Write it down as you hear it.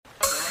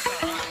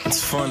It's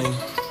funny.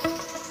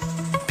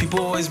 People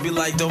always be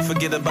like, don't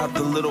forget about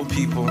the little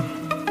people.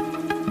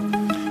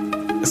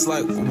 It's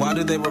like, why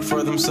do they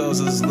refer themselves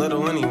as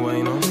little anyway,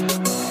 you know?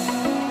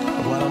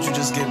 Why don't you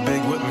just get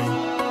big with me?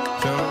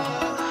 Feel me?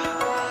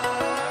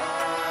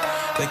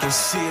 They can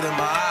see it in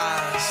my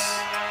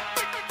eyes.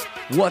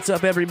 What's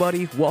up,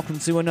 everybody? Welcome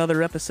to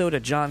another episode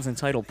of John's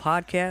Entitled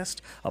Podcast,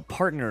 a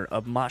partner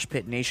of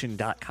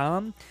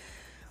MoshPitNation.com.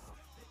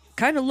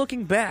 Kind of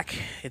looking back,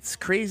 it's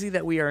crazy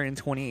that we are in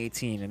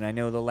 2018, and I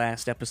know the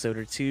last episode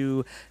or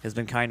two has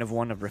been kind of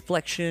one of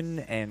reflection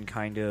and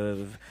kind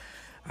of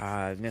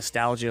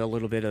nostalgia a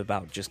little bit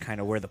about just kind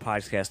of where the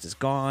podcast has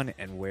gone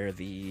and where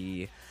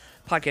the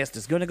podcast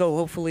is going to go,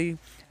 hopefully.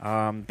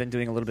 Been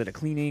doing a little bit of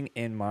cleaning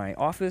in my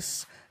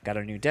office, got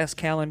a new desk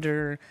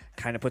calendar,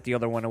 kind of put the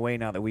other one away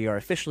now that we are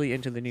officially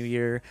into the new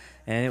year,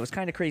 and it was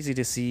kind of crazy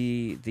to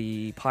see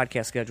the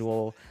podcast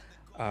schedule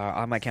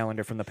on my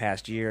calendar from the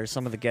past year.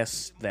 Some of the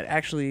guests that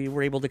actually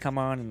were able to come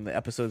on and the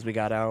episodes we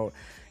got out,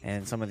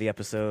 and some of the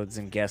episodes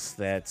and guests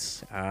that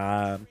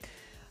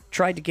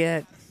tried to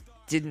get,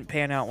 didn't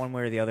pan out one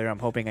way or the other. I'm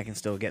hoping I can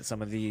still get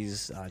some of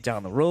these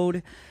down the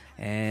road.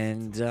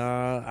 And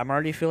I'm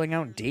already filling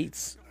out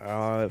dates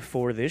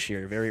for this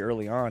year very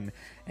early on.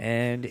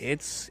 And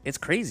it's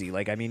crazy.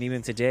 Like, I mean,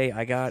 even today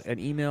I got an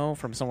email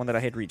from someone that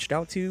I had reached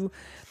out to.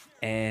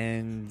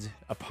 And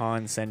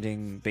upon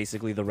sending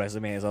basically the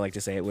resume, as I like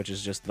to say it, which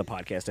is just the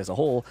podcast as a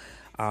whole,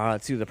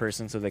 to the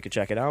person so they could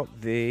check it out,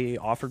 they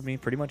offered me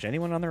pretty much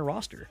anyone on their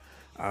roster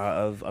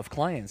of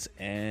clients.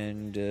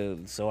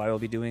 And so I will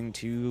be doing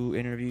 2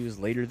 interviews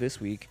later this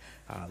week,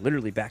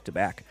 literally back to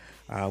back,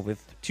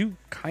 with 2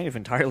 kind of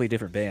entirely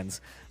different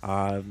bands.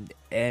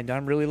 And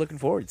I'm really looking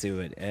forward to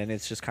it. And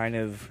it's just kind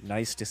of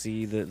nice to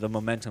see the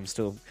momentum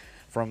still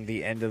from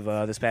the end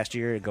of this past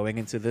year going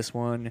into this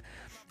one.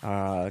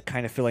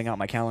 Kind of filling out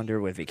my calendar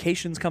with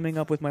vacations coming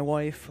up with my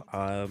wife.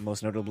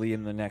 Most notably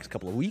in the next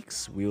couple of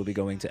weeks, we will be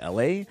going to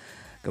LA,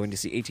 going to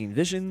see 18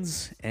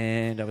 Visions,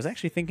 and I was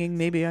actually thinking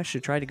maybe I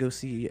should try to go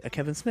see a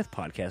Kevin Smith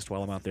podcast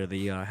while I'm out there,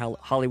 the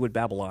Hollywood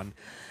Babylon,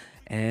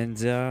 and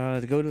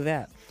to go to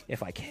that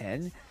if I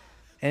can.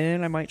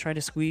 And I might try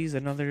to squeeze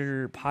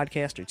another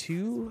podcast or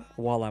 2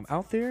 while I'm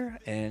out there,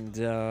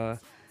 and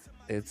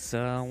it's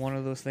one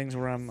of those things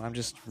where I'm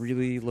just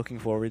really looking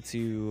forward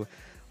to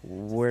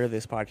where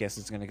this podcast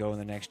is going to go in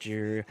the next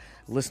year,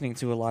 listening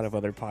to a lot of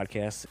other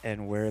podcasts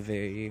and where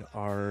they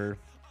are,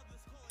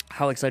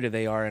 how excited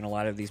they are. And a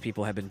lot of these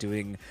people have been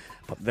doing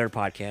their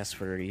podcasts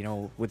for,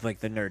 with like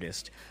the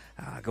Nerdist,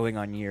 going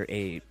on year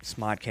 8.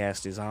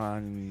 Smodcast is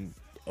on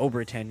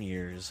over 10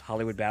 years.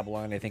 Hollywood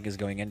Babylon, I think, is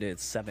going into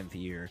its 7th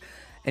year.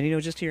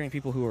 And, just hearing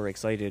people who are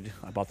excited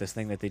about this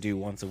thing that they do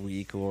once a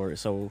week or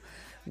so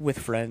with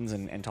friends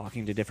and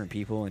talking to different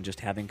people and just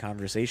having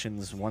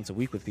conversations once a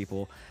week with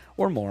people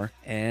or more.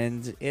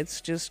 And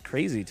it's just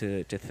crazy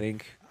to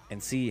think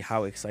and see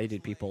how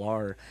excited people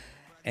are.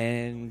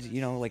 And,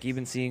 like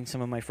even seeing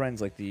some of my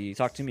friends, like the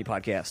Talk To Me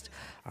podcast,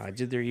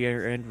 did their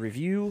year-end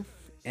review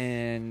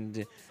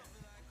and,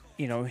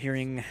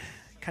 hearing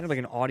kind of like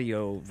an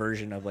audio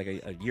version of like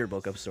a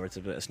yearbook of sorts,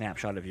 of a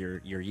snapshot of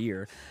your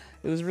year.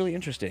 It was really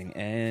interesting.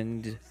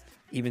 And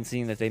even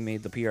seeing that they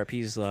made the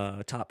PRP's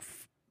top,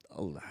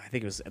 I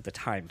think it was at the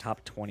time,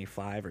 top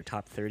 25 or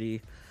top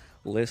 30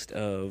 list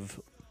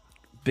of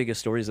biggest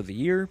stories of the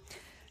year.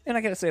 And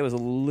I gotta say, I was a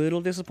little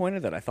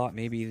disappointed that I thought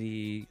maybe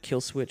the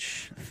Kill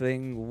Switch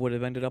thing would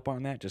have ended up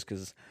on that, just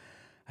because,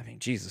 I mean,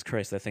 Jesus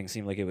Christ, that thing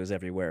seemed like it was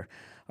everywhere.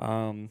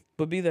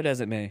 But be that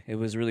as it may, it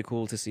was really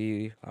cool to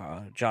see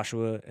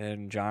Joshua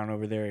and John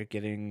over there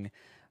getting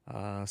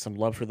some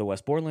love for the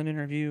Wes Borland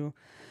interview.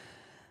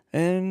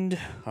 And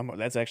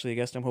that's actually a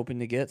guest I'm hoping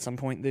to get some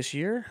point this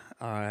year.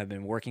 I've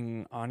been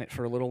working on it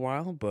for a little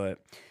while, but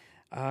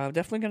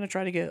definitely going to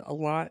try to get a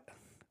lot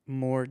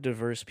more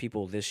diverse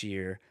people this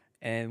year.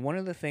 And one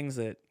of the things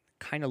that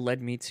kind of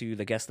led me to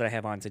the guest that I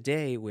have on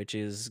today, which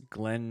is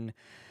Glenn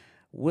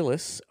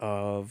Willis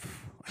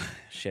of,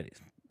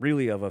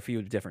 really of a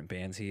few different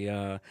bands. He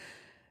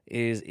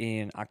is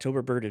in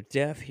October Bird of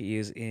Death. He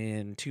is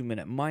in 2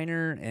 Minute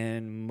Minor,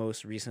 and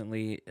most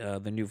recently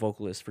the new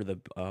vocalist for the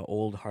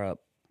old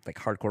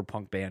hardcore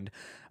punk band,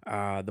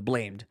 The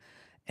Blamed.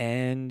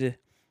 And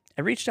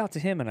I reached out to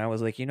him and I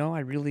was like, I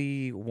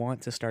really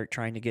want to start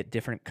trying to get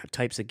different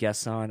types of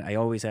guests on. I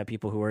always have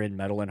people who are in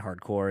metal and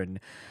hardcore and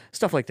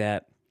stuff like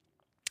that.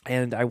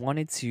 And I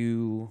wanted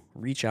to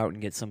reach out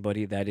and get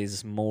somebody that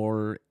is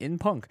more in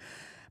punk.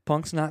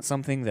 Punk's not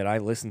something that I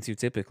listen to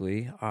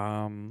typically.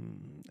 I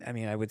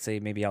mean, I would say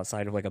maybe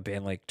outside of like a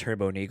band like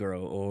Turbo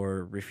Negro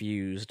or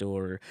Refused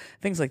or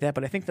things like that.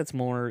 But I think that's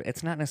more,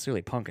 it's not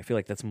necessarily punk. I feel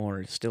like that's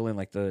more still in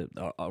like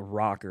a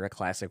rock or a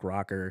classic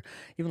rock or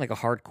even like a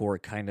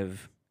hardcore kind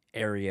of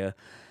area,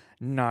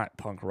 not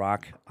punk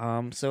rock.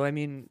 So, I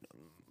mean,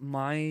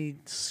 my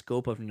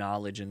scope of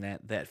knowledge in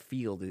that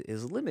field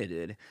is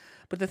limited.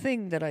 But the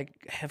thing that I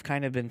have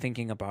kind of been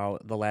thinking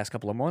about the last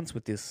couple of months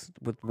with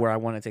where I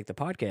want to take the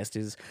podcast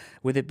is,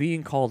 with it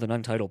being called an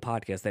Untitled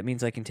Podcast, that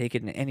means I can take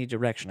it in any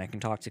direction. I can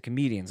talk to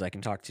comedians, I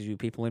can talk to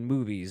people in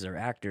movies, or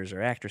actors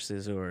or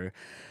actresses, or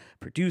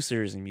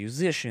producers and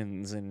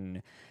musicians,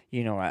 and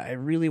I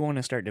really want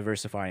to start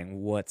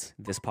diversifying what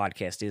this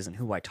podcast is and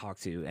who I talk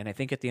to. And I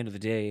think at the end of the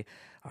day,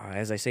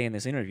 as I say in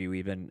this interview,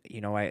 even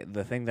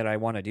the thing that I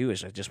want to do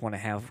is I just want to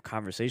have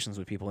conversations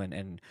with people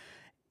and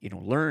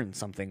learn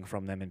something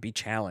from them and be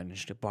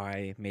challenged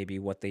by maybe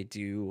what they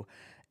do.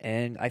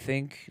 And I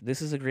think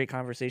this is a great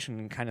conversation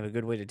and kind of a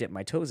good way to dip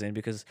my toes in,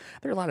 because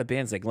there are a lot of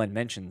bands that Glenn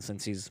mentioned,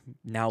 since he's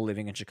now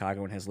living in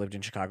Chicago and has lived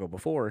in Chicago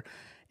before.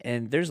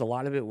 And there's a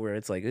lot of it where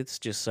it's like, it's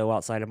just so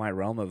outside of my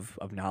realm of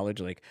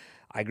knowledge. Like,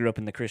 I grew up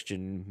in the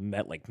Christian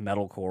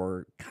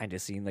metalcore kind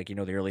of scene, like,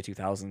 the early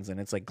 2000s. And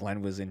it's like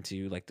Glenn was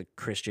into like the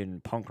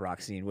Christian punk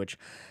rock scene, which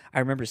I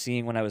remember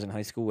seeing when I was in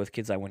high school with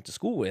kids I went to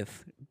school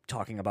with,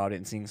 talking about it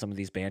and seeing some of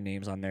these band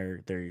names on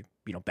their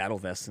battle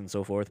vests and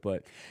so forth.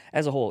 But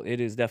as a whole, it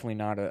is definitely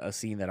not a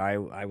scene that I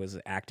was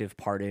active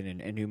part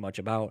in and knew much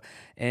about.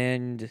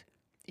 And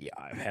yeah,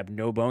 I have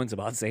no bones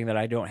about saying that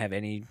I don't have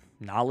any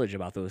knowledge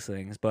about those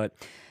things. But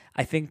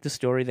I think the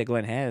story that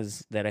Glenn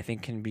has that I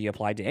think can be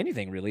applied to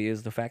anything really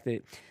is the fact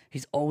that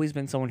he's always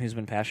been someone who's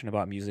been passionate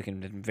about music and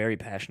been very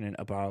passionate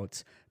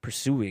about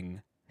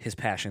pursuing his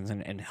passions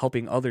and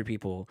helping other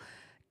people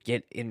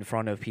get in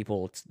front of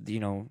people,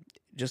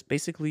 just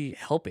basically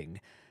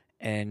helping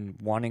and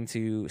wanting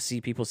to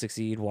see people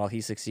succeed while he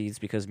succeeds,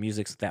 because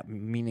music's that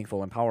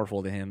meaningful and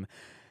powerful to him.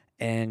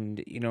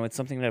 And, it's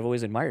something that I've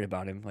always admired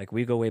about him. Like,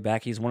 we go way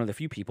back. He's one of the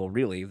few people,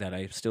 really, that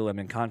I still am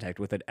in contact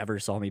with that ever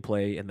saw me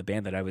play in the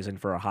band that I was in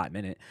for a hot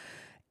minute.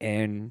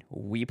 And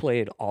we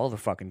played all the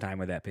fucking time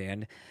with that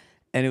band.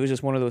 And it was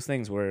just one of those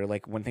things where,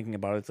 like, when thinking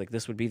about it, it's like,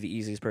 this would be the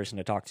easiest person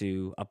to talk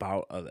to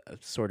about a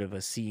sort of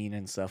a scene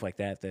and stuff like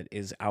that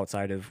is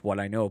outside of what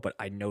I know, but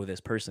I know this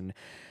person.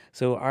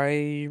 So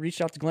I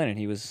reached out to Glenn,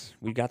 and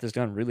we got this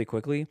done really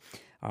quickly.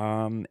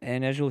 And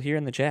as you'll hear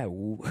in the chat,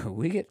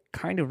 we get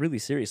kind of really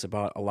serious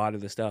about a lot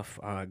of the stuff.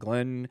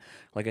 Glenn,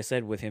 like I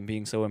said, with him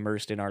being so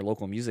immersed in our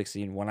local music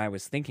scene, when I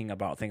was thinking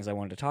about things I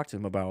wanted to talk to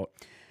him about,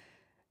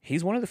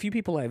 he's one of the few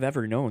people I've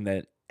ever known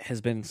that has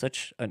been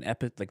such an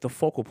the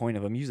focal point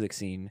of a music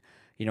scene.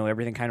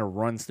 Everything kind of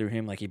runs through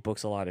him. Like, he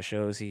books a lot of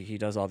shows. He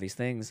does all these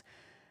things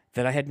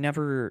that I had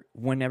never,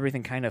 when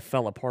everything kind of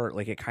fell apart,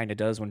 like it kind of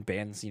does when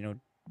bands,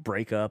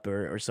 break up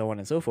or so on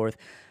and so forth.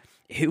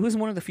 He was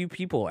one of the few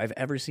people I've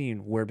ever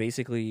seen where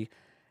basically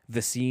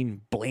the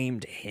scene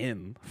blamed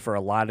him for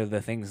a lot of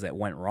the things that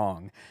went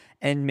wrong.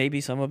 And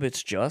maybe some of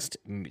it's just,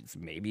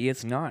 maybe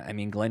it's not. I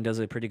mean, Glenn does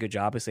a pretty good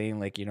job of saying,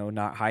 like,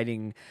 not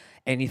hiding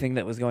anything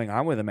that was going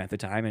on with him at the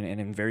time,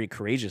 and very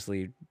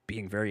courageously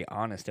being very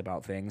honest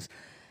about things.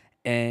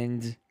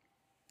 And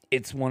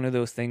it's one of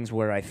those things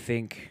where I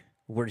think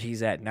where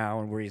he's at now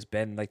and where he's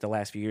been like the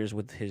last few years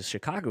with his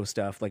Chicago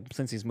stuff, like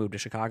since he's moved to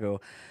Chicago,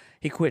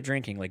 he quit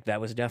drinking. Like,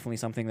 that was definitely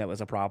something that was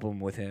a problem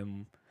with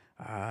him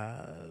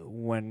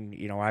when,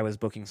 I was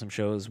booking some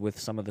shows with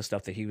some of the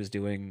stuff that he was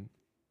doing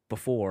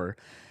before.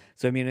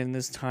 So, I mean, in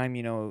this time,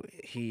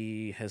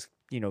 he has,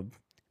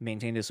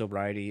 maintained his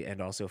sobriety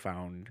and also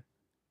found,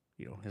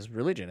 his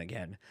religion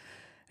again.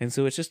 And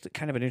so it's just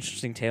kind of an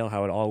interesting tale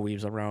how it all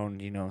weaves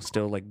around,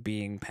 still like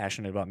being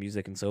passionate about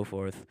music and so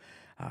forth.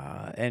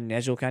 And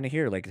as you'll kind of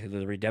hear, like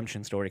the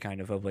redemption story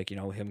kind of like,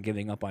 him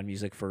giving up on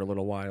music for a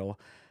little while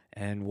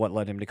and what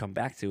led him to come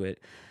back to it.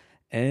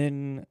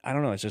 And I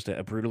don't know, it's just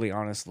a brutally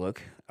honest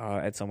look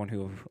at someone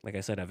who, like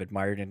I said, I've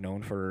admired and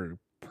known for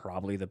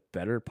probably the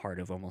better part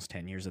of almost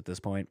 10 years at this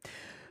point.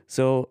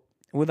 So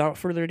without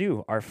further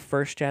ado, our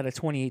first chat of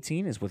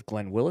 2018 is with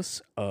Glenn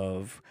Willis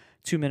of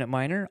 2 Minute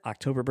Minor,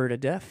 October Bird of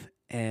Death,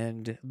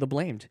 and The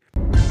Blamed.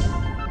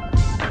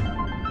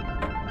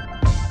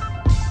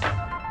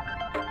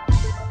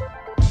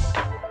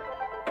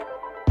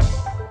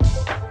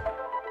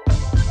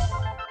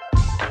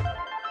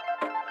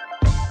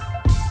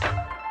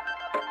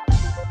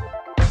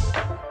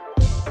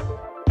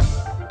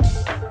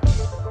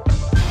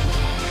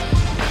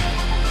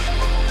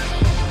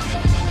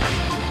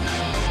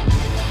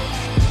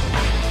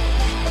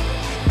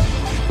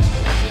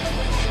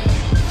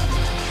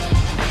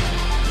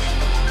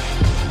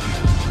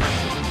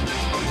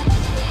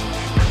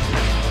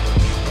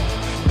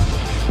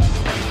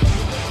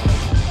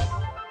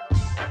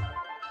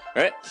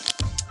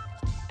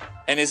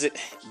 And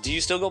do you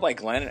still go by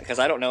Glenn? Because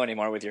I don't know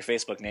anymore with your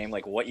Facebook name,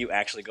 like what you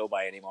actually go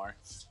by anymore.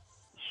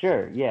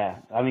 Sure, yeah.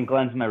 I mean,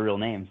 Glenn's my real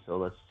name, so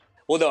let's...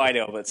 Well, no, I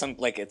know, but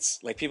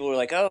it's like people were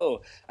like,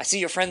 oh, I see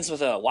you're friends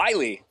with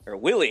Wiley or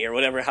Willie or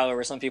whatever,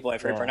 however some people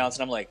I've heard pronounce,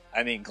 and I'm like,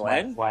 I mean,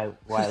 Glenn? Wiley,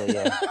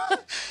 yeah.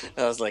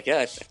 I was like, yeah,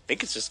 I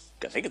think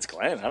it's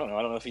Glenn. I don't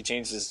know if he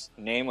changed his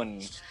name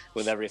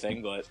with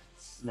everything, but...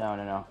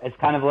 No. It's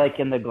kind of like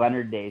in the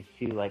Glennard days,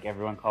 too, like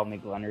everyone called me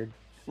Glennard.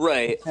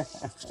 Right.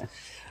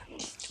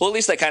 Well, at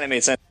least that kind of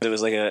made sense. It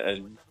was like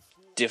a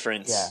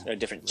different Yeah. a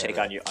different take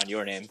Right. on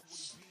your name.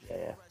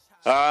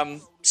 Yeah.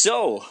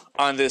 So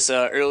on this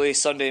early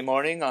Sunday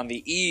morning, on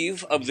the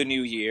eve of the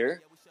new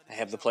year, I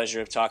have the pleasure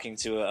of talking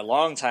to a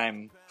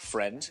longtime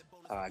friend,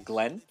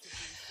 Glenn.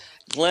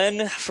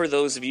 Glenn, for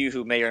those of you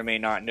who may or may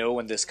not know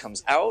when this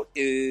comes out,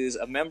 is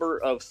a member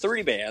of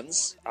 3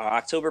 bands.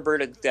 October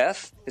Bird of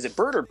Death. Is it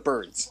Bird or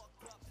Birds?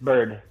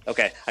 Bird.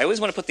 Okay, I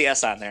always want to put the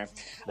S on there.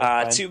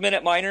 That's fine. 2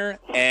 Minute Minor,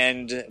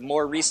 and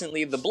more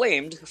recently, The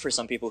Blamed, for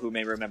some people who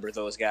may remember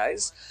those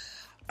guys.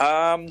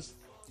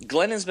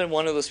 Glenn has been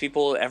one of those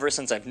people ever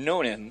since I've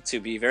known him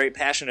to be very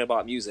passionate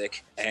about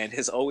music, and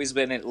has always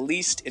been at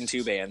least in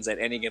 2 bands at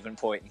any given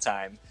point in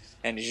time,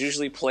 and is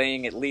usually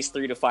playing at least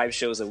 3 to 5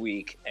 shows a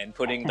week, and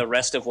putting the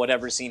rest of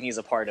whatever scene he's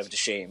a part of to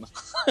shame.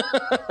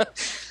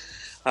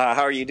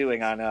 How are you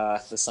doing on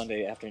the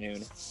Sunday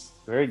afternoon?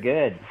 Very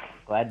good.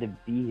 Glad to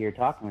be here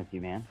talking with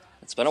you, man.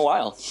 It's been a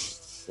while.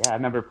 Yeah, I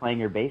remember playing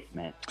your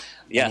basement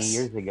Yes. many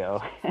years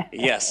ago.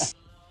 Yes.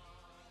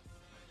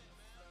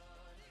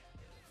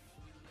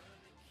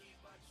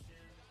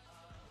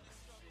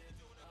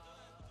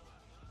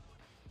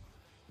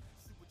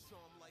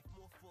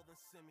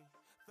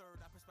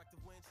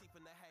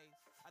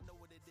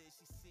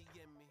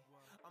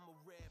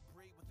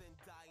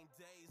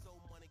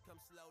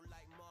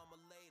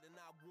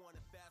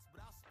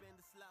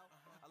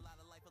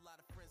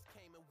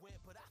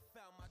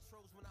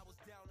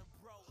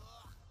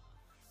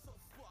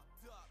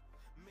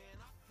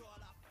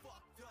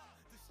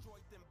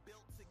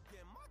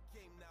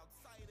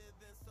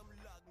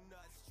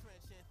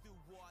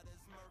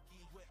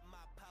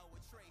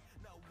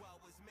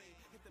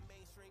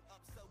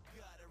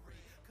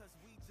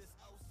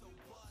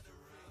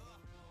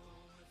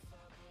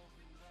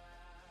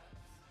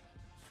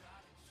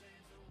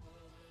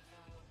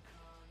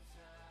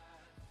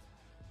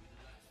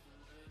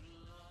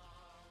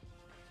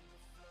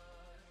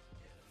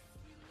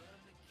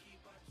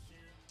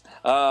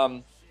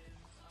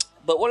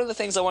 But one of the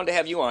things I wanted to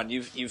have you on,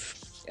 you've,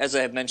 as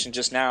I have mentioned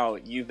just now,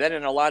 you've been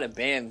in a lot of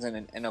bands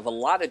and of a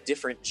lot of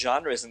different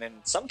genres, and in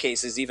some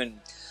cases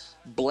even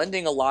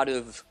blending a lot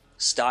of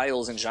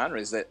styles and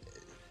genres that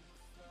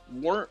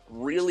weren't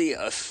really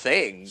a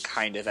thing,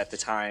 kind of, at the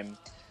time.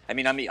 I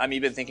mean, I'm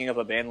even thinking of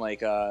a band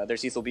like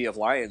There's Ethel Be of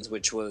Lions,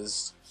 which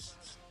was,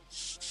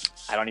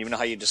 I don't even know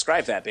how you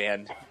describe that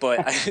band,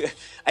 but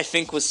I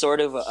think was sort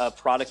of a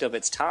product of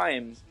its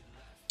time,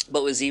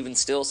 but was even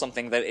still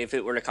something that if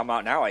it were to come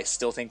out now, I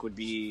still think would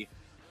be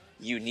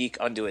unique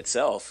unto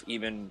itself,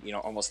 even,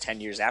 almost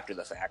 10 years after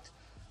the fact.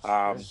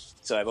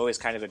 So I've always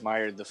kind of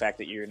admired the fact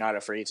that you're not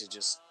afraid to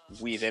just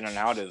weave in and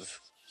out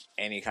of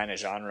any kind of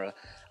genre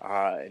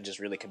and just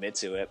really commit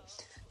to it.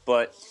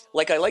 But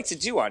like I like to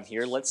do on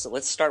here, let's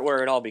start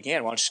where it all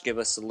began. Why don't you give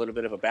us a little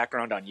bit of a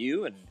background on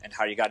you and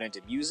how you got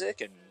into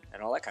music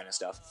and all that kind of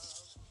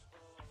stuff?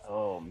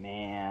 Oh,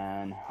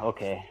 man.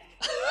 Okay.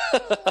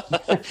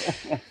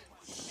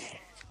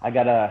 I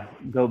gotta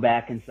go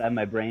back inside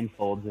my brain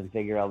folds and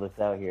figure all this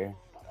out here.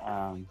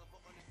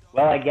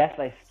 Well, I guess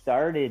I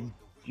started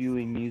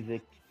doing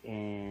music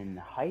in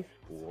high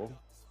school.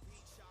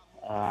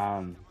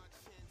 A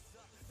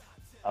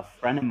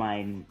friend of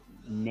mine,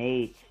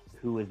 Nate,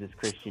 who was this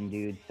Christian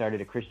dude,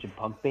 started a Christian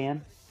punk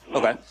band.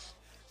 Okay.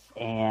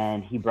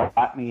 And he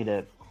brought me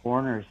to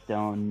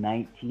Cornerstone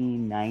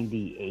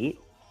 1998,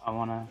 I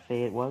want to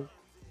say it was.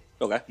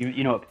 Okay.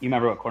 You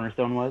remember what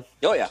Cornerstone was?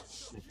 Oh, yeah.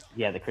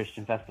 Yeah, the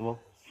Christian festival.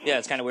 Yeah,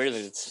 it's kind of weird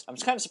that I'm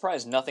just kind of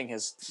surprised nothing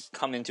has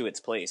come into its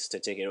place to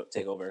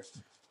take over.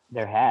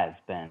 There has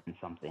been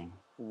something.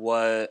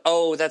 What?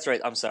 Oh, that's right.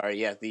 I'm sorry.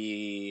 Yeah,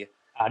 the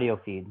Audio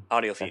Feed.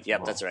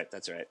 Yep, that's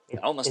right.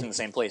 Almost in the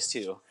same place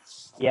too.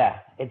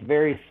 Yeah, it's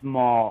very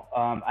small.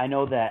 I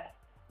know that.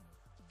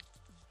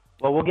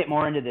 Well, we'll get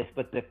more into this,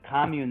 but the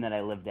commune that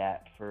I lived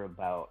at for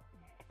about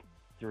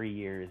 3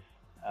 years,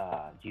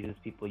 Jesus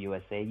People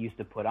USA, used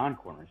to put on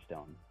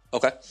Cornerstone.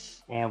 Okay.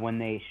 And when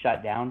they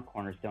shut down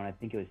Cornerstone, I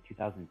think it was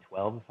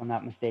 2012, if I'm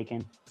not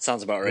mistaken.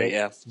 Sounds about right,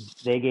 yeah.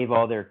 They gave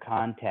all their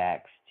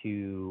contacts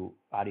to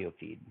Audio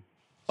Feed.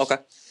 Okay.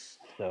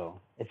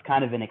 So it's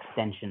kind of an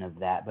extension of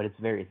that, but it's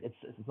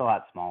a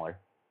lot smaller.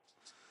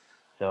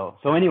 So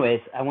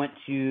anyways, I went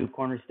to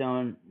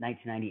Cornerstone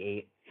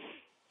 1998,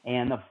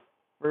 and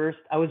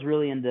I was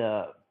really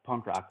into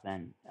punk rock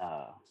then.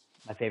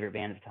 My favorite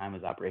band at the time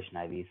was Operation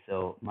Ivy.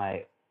 So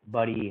my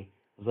buddy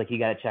was like, you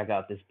got to check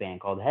out this band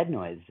called Head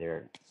Noise.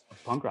 They're a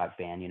punk rock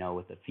band,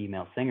 with a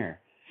female singer.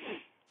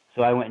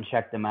 So I went and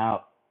checked them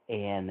out,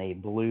 and they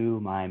blew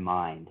my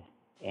mind.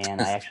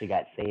 And I actually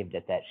got saved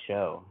at that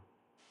show.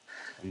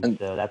 And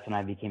so that's when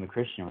I became a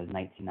Christian. It was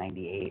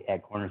 1998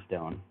 at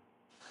Cornerstone.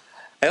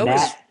 I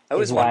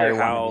always wonder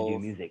why I how wanted to do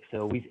music.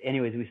 So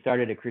we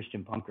started a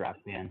Christian punk rock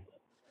band.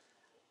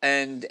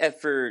 And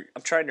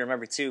I'm trying to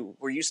remember too.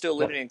 Were you still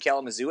living in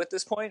Kalamazoo at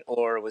this point,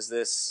 or was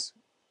this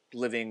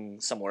living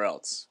somewhere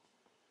else?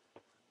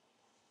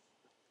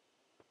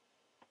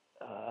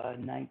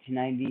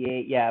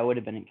 1998. Yeah, I would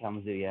have been in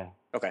Kalamazoo. Yeah.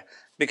 Okay,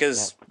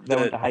 because I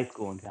went to high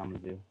school in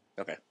Kalamazoo.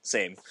 Okay,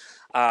 same.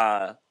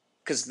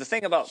 because the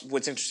thing about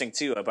what's interesting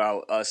too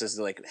about us is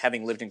like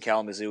having lived in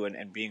Kalamazoo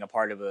and being a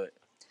part of a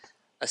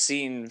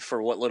scene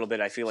for what little bit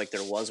I feel like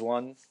there was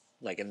one,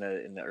 like in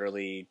the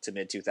early to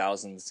mid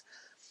 2000s,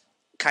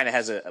 kind of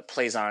has a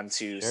plays on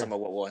to some of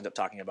what we'll end up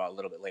talking about a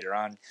little bit later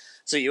on.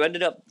 So you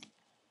ended up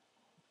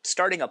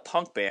starting a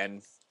punk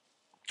band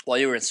while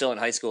you were still in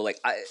high school. Like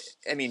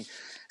I mean,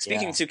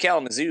 speaking to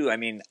Kalamazoo, I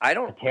mean, I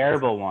don't a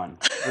terrible one.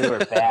 We were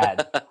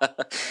bad.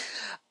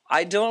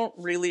 I don't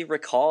really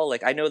recall.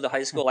 Like, I know the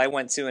high school I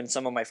went to and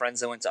some of my friends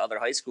that went to other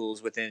high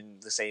schools within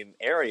the same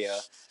area,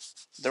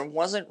 there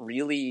wasn't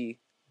really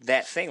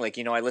that thing. Like,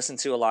 you know, I listened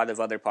to a lot of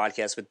other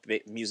podcasts with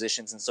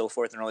musicians and so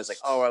forth, and they're always like,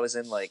 oh, I was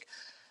in, like,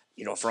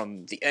 you know,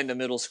 from the end of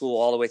middle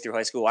school all the way through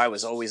high school, I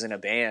was always in a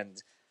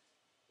band.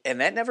 And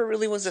that never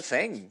really was a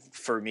thing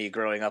for me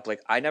growing up.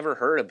 Like, I never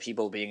heard of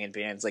people being in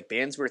bands. Like,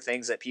 bands were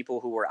things that people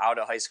who were out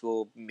of high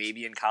school,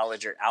 maybe in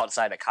college or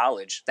outside of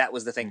college, that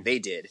was the thing they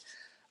did.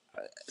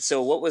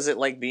 So what was it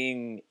like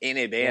being in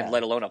a band,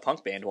 let alone a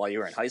punk band, while you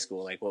were in high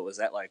school? Like, what was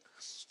that like?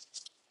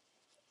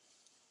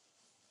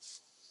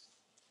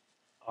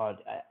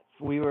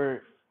 We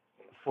were,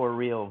 for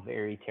real,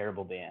 very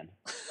terrible band.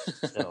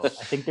 So I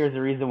think there's a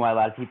reason why a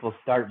lot of people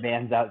start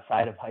bands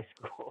outside of high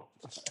school.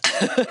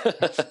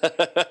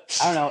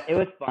 I don't know. It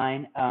was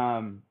fine.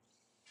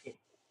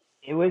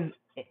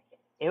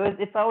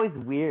 It's always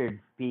weird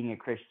being a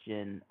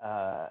Christian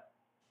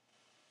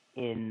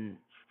in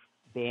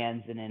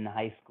bands and in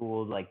high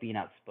school, like being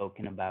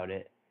outspoken about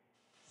it,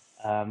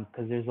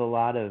 because there's a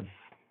lot of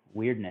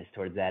weirdness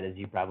towards that, as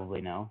you probably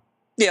know.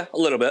 Yeah, a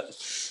little bit.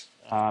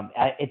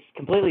 It's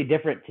completely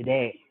different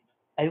today.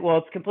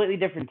 It's completely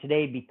different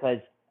today because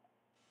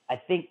I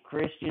think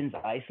Christians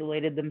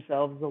isolated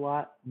themselves a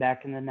lot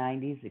back in the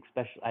 90s,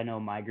 especially I know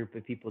my group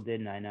of people did,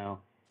 and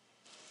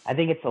I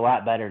think it's a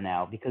lot better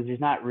now because there's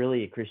not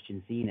really a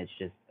Christian scene. It's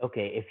just,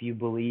 okay, if you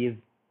believe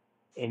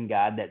in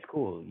God, that's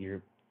cool.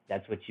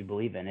 That's what you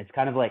believe in. It's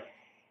kind of like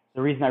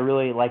the reason I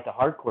really like the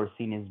hardcore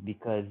scene is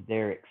because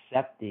they're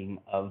accepting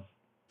of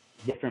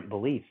different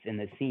beliefs in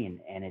the scene,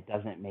 and it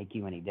doesn't make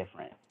you any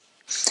different.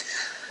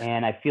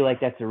 And I feel like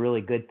that's a really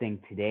good thing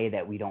today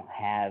that we don't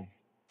have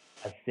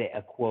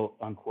a quote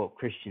unquote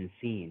Christian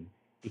scene,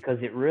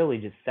 because it really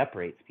just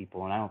separates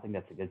people, and I don't think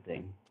that's a good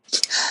thing.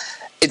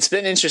 It's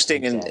been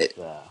interesting, and it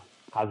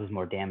causes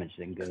more damage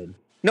than good.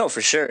 No,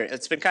 for sure.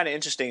 It's been kind of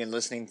interesting in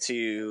listening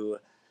to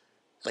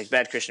like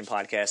Bad Christian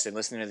podcast and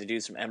listening to the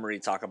dudes from Emory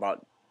talk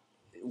about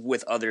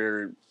with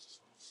other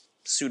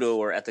pseudo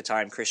or at the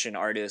time Christian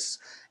artists,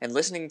 and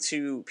listening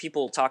to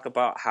people talk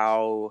about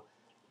how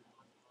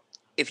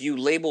if you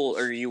label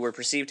or you were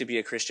perceived to be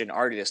a Christian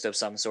artist of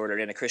some sort or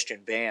in a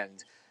Christian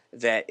band,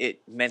 that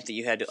it meant that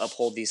you had to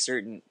uphold these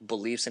certain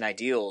beliefs and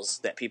ideals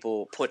that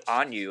people put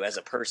on you as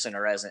a person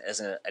or as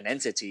an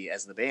entity,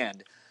 as the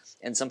band.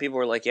 And some people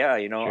were like, yeah,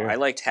 you know, sure, I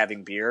liked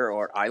having beer,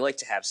 or I like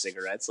to have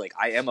cigarettes. Like,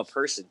 I am a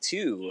person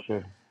too.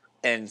 Sure.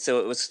 And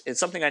so it's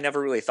something I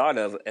never really thought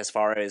of as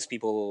far as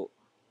people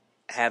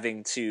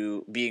having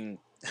to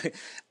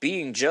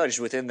being judged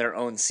within their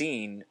own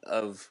scene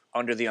of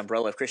under the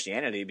umbrella of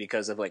Christianity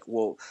because of like,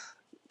 well,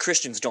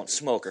 Christians don't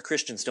smoke, or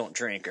Christians don't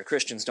drink, or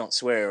Christians don't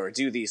swear or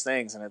do these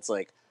things. And it's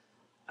like,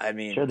 I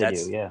mean, sure they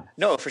do, yeah.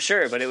 No, for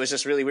sure. But it was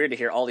just really weird to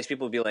hear all these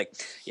people be like,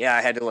 yeah,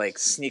 I had to like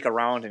sneak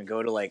around and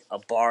go to like a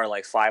bar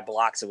like 5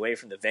 blocks away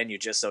from the venue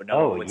just so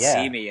no one would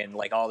see me and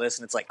like all this.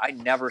 And it's like, I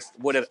never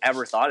would have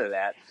ever thought of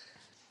that.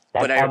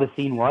 That's how the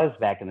scene was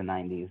back in the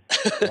 90s.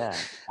 Yeah.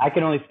 I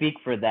can only speak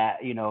for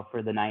that, you know,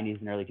 for the 90s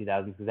and early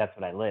 2000s because that's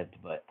what I lived.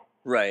 But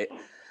right.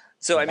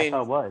 So, I mean, that's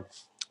how it was.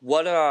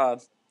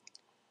 What,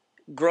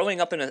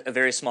 growing up in a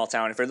very small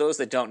town, and for those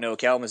that don't know,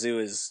 Kalamazoo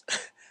is,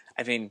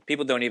 I mean,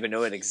 people don't even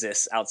know it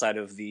exists outside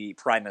of the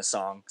Primus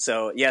song.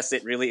 So, yes,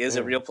 it really is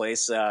a real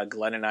place.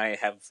 Glenn and I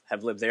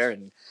have lived there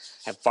and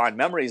have fond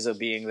memories of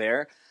being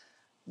there.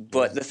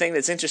 But the thing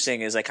that's interesting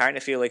is I kind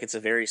of feel like it's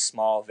a very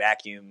small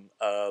vacuum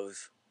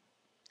of...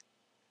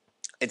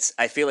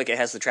 I feel like it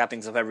has the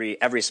trappings of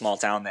every small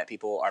town that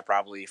people are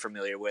probably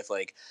familiar with.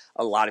 Like,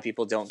 a lot of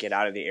people don't get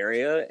out of the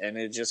area, and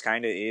it just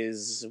kind of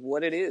is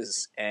what it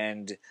is.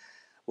 And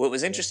what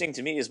was interesting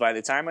to me is by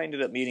the time I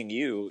ended up meeting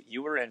you,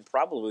 you were in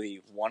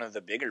probably one of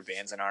the bigger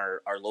bands in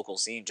our local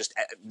scene, just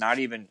not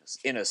even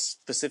in a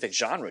specific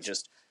genre,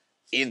 just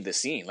in the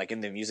scene, like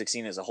in the music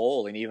scene as a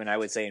whole. And even I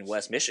would say in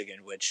West Michigan,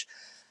 which...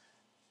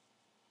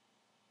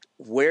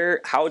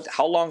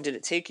 how long did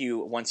it take you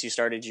once you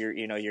started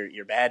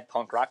your bad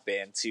punk rock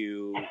band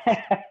to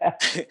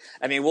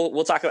I mean,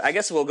 we'll talk, I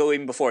guess we'll go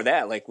even before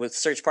that, like with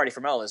Search Party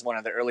for Mel is one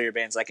of the earlier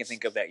bands I can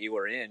think of that you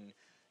were in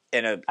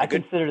I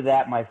consider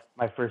that my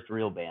first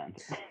real band.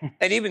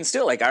 And even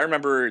still, like, I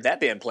remember that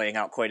band playing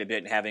out quite a bit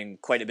and having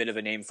quite a bit of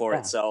a name for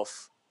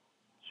itself.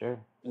 Sure.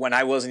 When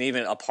I wasn't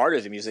even a part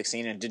of the music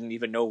scene and didn't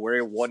even know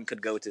where one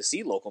could go to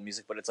see local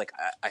music, but it's like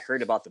I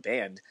heard about the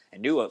band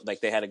and knew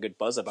like they had a good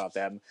buzz about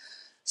them.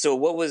 So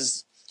what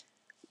was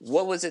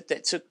it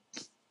that took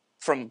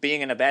from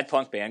being in a bad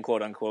punk band,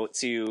 quote unquote,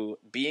 to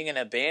being in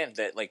a band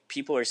that like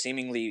people are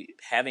seemingly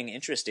having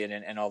interest in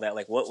and all that?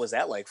 Like, what was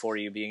that like for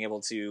you, being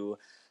able to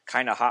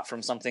kind of hot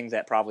from something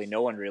that probably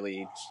no one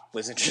really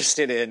was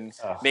interested in,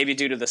 maybe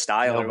due to the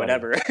style Nobody. or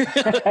whatever,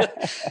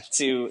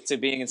 to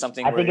being in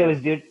something. I think it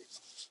was due.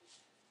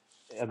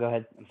 Oh, go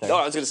ahead. I'm sorry. No,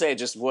 I was going to say,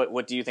 just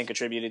what do you think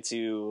attributed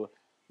to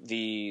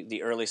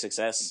the early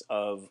success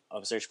of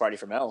Search Party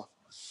for Mel?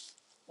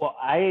 Well,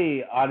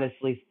 I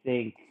honestly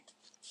think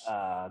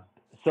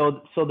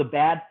so the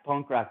bad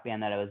punk rock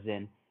band that I was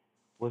in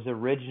was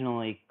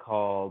originally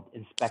called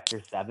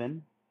Inspector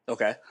 7.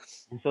 Okay.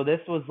 And so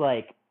this was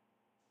like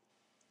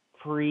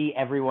pre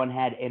everyone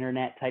had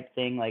internet type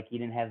thing. Like you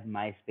didn't have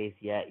MySpace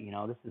yet. You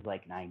know, this is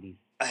like 90s.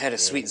 I had a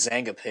sweet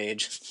Zanga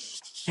page.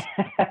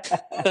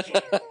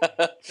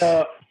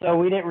 So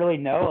we didn't really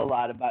know a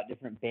lot about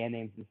different band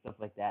names and stuff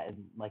like that in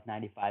like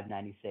 95,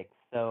 96.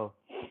 So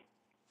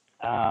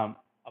a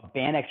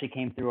band actually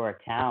came through our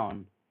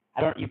town.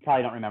 You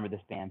probably don't remember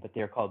this band, but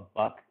they're called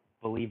Buck,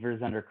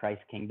 Believers Under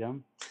Christ's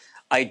Kingdom.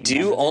 I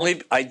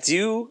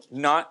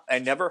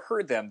never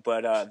heard them,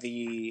 but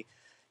the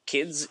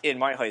kids in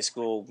my high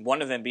school,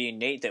 one of them being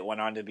Nate that went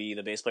on to be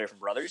the bass player from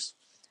Brothers.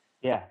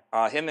 Yeah.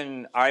 Him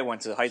and I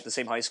went to the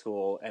same high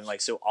school, and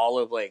like, so all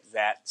of like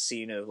that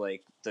scene of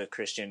like the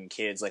Christian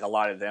kids, like a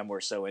lot of them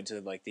were so into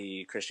like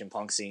the Christian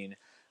punk scene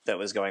that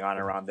was going on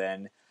around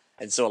then.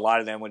 And so a lot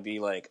of them would be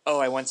like, oh,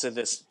 I went to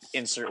this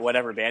insert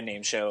whatever band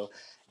name show.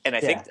 And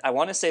I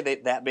want to say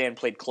that band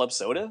played Club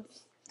Soda.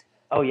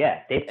 Oh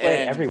yeah, they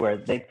played everywhere.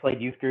 They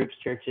played youth groups,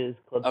 churches,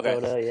 Club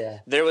Soda. Yeah,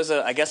 there was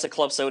a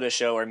Club Soda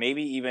show, or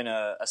maybe even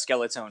a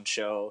Skeleton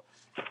show,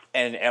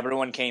 and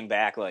everyone came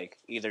back like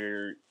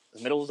either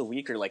the middle of the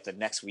week or like the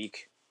next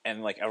week,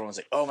 and like everyone's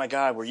like, "Oh my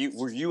God, were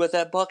you at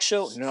that Buck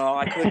show?" No,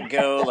 I couldn't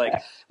go. Like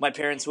my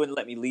parents wouldn't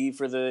let me leave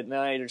for the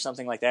night or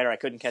something like that, or I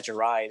couldn't catch a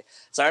ride.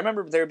 So I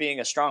remember there being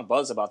a strong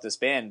buzz about this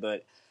band,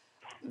 but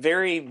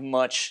very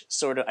much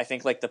sort of, I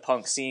think, like the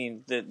punk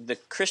scene, the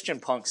Christian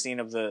punk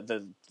scene of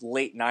the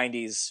late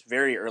 90s,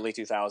 very early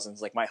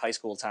 2000s, like my high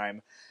school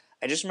time.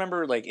 I just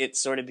remember like it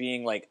sort of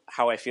being like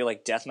how I feel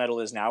like death metal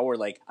is now, where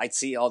like I'd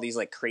see all these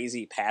like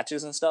crazy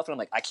patches and stuff, and I'm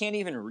like, I can't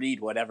even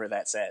read whatever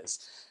that says.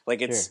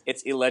 Like it's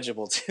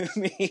illegible to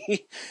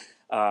me.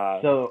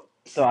 So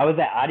I was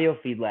at Audio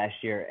Feed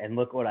last year, and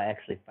look what I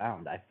actually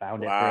found. I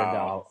found it for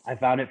 $1. I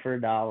found it for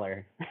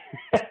 $1.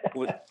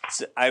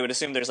 I would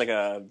assume there's like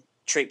a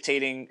tape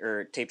trading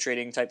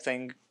type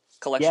thing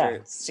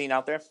collection scene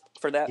out there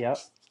for that. Yep.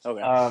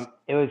 Okay.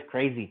 It was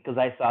crazy because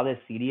I saw this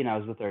CD and I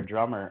was with our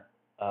drummer.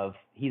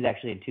 He's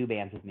actually in 2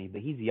 bands with me,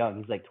 but he's young.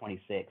 He's like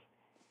 26.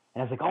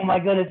 And I was like, oh my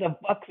goodness, a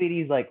Buck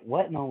CD. He's like,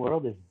 what in the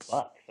world is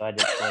Buck? So I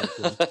just played it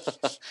to him.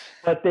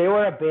 But they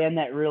were a band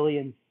that really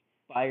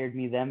inspired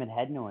me, them and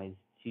Head Noise,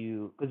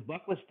 because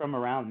Buck was from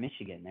around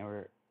Michigan. They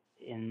were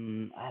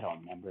in, I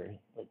don't remember,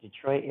 the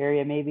Detroit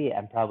area maybe.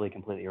 I'm probably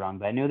completely wrong,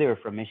 but I knew they were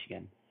from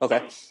Michigan.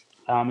 Okay.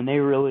 And they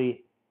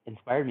really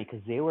inspired me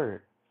because they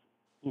were,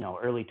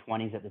 early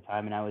 20s at the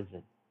time, and I was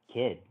a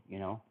kid,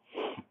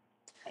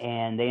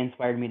 and they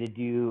inspired me to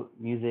do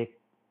music.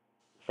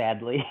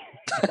 Sadly,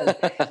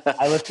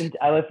 I listen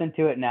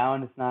to it now,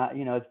 and it's not,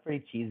 it's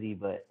pretty cheesy,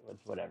 but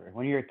it's whatever.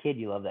 When you're a kid,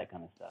 you love that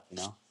kind of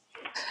stuff,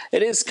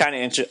 It is kind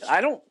of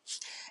interesting.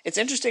 It's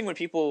interesting when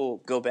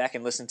people go back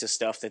and listen to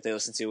stuff that they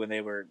listened to when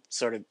they were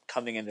sort of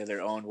coming into their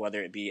own,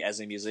 whether it be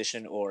as a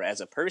musician or as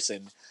a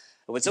person.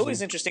 What's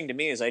always interesting to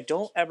me is I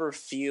don't ever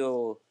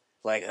feel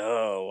like,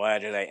 oh, why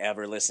did I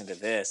ever listen to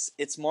this?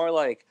 It's more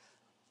like,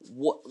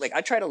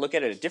 I try to look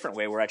at it a different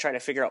way, where I try to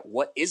figure out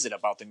what is it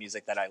about the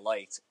music that I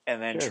liked,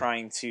 and then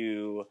trying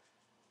to,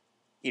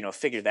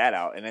 figure that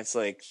out. And it's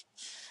like,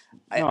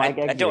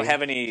 I don't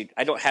have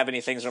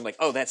any things where I'm like,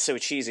 oh, that's so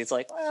cheesy. It's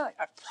like, well,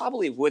 I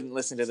probably wouldn't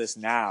listen to this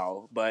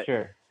now, but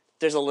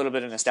there's a little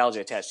bit of nostalgia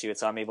attached to it,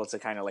 so I'm able to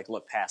kind of like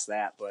look past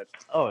that. But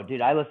oh,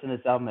 dude, I listened to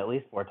this album at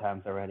least 4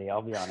 times already.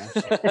 I'll be honest.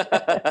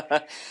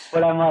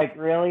 But I'm like,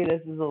 really,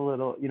 this is a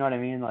little, you know what I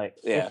mean? Like,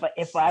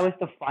 if I was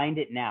to find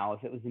it now,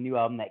 if it was a new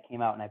album that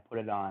came out and I put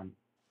it on,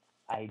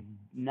 I'm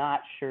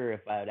not sure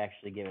if I would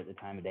actually give it the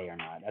time of day or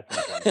not. That's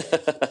what I'm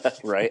trying to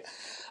say. Right.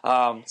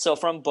 So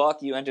from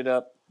Buck, you ended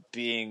up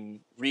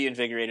being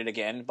reinvigorated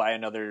again by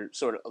another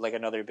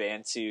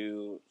band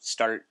to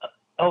start.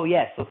 Oh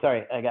yeah, so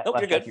sorry, I got. Nope,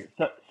 you're good.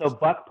 So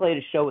Buck played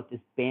a show with this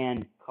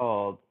band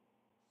called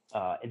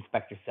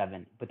Inspector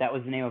 7, but that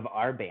was the name of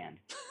our band.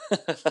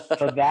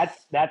 So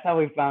that's how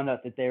we found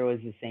out that there was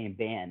the same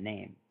band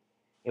name.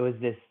 It was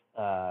this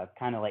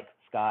kind of like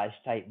Scottish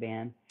type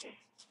band,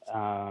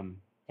 and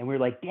we were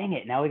like, dang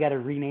it, now we got to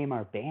rename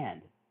our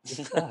band.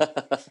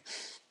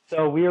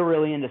 So we were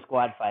really into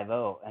Squad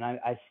 5-0, and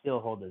I still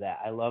hold to that.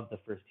 I love the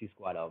first 2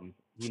 Squad albums.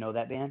 You know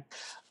that band?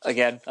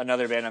 Again,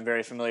 another band I'm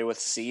very familiar with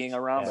seeing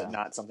around, but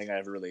not something I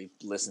ever really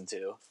listened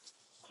to.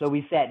 So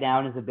we sat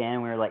down as a band,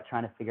 and we were like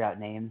trying to figure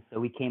out names. So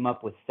we came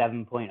up with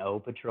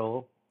 7.0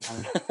 Patrol,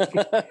 kind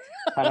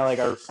of like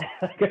a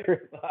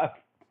ripoff.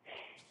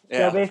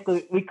 So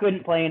basically, we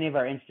couldn't play any of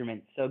our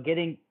instruments. So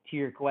getting to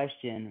your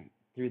question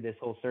through this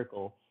whole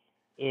circle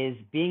is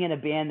being in a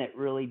band that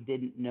really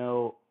didn't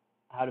know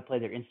how to play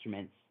their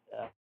instruments.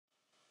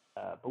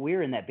 But we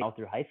were in that band all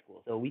through high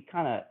school, so we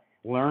kind of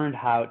learned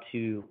how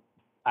to.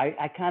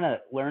 I kind of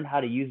learned how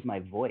to use my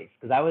voice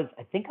because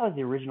I think I was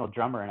the original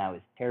drummer and I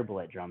was terrible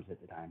at drums at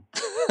the time.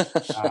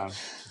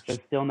 So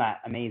still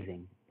not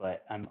amazing,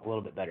 but I'm a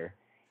little bit better.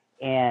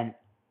 And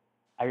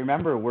I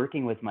remember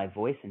working with my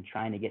voice and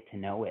trying to get to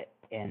know it,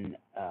 and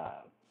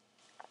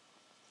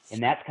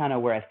that's kind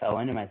of where I fell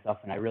into myself,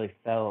 and I really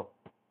fell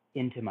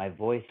into my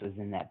voice was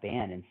in that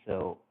band. And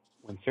so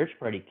when Search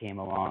Party came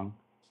along,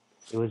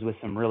 it was with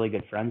some really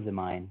good friends of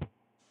mine,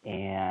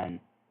 and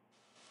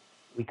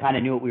we kind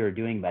of knew what we were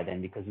doing by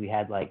then because we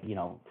had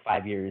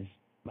 5 years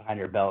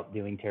behind our belt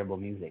doing terrible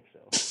music.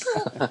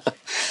 So,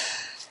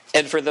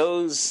 and for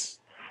those,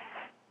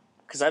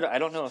 because I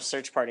don't know if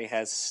Search Party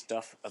has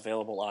stuff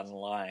available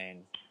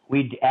online.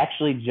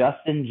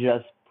 Justin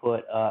just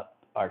put up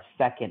our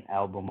second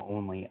album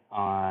only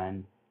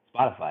on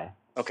Spotify.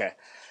 Okay.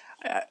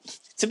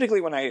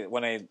 Typically when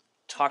I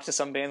talk to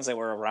some bands that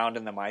were around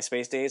in the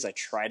MySpace days, I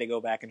try to go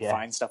back and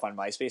find stuff on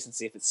MySpace and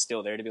see if it's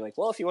still there to be like,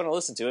 well, if you want to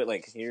listen to it,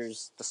 like,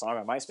 here's the song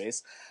on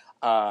MySpace.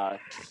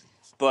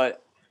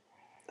 But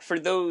for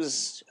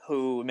those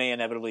who may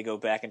inevitably go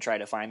back and try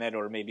to find that,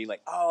 or maybe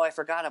like, oh, I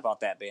forgot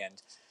about that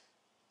band,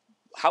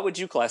 how would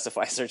you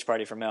classify Search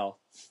Party for Mel?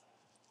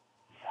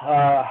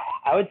 I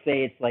would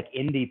say it's like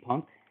indie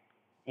punk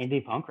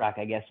rock,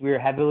 I guess. We were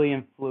heavily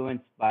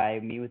influenced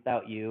by Me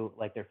Without You,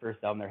 like their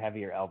first album, their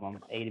heavier album,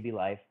 A to B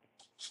Life,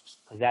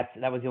 because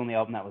that was the only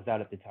album that was out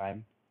at the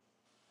time,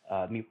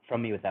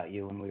 from Me Without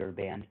You when we were a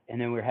band. And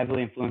then we were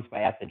heavily influenced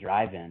by At the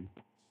Drive-In.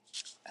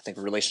 I think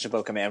Relationship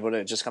of Command would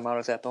have just come out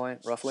at that point,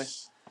 roughly.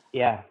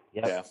 Yeah,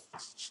 yep.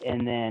 Yeah.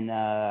 And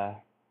then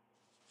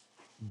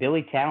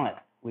Billy Talent,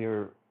 we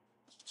were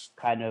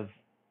kind of,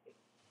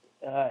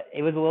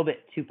 it was a little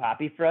bit too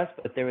poppy for us,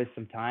 but there was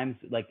some times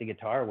like the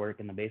guitar work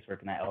and the bass work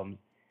in that album.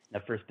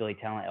 The first Billy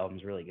Talent album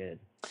is really good.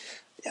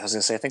 Yeah, I was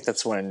gonna say, I think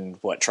that's when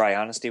Try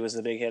Honesty was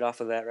the big hit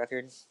off of that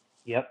record.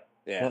 Yep.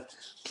 Yeah. Yep.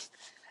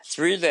 It's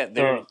weird that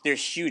they're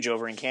huge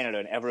over in Canada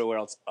and everywhere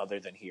else other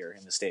than here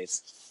in the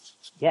States.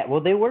 Yeah,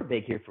 well, they were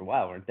big here for a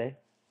while, weren't they?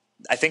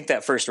 I think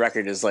that first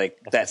record is like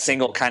that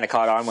single kind of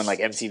caught on when like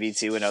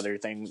MTV2 and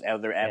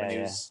other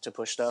avenues to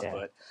push stuff. Yeah.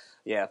 But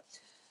yeah,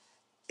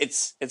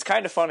 it's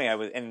kind of funny.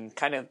 And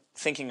kind of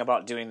thinking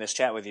about doing this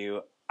chat with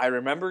you, I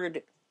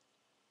remembered.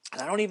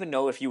 I don't even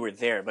know if you were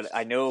there, but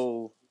I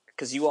know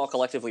because you all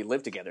collectively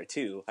lived together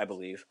too, I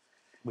believe.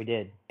 We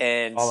did.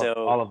 And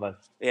all of us.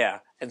 Yeah.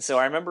 And so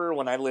I remember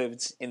when I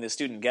lived in the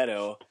student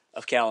ghetto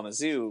of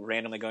Kalamazoo,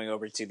 randomly going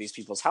over to these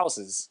people's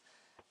houses,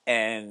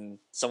 and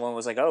someone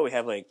was like, oh, we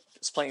have like,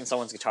 just playing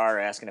someone's guitar,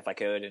 asking if I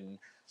could, and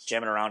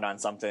jamming around on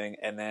something.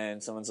 And then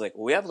someone's like,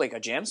 well, we have like a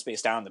jam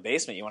space down in the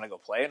basement. You want to go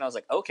play? And I was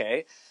like,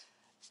 okay.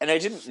 And I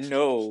didn't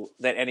know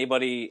that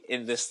anybody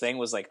in this thing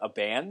was like a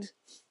band.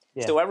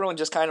 Yeah. So everyone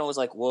just kind of was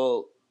like,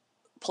 well,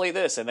 play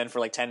this. And then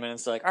for like 10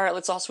 minutes, they're like, all right,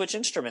 let's all switch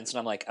instruments. And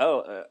I'm like,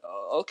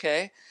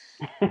 okay.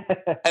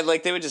 And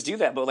like, they would just do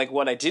that. But like,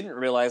 what I didn't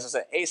realize was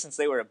that, since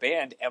they were a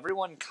band,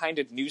 everyone kind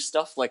of knew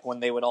stuff like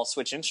when they would all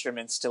switch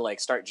instruments to like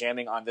start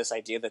jamming on this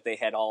idea that they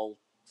had all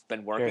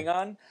been working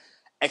on.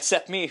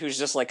 Except me, who's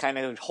just like kind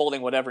of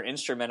holding whatever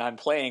instrument I'm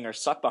playing or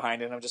stuck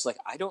behind it. And I'm just like,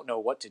 I don't know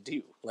what to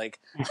do. Like,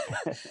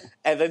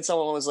 and then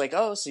someone was like,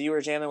 oh, so you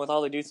were jamming with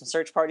all the dudes in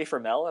Search Party for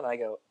Mel? And I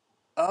go,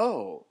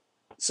 oh.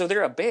 So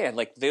they're a band,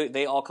 like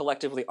they all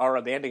collectively are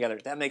a band together.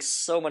 That makes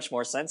so much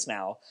more sense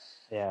now.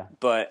 Yeah.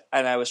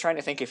 And I was trying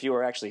to think if you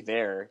were actually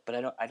there,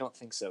 but I don't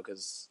think so,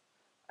 because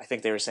I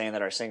think they were saying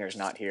that our singer's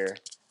not here,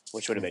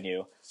 which would have been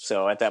you.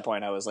 So at that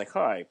point, I was like,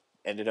 I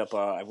ended up.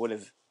 I would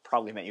have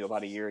probably met you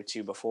about a year or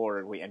two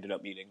before we ended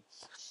up meeting.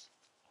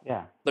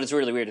 Yeah. But it's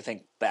really weird to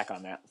think back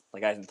on that.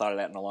 Like I hadn't thought of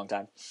that in a long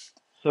time.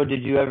 So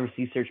did you ever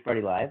see Search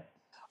Party live?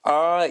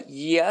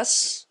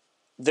 Yes.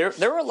 There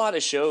were a lot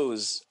of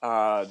shows.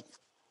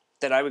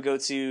 That I would go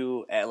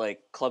to at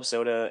like Club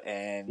Soda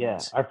and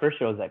our first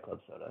show was at Club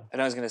Soda.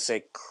 And I was gonna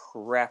say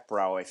Craft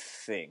Brow, I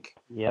think.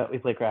 Yeah, we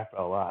played Craft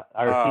Brow a lot.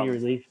 Our CD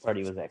release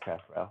party was at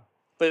Craft Brow.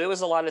 But it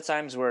was a lot of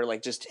times where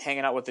like just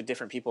hanging out with the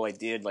different people I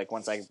did. Like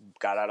once I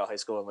got out of high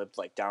school and lived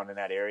like down in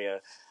that area,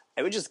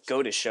 I would just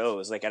go to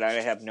shows. Like and I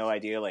have no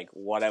idea like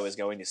what I was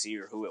going to see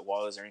or who it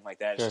was or anything like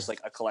that. It's just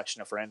like a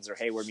collection of friends, or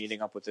hey, we're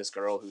meeting up with this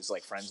girl who's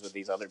like friends with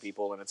these other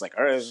people, and it's like,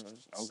 all right,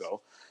 I'll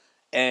go.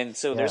 And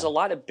so there's a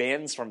lot of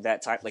bands from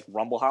that time, like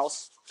Rumble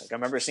House. Like I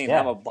remember seeing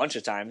them a bunch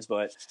of times,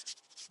 but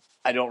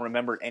I don't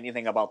remember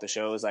anything about the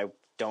shows. I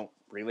don't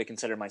really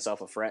consider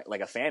myself a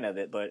fan of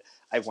it, but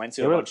I went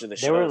to a bunch of the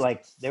shows.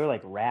 They were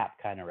like rap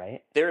kind of,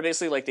 right? They were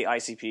basically like the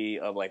ICP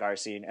of like our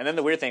scene. And then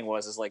the weird thing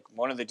was like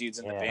one of the dudes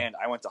in the band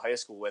I went to high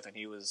school with, and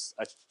he was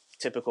a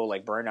typical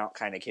like burnout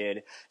kind of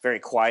kid, very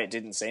quiet,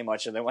 didn't say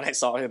much. And then when I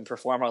saw him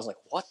perform, I was like,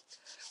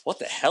 what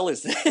the hell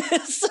is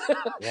this?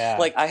 Yeah.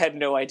 Like I had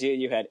no idea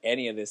you had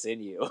any of this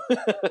in you.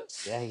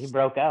 Yeah, he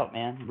broke out,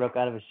 man. He broke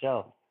out of his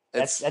shell.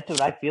 That's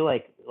what I feel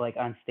like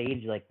on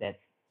stage, like that's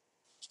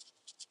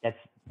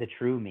the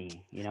true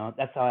me, you know?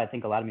 That's how I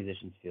think a lot of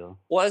musicians feel.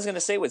 Well, I was going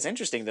to say what's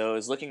interesting, though,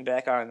 is looking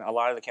back on a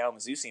lot of the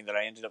Kalamazoo scene that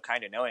I ended up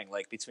kind of knowing,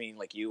 like between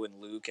like you and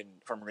Luke and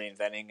from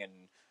Reinventing and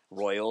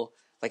Royal,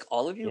 like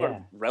all of you Yeah.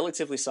 are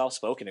relatively soft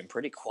spoken and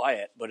pretty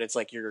quiet, but it's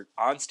like your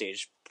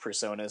onstage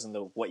personas and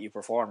what you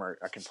perform are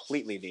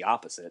completely the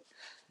opposite.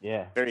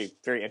 Yeah. Very,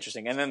 very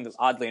interesting. And then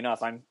oddly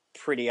enough, I'm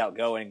pretty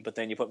outgoing, but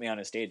then you put me on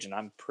a stage and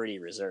I'm pretty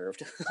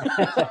reserved.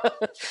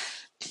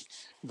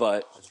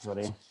 But That's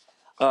funny.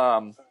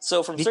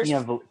 so from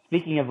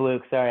Speaking of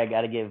Luke, sorry, I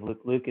got to give Luke.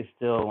 Luke is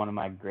still one of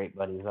my great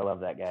buddies. I love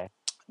that guy.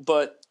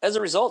 But as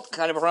a result,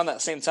 kind of around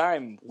that same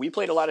time, we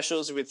played a lot of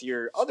shows with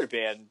your other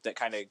band that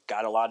kind of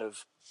got a lot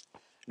of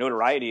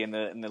notoriety in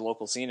the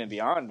local scene and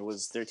beyond.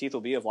 Was Their Teeth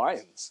Will Be of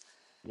Lions.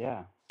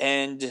 Yeah.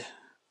 And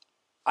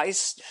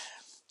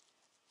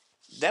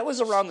that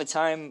was around the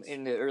time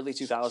in the early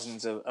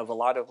 2000s of a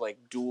lot of like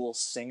dual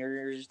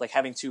singers, like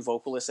having two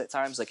vocalists at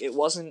times. Like it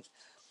wasn't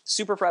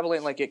super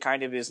prevalent like it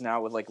kind of is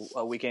now with like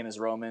a We Came as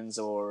Romans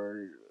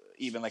or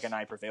even like an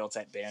I Prevail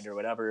type band or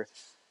whatever.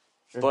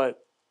 Sure.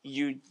 But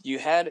you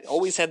had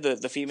always had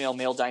the female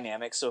male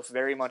dynamic, so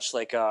very much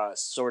like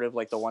sort of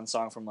like the one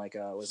song from like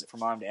was it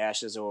From Mom to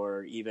Ashes,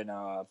 or even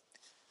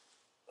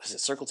was it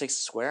Circle Takes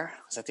the Square?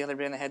 Was that the other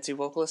band that had two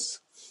vocalists?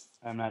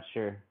 I'm not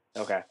sure.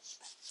 Okay,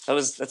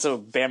 that's a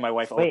band my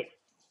wife. Wait,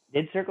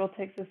 did Circle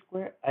Takes the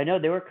Square? I know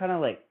they were kind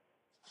of like.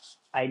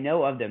 I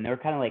know of them. They were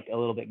kind of like a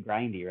little bit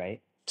grindy,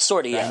 right?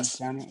 Sort of, Grind yes.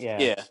 sounding? Yeah.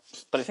 Yeah,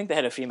 but I think they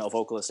had a female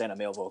vocalist and a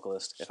male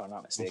vocalist, if I'm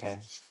not mistaken. Okay.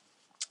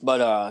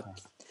 But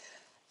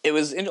it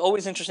was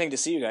always interesting to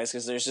see you guys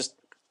because there's just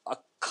a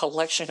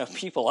collection of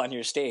people on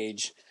your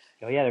stage.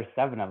 Oh yeah, there's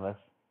 7 of us.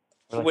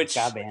 We're like Which-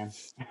 a ska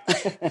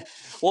band.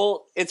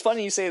 Well, it's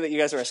funny you say that you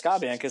guys are a ska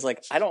band because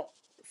like I don't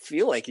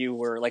feel like you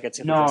were like a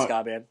typical No.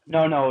 ska band.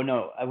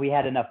 No. We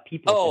had enough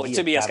people. Oh,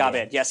 to be a ska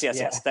band. Yes,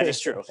 Yeah. that is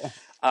true.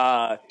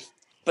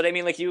 But I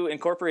mean, like you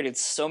incorporated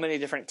so many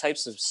different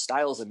types of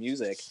styles of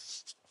music,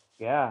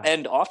 Yeah.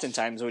 and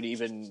oftentimes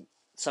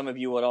some of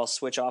you would all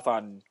switch off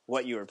on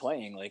what you were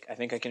playing. Like I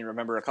think I can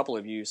remember a couple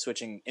of you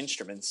switching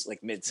instruments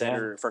like mid-set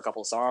or for a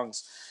couple of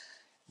songs.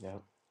 Yeah.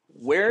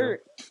 Where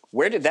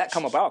did that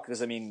come about?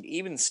 Because I mean,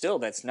 even still,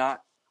 that's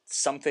not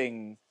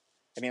something.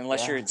 I mean,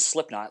 unless you're in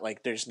Slipknot,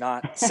 like there's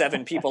not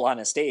 7 people on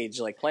a stage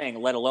like playing,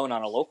 let alone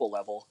on a local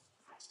level,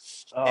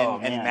 Oh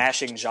and man.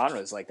 mashing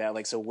genres like that.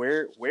 Like, so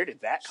where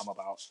did that come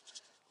about?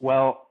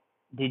 Well,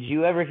 did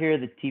you ever hear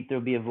the Teeth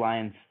Will Be of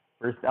Lions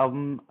first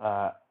album?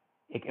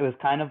 It was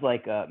kind of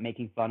like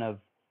making fun of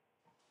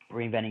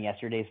Reinventing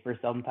Yesterday's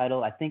first album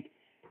title. I think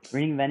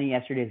Reinventing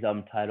Yesterday's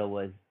album title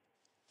was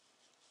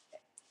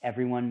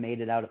Everyone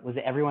Made It Out. Was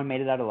it Everyone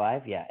Made It Out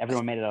Alive? Yeah,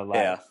 Everyone Made It Out Alive.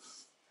 Yeah.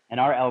 And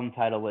our album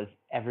title was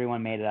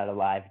Everyone Made It Out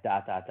Alive, ...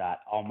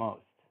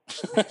 almost.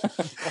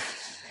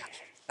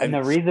 And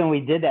the reason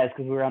we did that is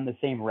because we were on the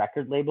same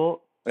record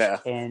label. Yeah.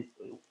 And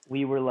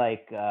we were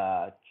like,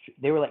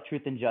 they were like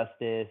Truth and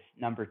Justice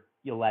number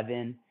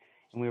 11,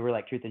 and we were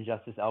like Truth and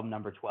Justice album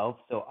number 12.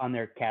 So on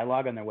their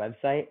catalog, on their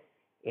website,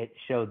 it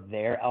showed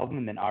their album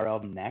and then our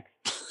album next.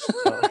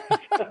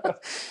 So,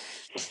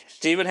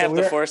 To even have So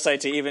the we're-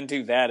 foresight to even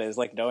do that is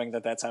like knowing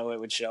that that's how it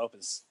would show up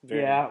is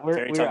very, very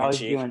we're tongue in always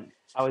cheek.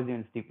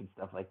 doing stupid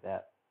stuff like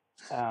that.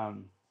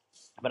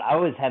 But I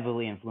was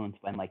heavily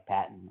influenced by Mike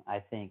Patton. I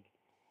think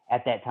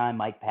at that time,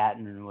 Mike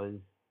Patton was,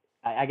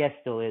 I guess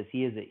still is,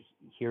 he is a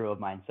hero of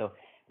mine. So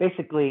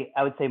basically,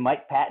 I would say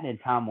Mike Patton and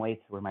Tom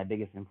Waits were my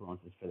biggest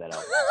influences for that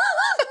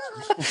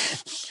album.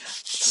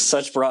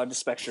 Such broad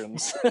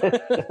spectrums.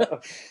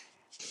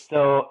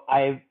 So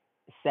I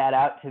set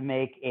out to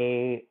make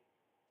a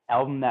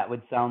album that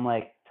would sound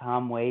like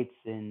Tom Waits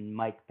and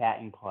Mike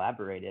Patton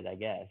collaborated, I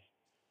guess.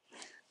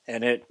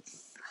 And it,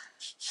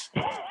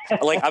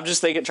 like, I'm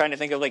just trying to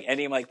think of like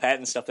any Mike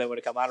Patton stuff that would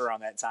have come out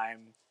around that time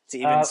to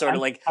even sort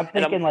of like. I'm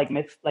and thinking like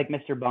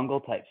Mr. Bungle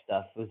type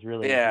stuff was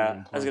really.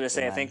 Yeah, I was gonna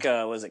say. I think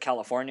was it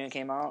California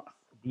came out?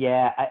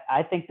 Yeah,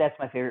 I think that's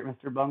my favorite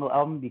Mr. Bungle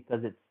album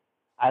because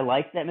I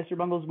like that Mr.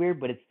 Bungle's weird,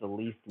 but it's the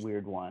least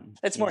weird one.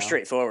 It's more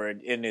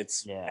straightforward in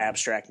its Yeah.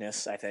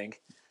 abstractness, I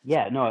think.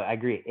 Yeah, no, I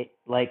agree. It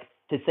like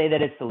to say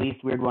that it's the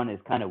least weird one is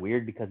kind of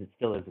weird because it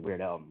still is a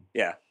weird album.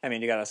 Yeah, I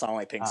mean, you got a song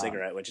like Pink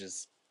Cigarette, which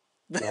is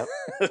Yep.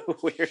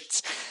 weird.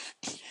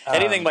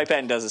 Anything Mike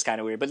Patton does is kind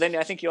of weird. But then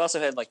I think you also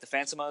had like the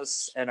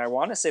Phantomos, and I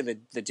want to say the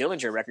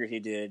Dillinger record he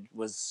did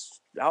was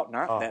out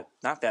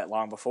not that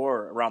long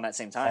before, around that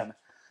same time.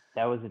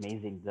 That was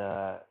amazing.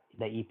 The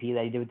EP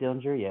that he did with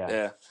Dillinger, yeah.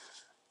 Yeah,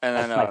 and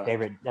That's then my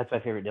favorite. That's my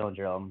favorite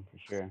Dillinger album for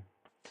sure.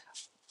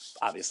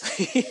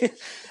 obviously.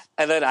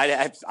 And then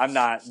I'm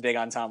not big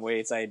on Tom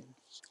Waits. I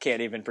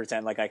can't even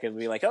pretend like I could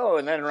be like, oh,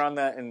 and then around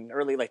that in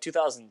early like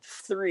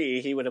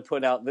 2003, he would have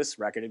put out this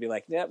record and be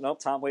like, yep, nope,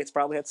 Tom Waits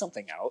probably had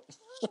something out.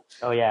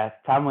 Oh yeah,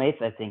 Tom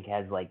Waits I think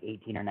has like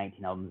 18 or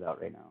 19 albums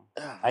out right now.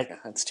 Oh, my God,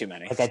 that's too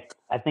many. Like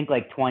I think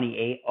like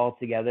 28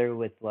 altogether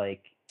with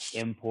like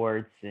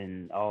imports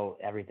and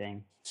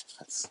everything.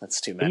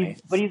 That's too many.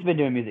 But he's been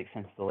doing music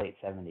since the late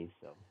 70s.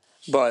 So.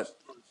 But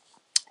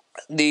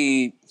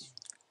the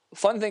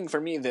fun thing for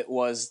me and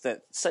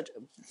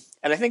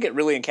I think it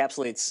really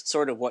encapsulates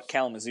sort of what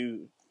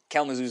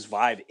Kalamazoo's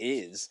vibe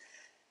is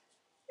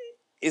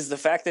the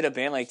fact that a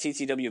band like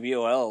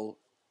TTWBOL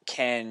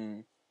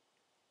can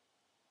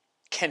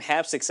can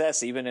have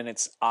success even in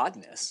its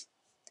oddness.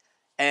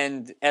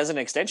 And as an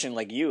extension,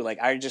 like you,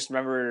 like I just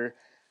remember,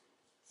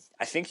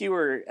 I think you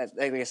were,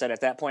 like I said,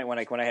 at that point when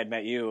I had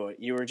met you,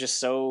 you were just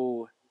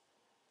so,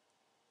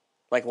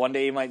 like one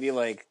day you might be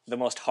like the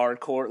most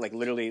hardcore, like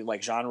literally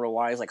like genre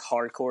wise, like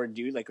hardcore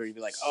dude, like where you'd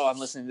be like, oh, I'm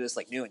listening to this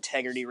like New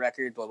Integrity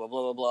record, blah blah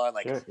blah blah blah,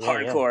 like Sure, yeah,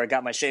 hardcore.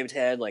 Got my shaved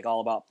head, like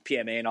all about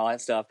PMA and all that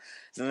stuff.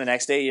 So then the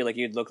next day,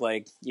 you'd look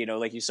like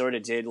like you sort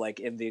of did like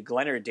in the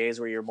Glenard days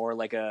where you're more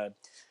like a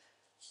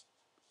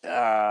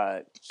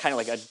kind of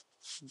like a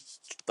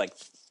like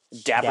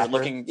dapper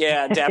looking,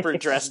 dapper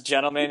dressed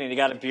gentleman, and you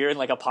got a beard and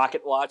like a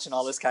pocket watch and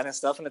all this kind of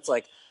stuff, and it's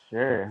like,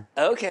 Sure.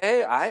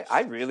 okay,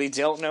 I really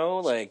don't know,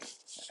 like.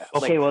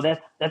 Okay, well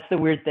that's the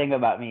weird thing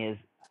about me is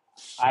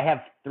I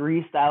have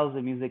 3 styles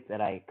of music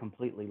that I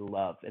completely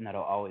love and that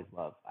I'll always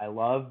love. I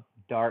love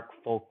dark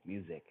folk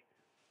music.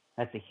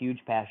 That's a huge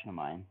passion of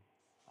mine.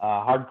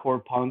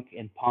 Hardcore punk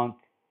and punk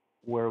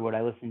were what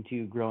I listened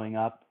to growing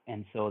up,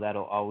 and so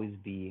that'll always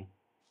be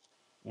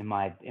in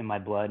my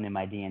blood and in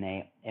my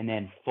DNA. And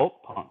then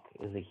folk punk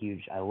is a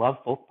huge. I love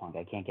folk punk.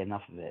 I can't get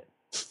enough of it.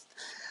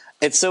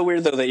 It's so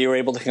weird though that you were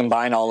able to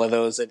combine all of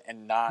those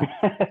and not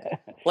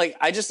like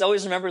I just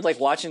always remembered like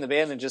watching the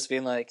band and just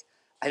being like,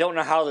 I don't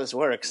know how this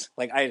works.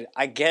 Like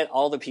I get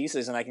all the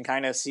pieces and I can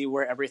kind of see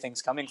where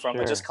everything's coming from,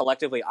 but just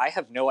collectively I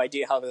have no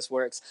idea how this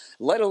works,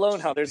 let alone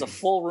how there's a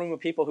full room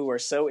of people who are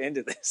so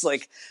into this.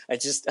 Like I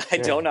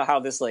don't know how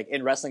this, like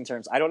in wrestling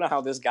terms, I don't know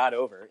how this got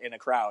over in a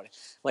crowd,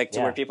 like to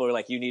where people are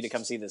like, you need to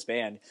come see this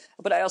band.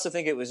 But I also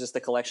think it was just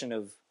the collection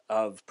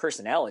of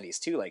personalities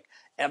too. Like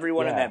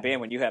everyone in that band,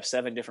 when you have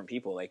 7 different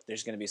people, like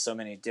there's going to be so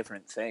many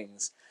different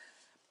things.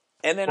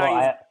 And then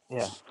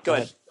go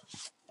ahead.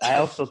 I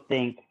also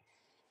think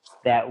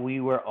that we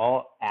were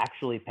all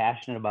actually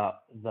passionate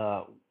about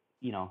the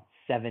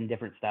 7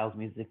 different styles of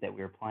music that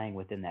we were playing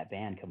within that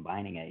band,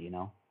 combining it.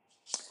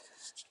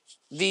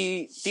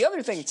 The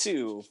other thing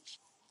too,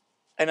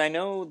 and I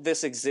know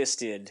this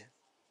existed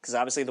because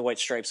obviously the White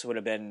Stripes would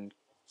have been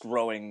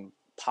growing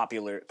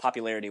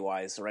popularity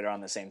wise right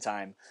around the same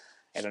time,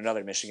 and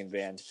another Michigan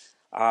band.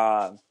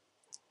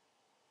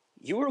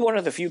 You were one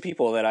of the few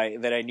people that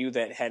I knew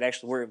that had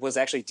was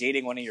actually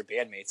dating one of your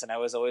bandmates, and I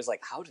was always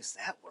like, how does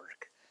that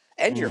work?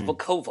 And your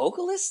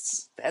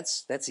co-vocalists?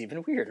 That's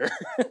even weirder.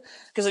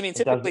 Because I mean,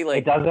 typically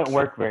it doesn't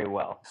work very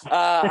well.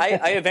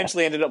 I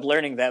eventually ended up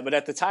learning that, but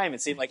at the time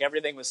it seemed like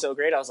everything was so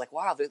great. I was like,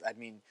 wow,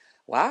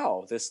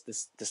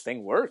 this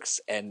thing works,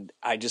 and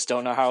I just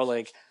don't know how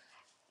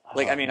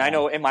I mean, I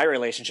know in my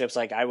relationships,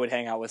 like I would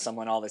hang out with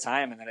someone all the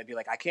time, and then I'd be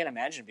like, I can't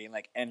imagine being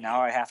like, and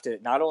now I have to,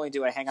 not only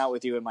do I hang out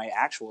with you in my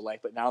actual life,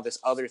 but now this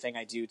other thing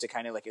I do to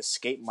kind of like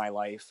escape my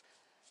life,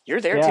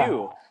 you're there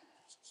too.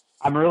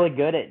 I'm really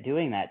good at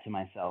doing that to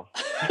myself.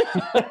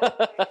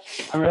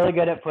 I'm really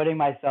good at putting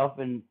myself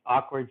in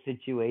awkward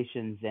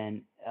situations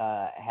and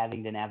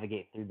having to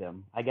navigate through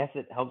them. I guess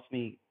it helps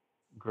me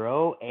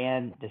grow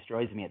and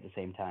destroys me at the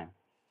same time.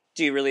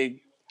 Do you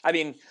really? I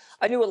mean,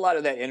 I do a lot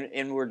of that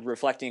inward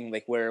reflecting,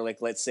 like where, like,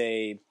 let's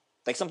say,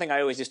 like something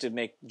I always used to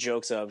make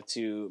jokes of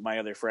to my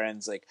other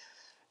friends, like,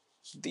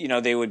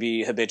 they would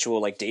be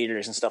habitual, like,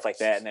 daters and stuff like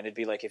that. And then it'd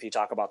be like, if you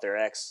talk about their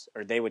ex,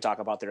 or they would talk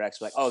about their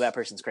ex, like, oh, that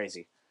person's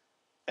crazy.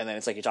 And then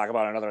it's like, you talk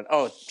about another one,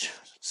 oh,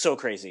 so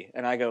crazy.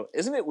 And I go,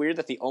 isn't it weird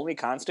that the only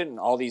constant in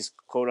all these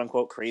quote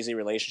unquote crazy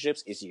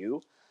relationships is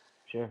you?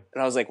 Sure.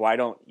 And I was like, why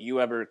don't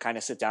you ever kind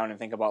of sit down and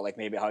think about like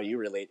maybe how you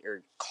relate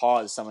or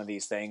cause some of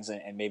these things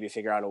and maybe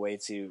figure out a way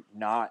to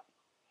not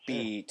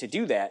be to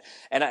do that.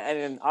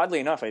 And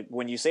oddly enough,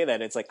 when you say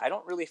that, it's like I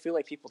don't really feel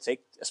like people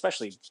take,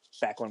 especially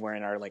back when we're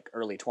in our like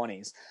early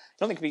 20s,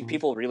 I don't think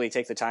people really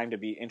take the time to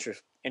be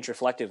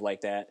introspective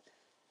like that,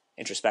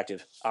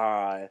 introspective,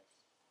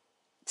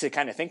 to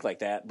kind of think like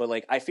that. But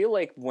like I feel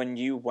like when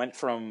you went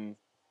from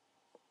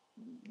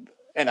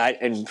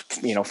and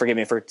forgive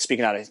me for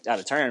speaking out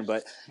of turn,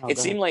 but it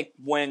seemed like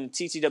when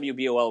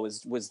TTWBOL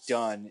was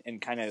done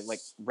and kind of like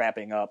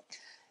wrapping up,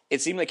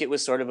 it seemed like it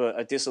was sort of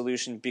a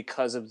dissolution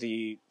because of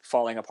the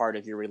falling apart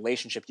of your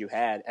relationship you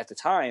had at the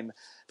time.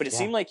 But it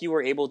seemed like you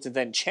were able to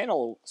then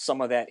channel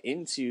some of that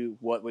into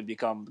what would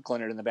become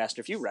Glenard and the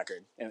Bastard Few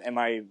record. Am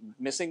I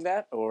missing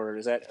that, or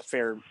is that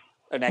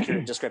an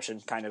accurate description,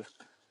 kind of?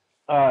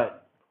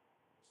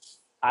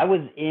 I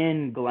was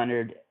in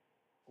Glenard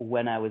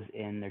when I was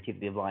in their Teeth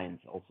of the Lions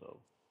also.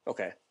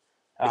 Okay.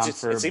 It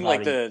seemed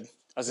like go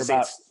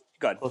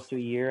ahead. Close to a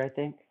year, I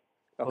think.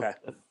 Okay.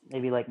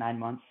 Maybe like 9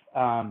 months.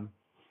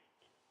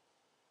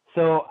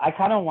 So I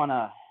kind of want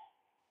to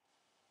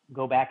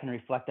go back and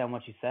reflect on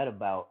what you said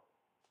about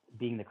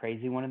being the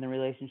crazy one in the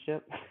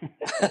relationship.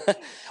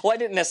 Well, I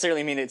didn't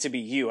necessarily mean it to be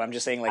you. I'm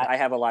just saying, like, I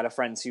have a lot of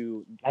friends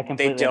who I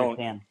completely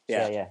understand.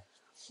 Yeah.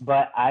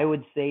 But I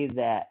would say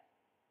that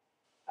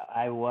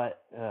I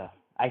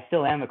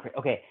still am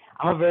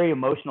I'm a very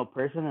emotional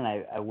person, and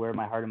I wear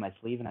my heart on my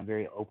sleeve, and I'm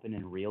very open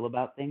and real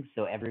about things,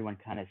 so everyone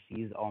kind of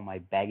sees all my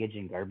baggage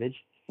and garbage.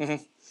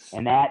 Mm-hmm.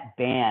 And that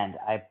band,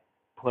 I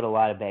put a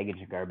lot of baggage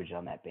and garbage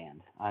on that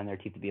band, on their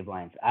Teeth to Be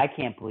Blind. I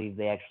can't believe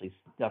they actually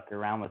stuck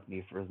around with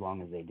me for as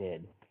long as they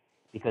did.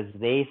 because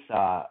they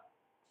saw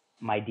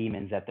my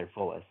demons at their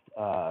fullest,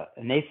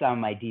 and they saw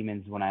my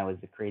demons when I was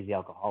a crazy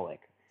alcoholic.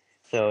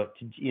 So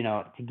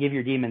to give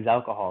your demons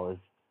alcohol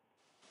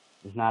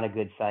is not a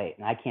good sight,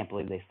 and I can't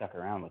believe they stuck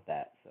around with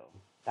that. So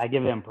I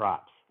give them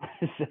props.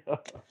 So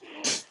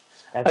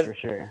that's for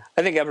sure.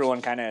 I think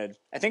everyone I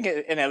think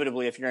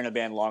inevitably, if you're in a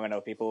band long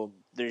enough,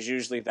 there's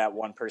usually that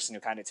one person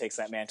who kind of takes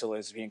that mantle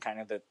as being kind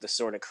of the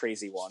sort of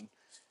crazy one,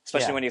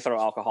 especially when you throw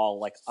alcohol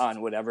like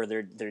on whatever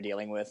they're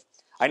dealing with.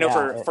 I know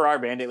for our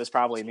band, it was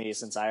probably me,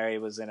 since I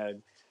was in a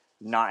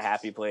not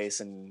happy place,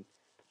 and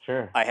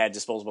I had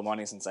disposable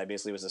money since I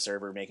basically was a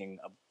server making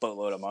a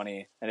boatload of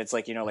money. And it's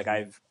like, like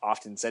I've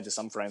often said to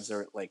some friends,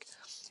 they're like,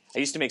 I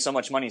used to make so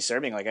much money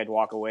serving, like I'd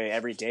walk away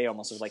every day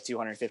almost with like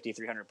 $250,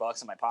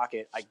 $300 in my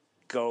pocket. I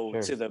go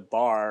to the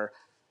bar,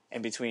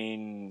 and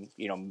between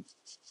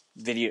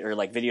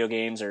video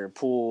games or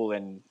pool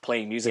and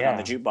playing music on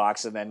the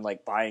jukebox, and then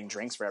like buying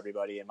drinks for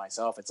everybody and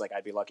myself, it's like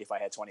I'd be lucky if I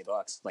had $20.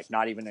 Like,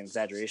 not even an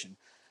exaggeration.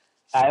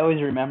 I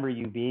always remember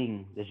you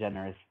being the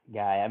generous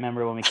guy. I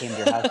remember when we came to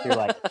your house, you're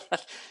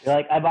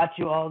like, I bought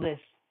you all this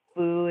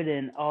food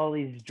and all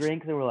these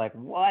drinks, and we're like,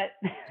 what?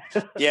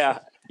 Yeah.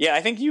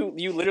 I think you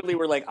literally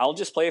were like, I'll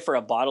just play for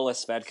a bottle of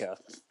Svedka.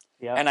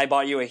 Yep. And I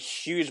bought you a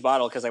huge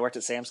bottle because I worked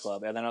at Sam's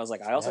Club, and then I was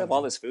like, I also have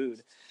all this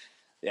food.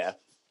 Yeah,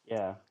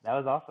 that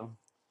was awesome.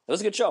 It was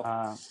a good show.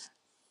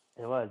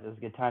 It was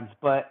good times.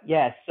 But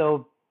yeah,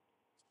 so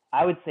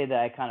I would say that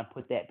I kind of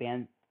put that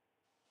band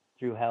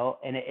through hell,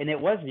 and it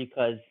was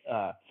because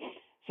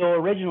so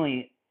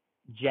originally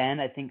Jen,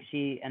 I think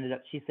she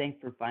sang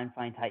for Fine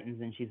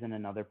Titans, and she's in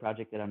another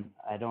project that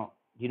do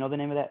you know the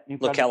name of that new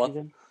project she's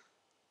in?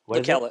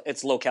 Locella.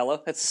 It's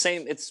Locella. It's the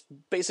same. It's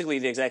basically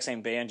the exact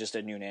same band, just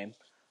a new name.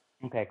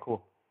 Okay,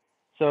 cool.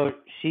 So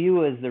she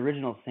was the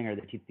original singer of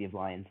the Teeth of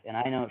Lions, and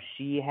I know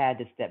she had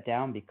to step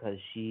down because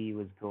she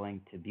was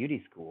going to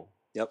beauty school.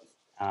 Yep.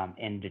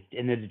 In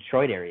the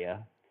Detroit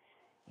area,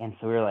 and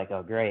so we were like,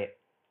 oh great.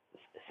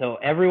 So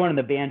everyone in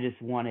the band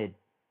just wanted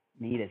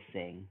me to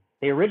sing.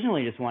 They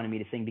originally just wanted me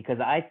to sing because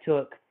I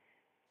took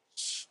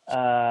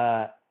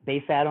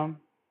Bass Adam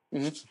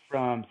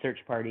from Search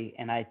Party,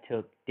 and I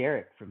took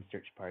Derek from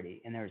Search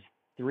Party, and there was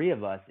 3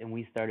 of us, and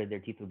we started Their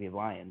Teeth Will Be of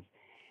Lions.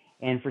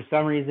 And for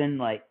some reason,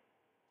 like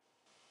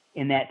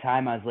in that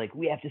time, I was like,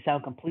 we have to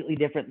sound completely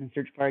different than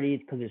Search Party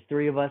because there's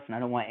 3 of us, and I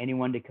don't want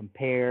anyone to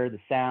compare the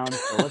sounds.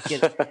 So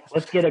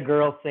let's get a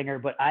girl singer.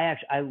 But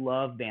I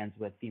love bands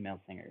with female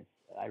singers.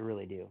 I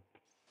really do.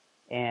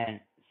 And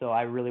so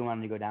I really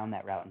wanted to go down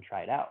that route and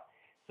try it out.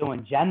 So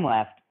when Jen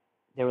left,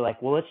 they were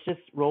like, well, let's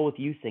just roll with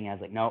you singing. I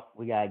was like, nope,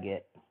 we got to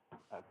get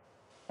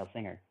a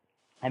singer.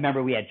 I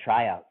remember we had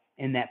tryouts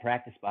in that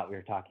practice spot we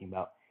were talking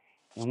about.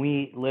 And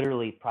we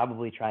literally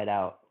probably tried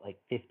out like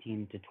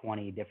 15 to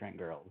 20 different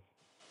girls.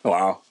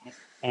 Wow.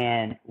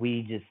 And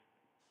we just,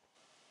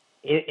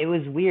 it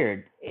was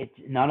weird.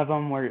 None of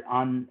them were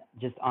on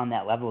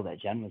that level that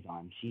Jen was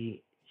on. She's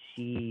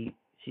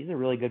a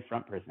really good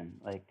front person.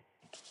 Like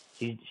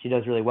she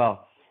does really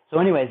well. So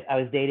anyways, I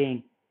was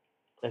dating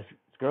this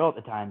girl at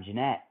the time,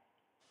 Jeanette,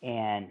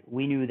 and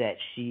we knew that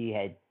she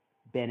had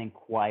been in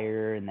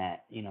choir and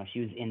that,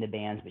 she was into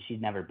bands, but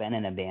she'd never been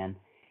in a band.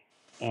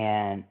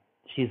 And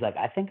she's like,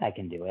 I think I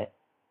can do it.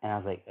 And I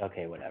was like,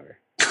 okay, whatever.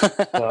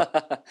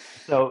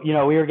 So we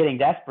were getting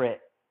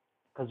desperate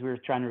because we were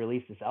trying to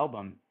release this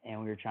album,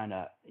 and we were trying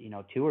to,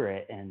 tour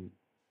it, and,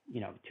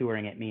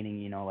 touring it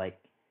meaning, like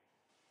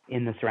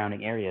in the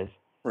surrounding areas.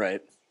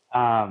 Right.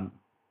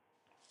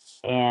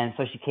 And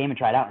so she came and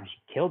tried out, and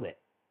she killed it.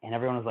 And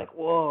everyone was like,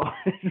 whoa,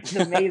 this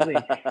is amazing.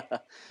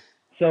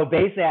 So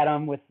Bass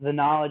Adam, with the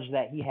knowledge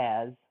that he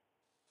has,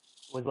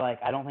 was like,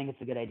 I don't think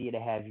it's a good idea to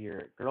have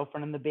your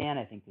girlfriend in the band.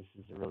 I think this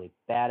is a really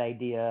bad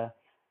idea.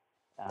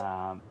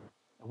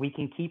 We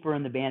can keep her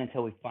in the band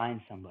until we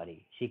find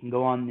somebody. She can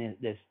go on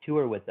this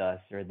tour with us,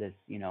 or this,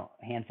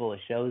 handful of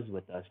shows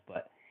with us.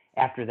 But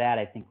after that,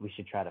 I think we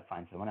should try to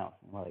find someone else.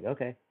 And we're like,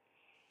 okay.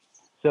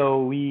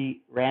 So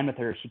we ran with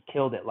her. She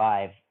killed it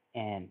live.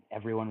 And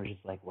everyone was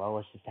just like, well,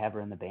 let's just have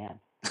her in the band.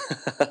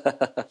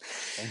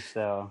 And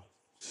so,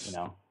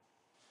 go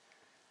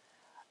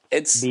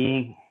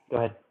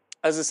ahead.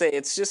 I was gonna say,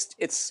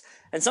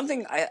 and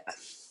something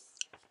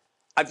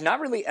I've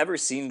not really ever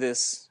seen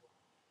this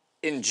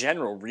in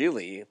general,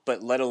 really,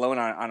 but let alone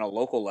on a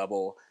local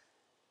level.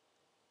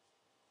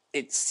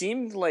 It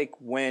seemed like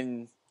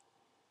when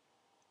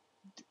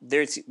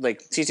there's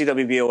like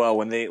TTWBOL,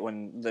 when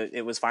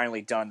it was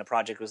finally done, the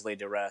project was laid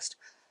to rest.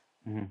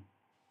 Mm-hmm.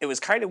 It was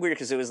kind of weird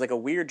because it was like a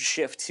weird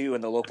shift too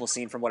in the local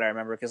scene from what I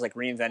remember, because like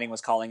Reinventing was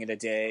calling it a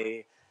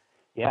day.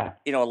 Yeah.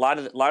 A lot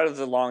of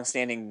the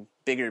long-standing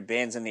bigger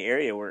bands in the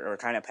area were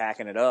kind of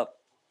packing it up.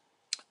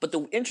 But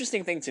the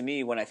interesting thing to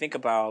me when I think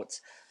about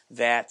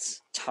that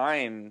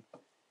time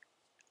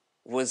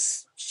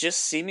was just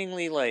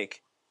seemingly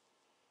like,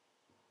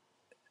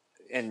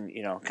 and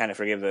kind of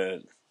forgive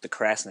the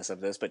crassness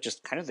of this, but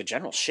just kind of the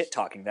general shit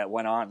talking that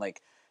went on,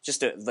 like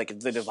just like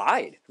the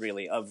divide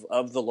really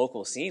of the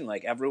local scene.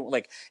 Like everyone,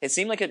 like it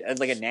seemed like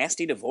a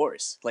nasty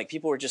divorce. Like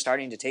people were just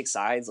starting to take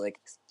sides. Like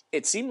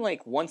it seemed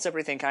like once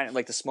everything kind of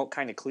like the smoke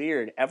kind of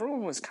cleared,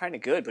 everyone was kind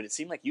of good, but it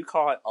seemed like you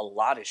caught a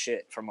lot of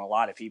shit from a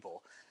lot of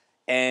people.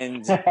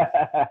 And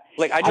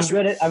like I'm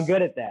good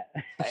at that.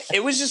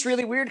 it was just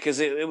really weird because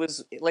it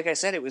was, like I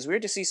said, it was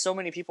weird to see so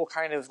many people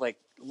kind of like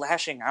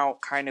lashing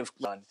out, kind of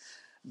done.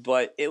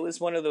 But it was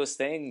one of those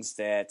things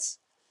that,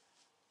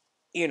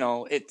 you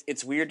know,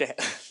 it's weird to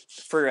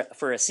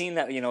for a scene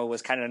that, you know,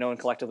 was kind of known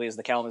collectively as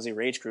the Kalamazoo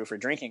Rage Crew for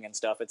drinking and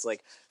stuff. It's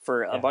like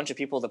for a bunch of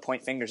people to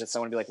point fingers at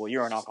someone and be like, well,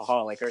 you're an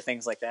alcoholic or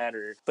things like that.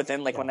 Or but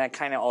then like when that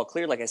kind of all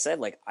cleared, like I said,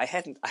 like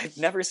I've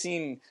never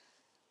seen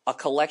a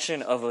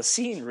collection of a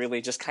scene really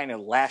just kind of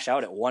lash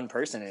out at one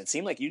person, and it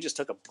seemed like you just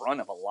took a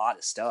brunt of a lot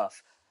of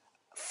stuff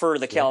for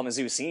the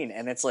Kalamazoo scene.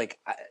 And it's like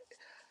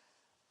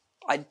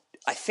I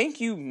think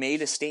you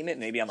made a statement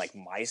maybe on like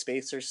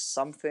MySpace or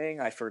something.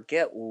 I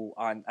forget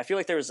I feel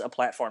like there was a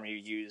platform you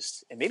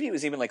used, and maybe it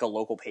was even like a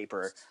local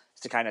paper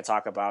to kind of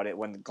talk about it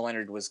when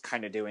Glennard was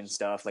kind of doing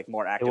stuff like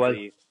more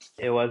actively.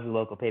 It was a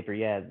local paper.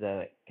 Yeah.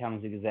 The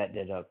Kalamazoo Gazette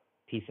did a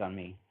piece on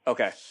me.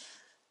 Okay.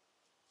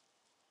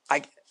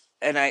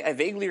 I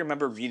vaguely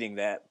remember reading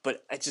that,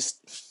 but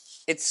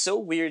it's so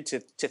weird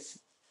to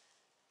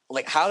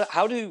like,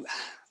 how do,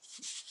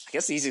 I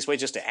guess the easiest way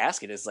just to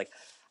ask it is like,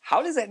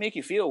 how does that make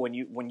you feel when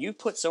you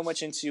put so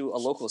much into a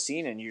local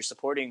scene and you're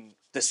supporting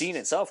the scene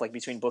itself, like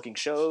between booking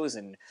shows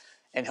and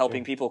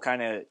helping people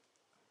kind of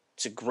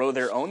to grow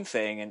their own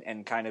thing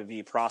and kind of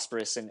be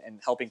prosperous and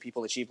helping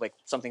people achieve like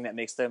something that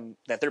makes them,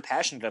 that they're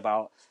passionate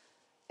about.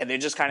 And they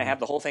just kind of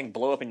have the whole thing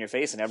blow up in your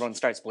face and everyone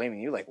starts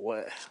blaming you. Like,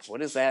 what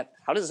is that?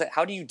 How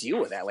do you deal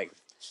with that? Like,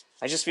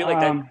 I just feel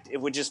like that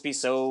it would just be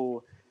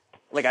so,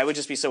 like, I would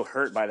just be so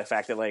hurt by the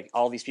fact that like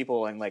all these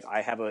people, and like,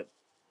 I have a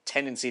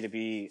tendency to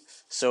be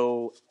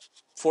so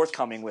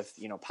forthcoming with,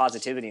 you know,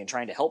 positivity and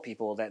trying to help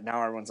people, that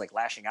now everyone's like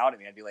lashing out at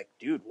me. I'd be like,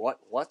 dude, what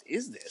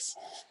is this?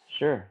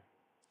 Sure.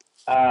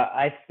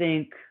 I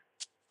think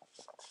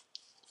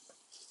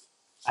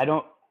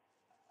the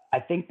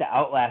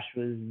outlash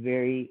was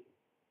very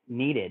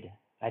needed.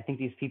 I think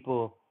these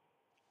people,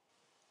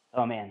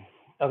 oh man.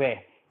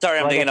 Okay. Sorry,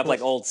 I'm digging up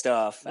like old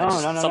stuff. No,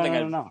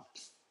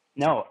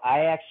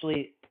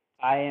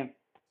 I am,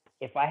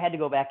 if I had to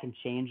go back and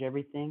change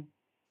everything,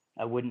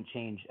 I wouldn't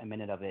change a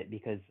minute of it,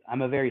 because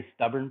I'm a very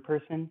stubborn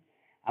person.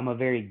 I'm a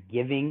very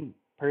giving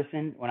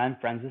person. When I'm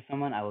friends with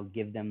someone, I will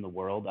give them the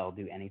world. I'll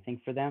do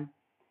anything for them,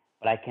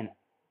 but I can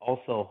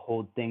also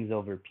hold things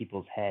over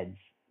people's heads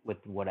with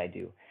what I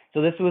do.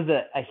 So this was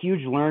a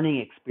huge learning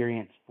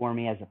experience for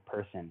me as a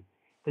person,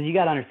 because you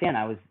got to understand,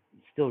 I was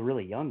still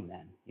really young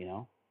then, you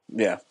know?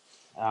 Yeah.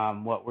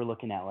 What we're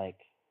looking at, like,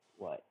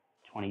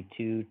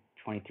 22,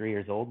 23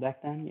 years old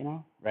back then, you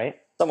know,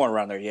 right? Somewhere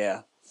around there.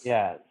 Yeah.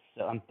 Yeah.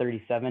 So I'm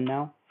 37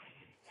 now.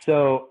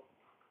 So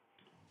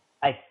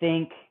I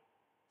think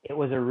it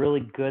was a really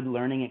good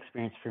learning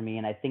experience for me.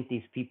 And I think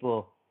these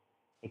people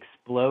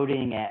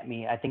exploding at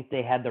me, I think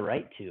they had the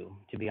right to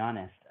be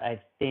honest. I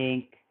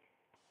think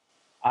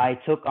I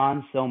took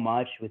on so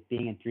much with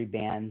being in 3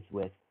 bands,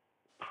 with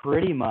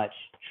pretty much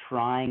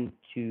trying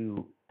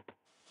to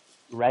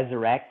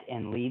resurrect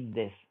and lead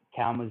this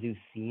Kalamazoo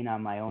scene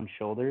on my own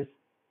shoulders,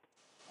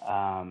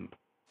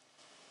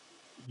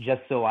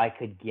 just so I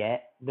could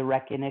get the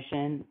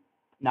recognition,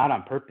 not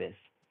on purpose.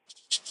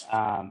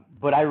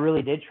 But I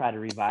really did try to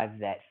revive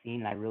that scene,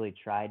 and I really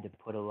tried to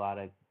put a lot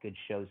of good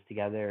shows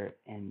together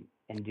and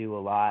do a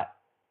lot.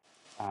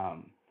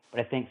 But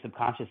I think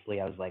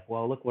subconsciously I was like,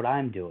 well, look what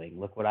I'm doing.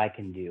 Look what I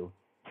can do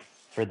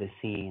for the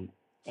scene.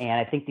 And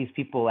I think these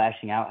people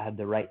lashing out had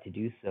the right to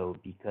do so,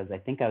 because I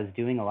think I was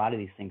doing a lot of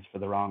these things for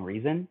the wrong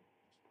reason.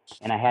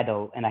 And I had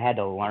to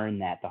learn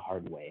that the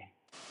hard way.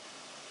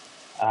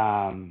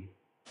 And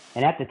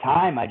at the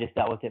time, I just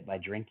dealt with it by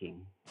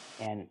drinking.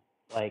 And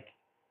like,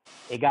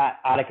 it got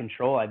out of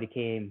control. I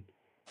became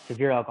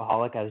severe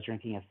alcoholic. I was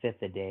drinking a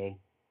fifth a day.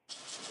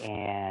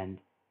 And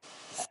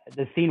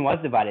the scene was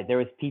divided. There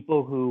was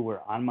people who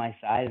were on my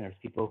side, and there's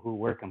people who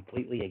were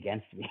completely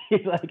against me.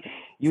 Like,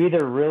 you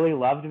either really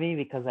loved me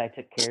because I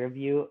took care of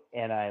you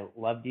and I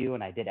loved you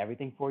and I did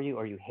everything for you,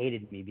 or you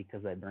hated me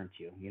because I burnt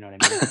you. You know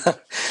what I mean?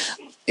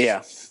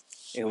 Yeah.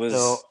 It was.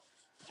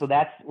 So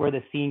that's where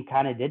the scene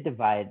kind of did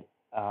divide.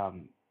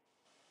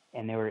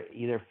 And they were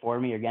either for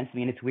me or against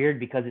me. And it's weird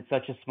because it's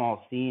such a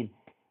small scene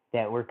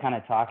that we're kind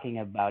of talking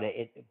about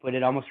it. But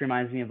it almost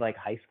reminds me of like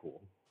high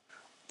school.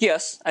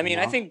 Yes, I mean,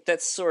 I think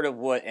that's sort of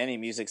what any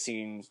music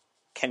scene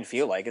can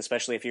feel like,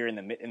 especially if you're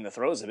in the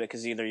throes of it,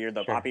 because either you're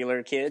the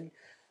popular kid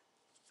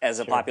as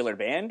a popular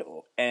band,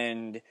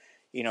 and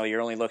you know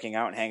you're only looking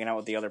out and hanging out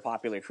with the other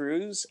popular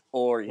crews,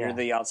 or you're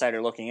the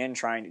outsider looking in,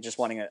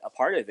 wanting a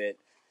part of it.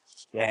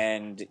 Yeah.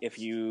 And if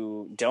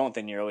you don't,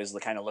 then you're always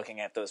kind of looking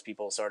at those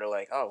people, sort of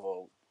like, oh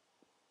well,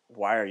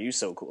 why are you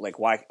so cool? Like,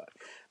 why?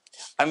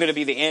 I'm going to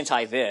be the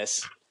anti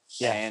this.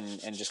 Yeah,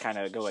 and just kind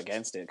of go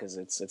against it because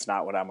it's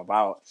not what I'm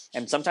about.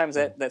 And sometimes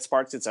that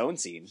sparks its own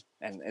scene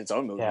and its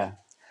own movement. Yeah.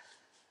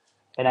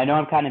 And I know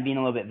I'm kind of being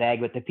a little bit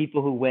vague, but the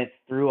people who went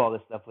through all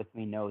this stuff with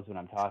me knows what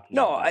I'm talking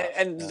about.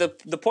 No,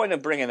 the point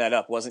of bringing that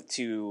up wasn't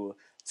to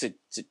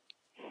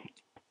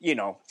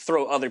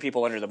throw other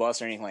people under the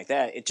bus or anything like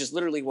that. It just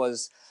literally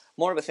was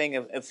more of a thing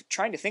of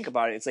trying to think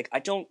about it. It's like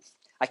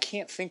I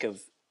can't think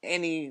of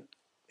any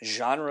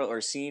genre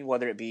or scene,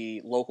 whether it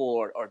be local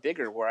or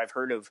bigger, where I've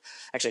heard of.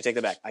 Actually, I take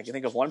that back. I can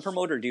think of one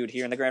promoter dude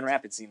here in the Grand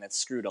Rapids scene that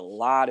screwed a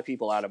lot of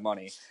people out of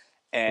money,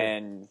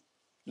 and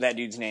that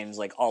dude's name's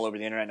like all over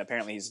the internet. And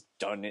apparently, he's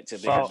done it to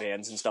bigger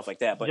bands and stuff like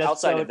that. But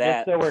outside of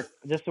that,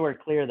 just so we're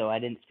clear, though, I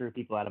didn't screw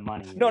people out of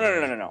money.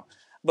 No.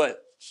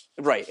 But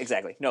right,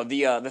 exactly. No,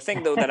 the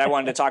thing though that I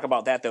wanted to talk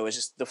about that though is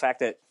just the fact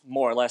that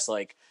more or less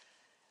like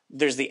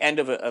there's the end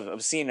of a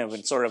scene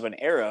of sort of an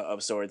era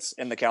of sorts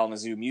in the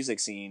Kalamazoo music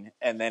scene,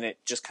 and then it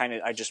just kind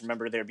of I just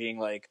remember there being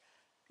like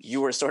you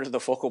were sort of the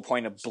focal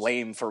point of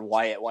blame for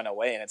why it went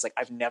away, and it's like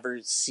I've never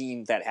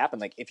seen that happen.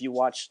 Like if you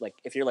watch, like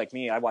if you're like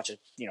me, I watch a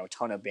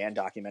ton of band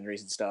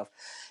documentaries and stuff,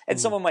 and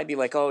someone might be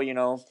like, oh,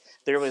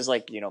 there was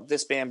like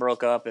this band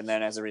broke up, and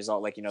then as a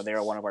result, like they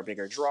were one of our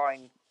bigger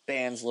drawing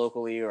bands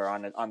locally or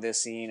on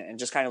this scene, and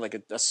just kind of like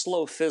a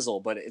slow fizzle.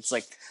 But it's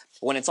like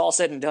when it's all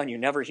said and done, you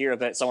never hear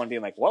about someone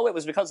being like, well, it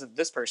was because of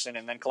this person,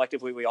 and then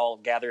collectively we all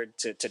gathered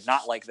to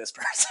not like this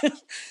person.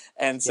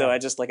 And so I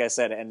just, like I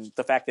said, and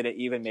the fact that it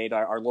even made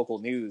our local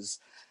news,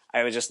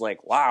 I was just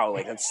like, wow,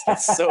 like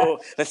that's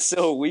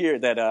so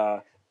weird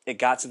that it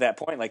got to that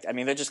point. Like, I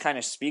mean, that just kind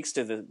of speaks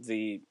to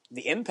the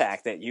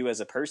impact that you as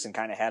a person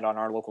kind of had on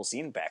our local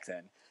scene back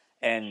then.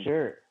 And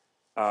sure.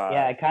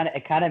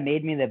 It kind of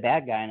made me the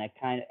bad guy, and I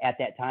kind of at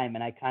that time,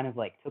 and I kind of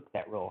like took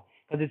that role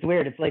because it's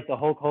weird. It's like the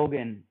Hulk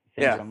Hogan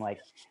syndrome. Like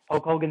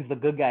Hulk Hogan's the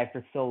good guy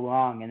for so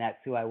long, and that's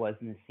who I was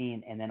in the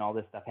scene. And then all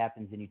this stuff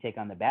happens, and you take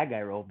on the bad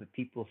guy role, but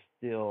people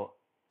still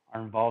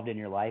are involved in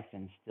your life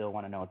and still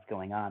want to know what's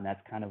going on.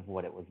 That's kind of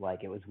what it was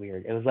like. It was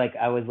weird. It was like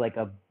I was like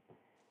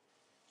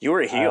you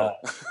were a heel.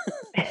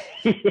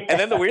 And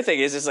then the weird thing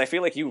is I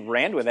feel like you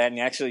ran with that and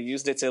you actually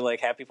used it to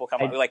like have people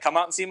come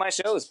out and see my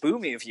shows, boo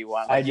me if you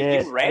want. Like,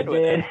 you ran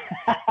with it.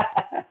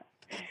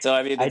 So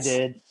I mean, I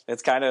did.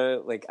 It's kind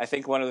of like I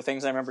think one of the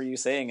things I remember you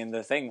saying in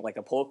the thing, like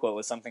a pull quote,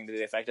 was something to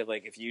the effect of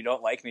like, if you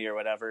don't like me or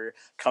whatever,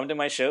 come to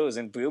my shows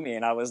and boo me.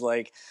 And I was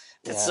like,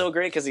 that's so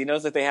great because he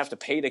knows that they have to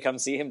pay to come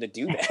see him to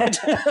do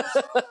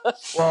that.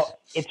 Well,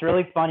 it's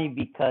really funny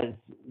because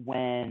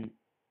when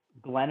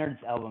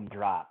Glenard's album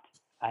dropped,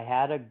 I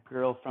had a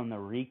girl from the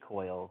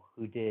Recoil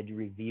who did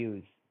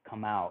reviews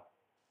come out,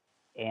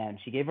 and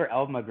she gave her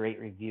album a great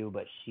review,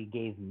 but she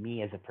gave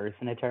me as a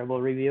person a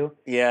terrible review.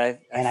 Yeah.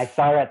 And I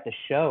saw her at the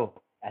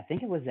show. I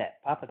think it was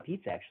at Papa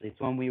Pete's, actually. It's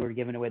when we were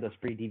giving away those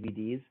free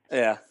DVDs.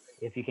 Yeah.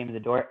 If you came to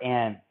the door.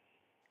 And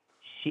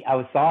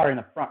I saw her in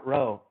the front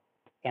row,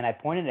 and I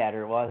pointed at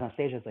her while I was on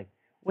stage. I was like,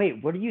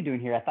 wait, what are you doing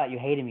here? I thought you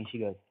hated me. She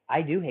goes,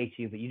 I do hate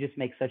you, but you just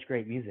make such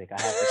great music.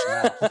 I have to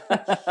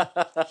come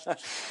out.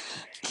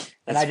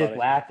 And I just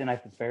laughed, and I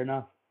said, fair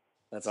enough.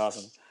 That's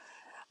awesome.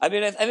 I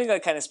mean, I think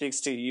that kind of speaks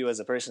to you as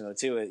a person, though,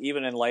 too.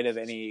 Even in light of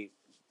any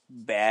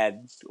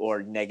bad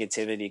or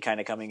negativity kind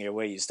of coming your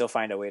way, you still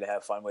find a way to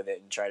have fun with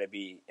it and try to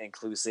be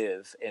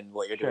inclusive in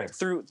what you're doing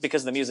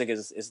because the music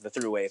is the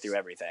throughway through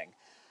everything.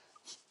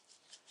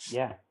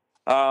 Yeah.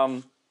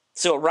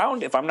 So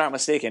around, if I'm not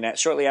mistaken,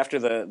 shortly after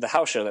the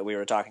house show that we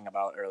were talking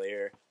about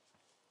earlier,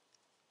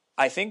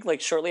 I think like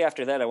shortly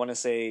after that, I want to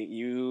say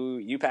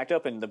you packed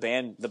up and the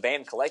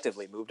band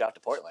collectively moved out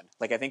to Portland.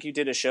 Like I think you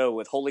did a show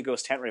with Holy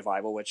Ghost Tent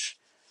Revival, which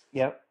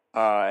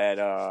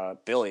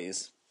at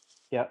Billy's.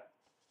 Yep.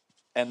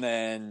 And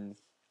then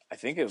I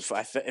think it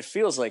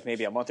feels like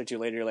maybe a month or two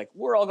later, you're like,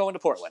 we're all going to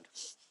Portland.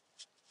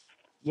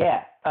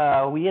 Yeah,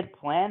 we had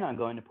planned on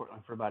going to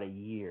Portland for about a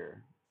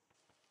year,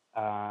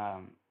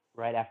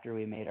 right after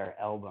we made our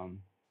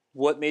album.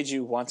 What made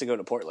you want to go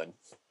to Portland?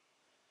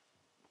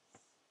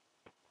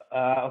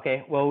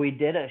 Okay, well, we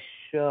did a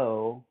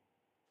show.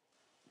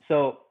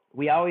 So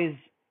we always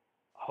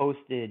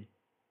hosted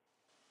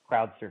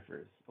Crowd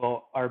Surfers.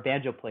 Well, our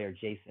banjo player,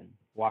 Jason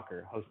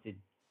Walker, hosted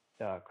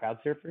Crowd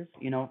Surfers.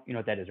 You know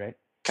what that is, right?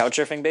 Couch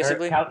surfing,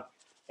 basically?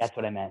 That's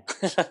what I meant.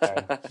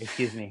 Sorry.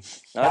 Excuse me.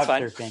 No, that's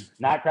fine. Surfing,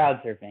 not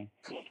crowd surfing.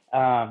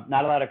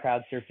 Not a lot of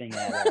crowd surfing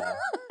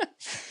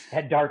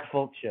at dark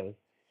folk shows.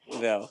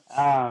 No.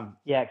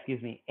 Yeah,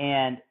 excuse me.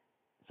 And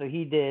so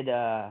he did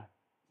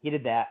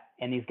that,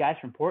 and these guys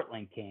from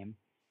Portland came,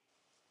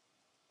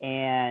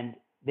 and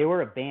they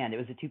were a band. It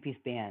was a two-piece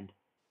band.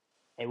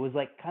 It was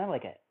like kind of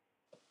like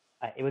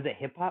it was a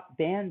hip hop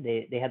band.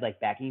 They had like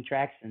backing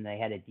tracks, and they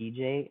had a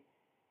DJ.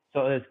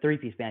 So it was a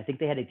three-piece band. I think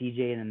they had a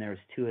DJ, and then there was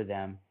two of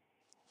them.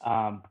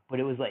 But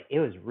it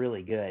was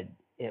really good.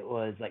 It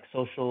was like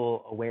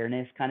social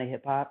awareness kind of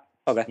hip hop.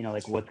 Okay.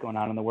 Like what's going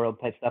on in the world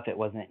type stuff. It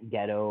wasn't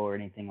ghetto or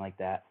anything like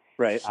that.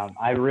 Right.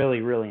 I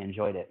really, really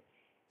enjoyed it.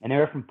 And they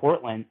were from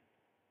Portland,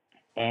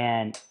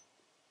 and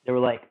they were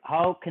like,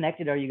 how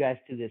connected are you guys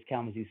to this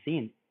Kalamazoo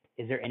scene?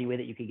 Is there any way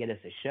that you could get us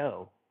a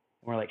show?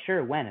 And we're like,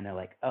 sure, when? And they're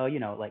like, oh,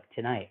 like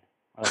tonight.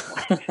 We're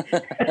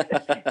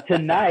like,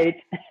 tonight?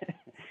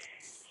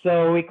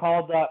 So we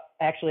called up,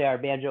 actually our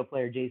banjo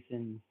player,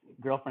 Jason's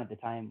girlfriend at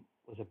the time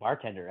was a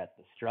bartender at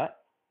the Strut.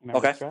 Remember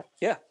the Strut?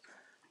 Yeah.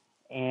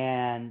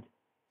 And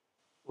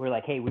we're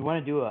like, hey, we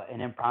want to do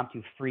an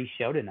impromptu free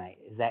show tonight.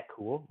 Is that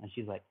cool? And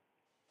she's like,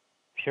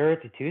 sure.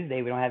 It's a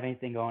Tuesday. We don't have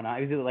anything going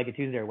on. It was like a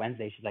Tuesday or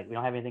Wednesday. She's like, we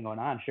don't have anything going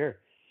on. Sure.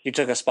 You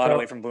took a spot So-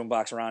 away from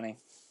Boombox Ronnie.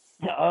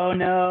 Oh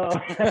no.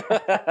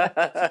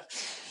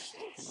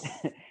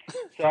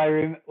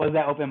 So was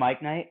that open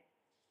mic night?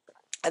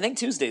 I think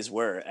Tuesdays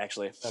were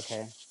actually,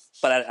 Okay.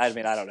 but I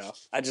mean I don't know.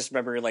 I just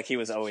remember like he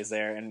was always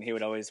there, and he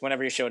would always,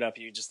 whenever he showed up,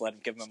 you just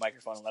give him a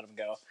microphone and let him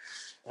go.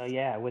 Oh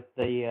yeah, with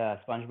the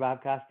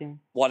SpongeBob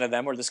costume, One of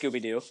them, or the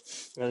Scooby Doo.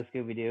 or the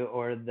Scooby Doo,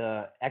 or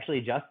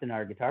actually Justin,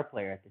 our guitar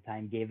player at the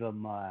time, gave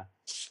him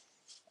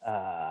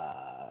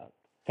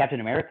Captain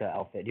America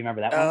outfit. Do you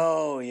remember that one?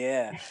 Oh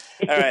yeah.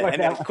 All right,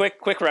 and then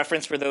quick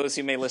reference for those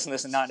who may listen to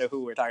this and not know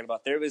who we're talking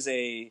about. There was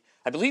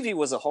I believe he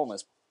was a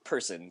homeless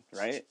person,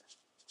 right?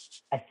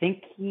 I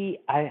think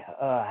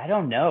I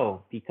don't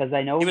know, because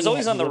I know He was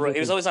always on the lived with he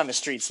was his- always on the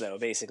streets though,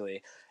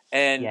 basically.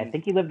 And Yeah, I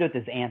think he lived with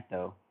his aunt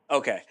though.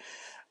 okay,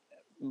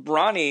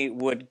 Ronnie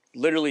would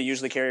literally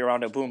usually carry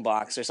around a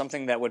boombox or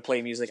something that would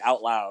play music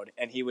out loud,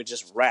 and he would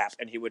just rap,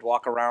 and he would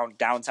walk around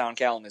downtown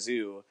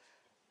Kalamazoo,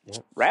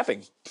 Yep.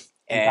 rapping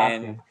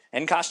In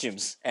and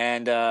costumes,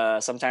 and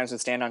sometimes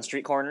would stand on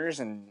street corners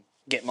and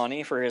get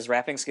money for his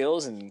rapping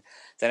skills, and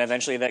then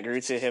eventually that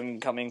grew to him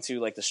coming to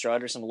like the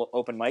Strut or some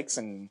open mics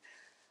and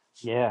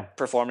Yeah.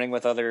 performing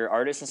with other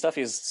artists and stuff.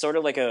 He's sort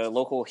of like a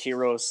local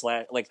hero /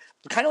 like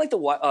kind of like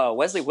the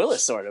Wesley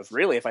Willis sort of,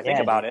 really, if I think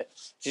Yeah, about dude. it.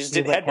 He just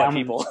He did was like headbutt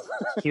people.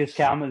 He was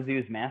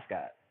Kalamazoo's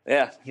mascot.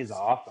 Yeah. He was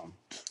awesome.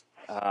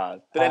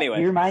 But anyway,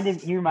 he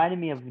reminded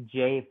me of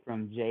Jay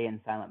from Jay and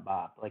Silent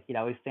Bob. Like he'd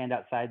always stand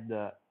outside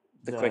the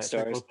Quick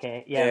Stars. Circle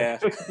K, yeah.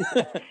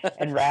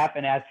 And rap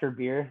and ask for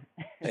beer.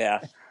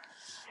 Yeah.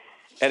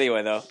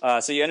 Anyway, though,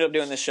 so you ended up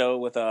doing this show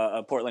with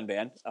a Portland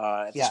band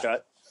at the Yeah.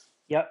 Strut.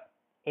 Yep.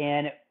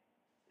 And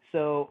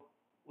so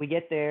we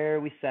get there,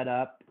 we set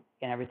up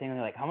and everything, and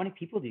they're like, how many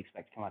people do you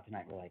expect to come out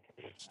tonight? We're like,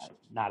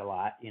 not a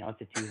lot.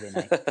 It's a Tuesday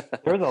night.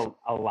 There was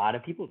a lot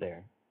of people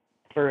there.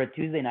 For a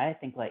Tuesday night, I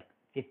think like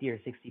 50 or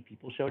 60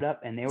 people showed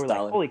up, and they were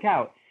Solid. like, holy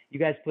cow, you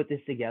guys put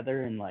this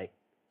together in like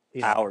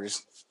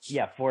Hours.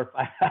 Yeah, 4 or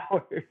 5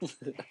 hours.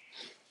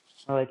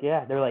 We're like,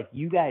 yeah. They're like,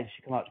 you guys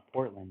should come out to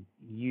Portland.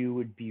 You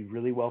would be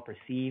really well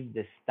perceived.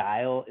 This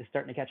style is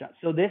starting to catch on.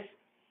 So this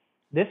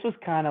was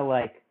kind of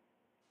like,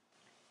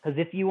 because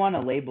if you want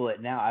to label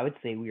it now, I would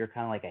say we were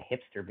kind of like a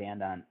hipster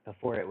band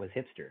before it was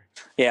hipster.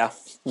 Yeah,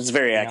 it's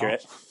very You know?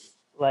 accurate.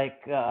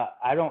 Like,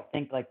 I don't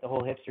think like the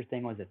whole hipster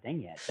thing was a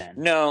thing yet then.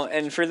 No,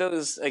 and for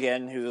those,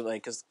 again, who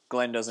like, because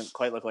Glenn doesn't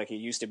quite look like he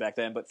used to back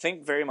then, but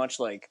think very much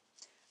like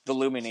the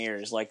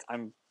Lumineers. Like,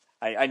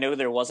 I know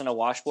there wasn't a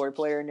washboard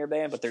player in your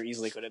band, but there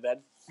easily could have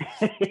been.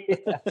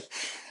 Yeah.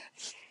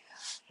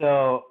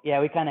 So, yeah,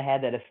 we kind of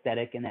had that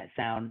aesthetic and that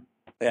sound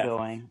Yeah.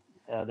 going,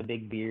 the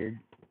big beard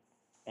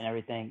and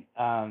everything.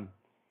 So,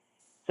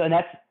 and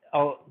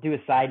I'll do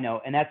a side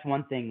note, and that's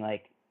one thing,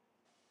 like,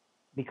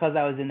 because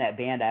I was in that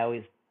band, I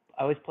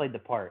always played the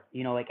part.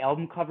 Like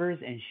album covers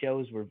and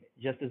shows were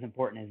just as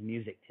important as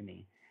music to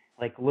me.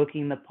 Like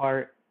looking the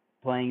part,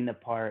 playing the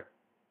part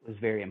was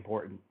very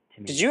important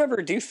to me. Did you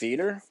ever do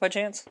theater by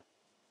chance?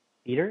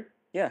 Theater?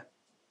 Yeah.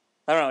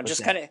 I don't know, What's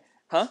just that? kind of,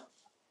 huh?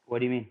 What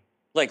do you mean?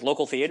 Like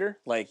local theater?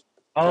 Like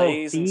Oh,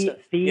 plays and stuff?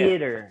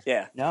 theater.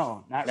 Yeah.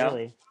 No, not No?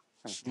 really.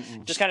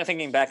 Mm-mm. Just kind of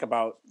thinking back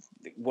about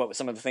what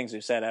some of the things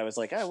we've said, I was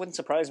like, it wouldn't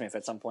surprise me if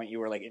at some point you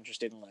were like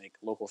interested in like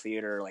local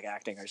theater or like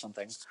acting or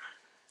something.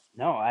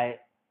 No, I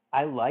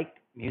like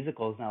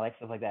musicals and I like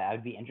stuff like that. I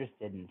would be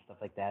interested in stuff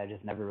like that. I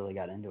just never really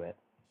got into it.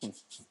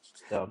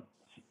 So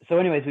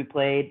anyways, we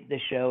played the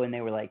show and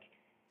they were like,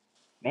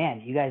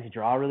 man, you guys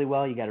draw really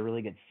well. You got a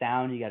really good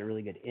sound. You got a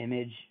really good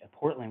image.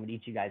 Portland would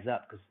eat you guys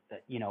up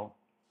because,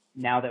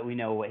 now that we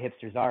know what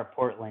hipsters are,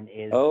 Portland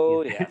is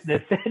Yeah.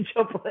 the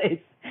essential place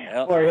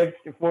Yep.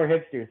 for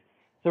hipsters.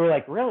 So we're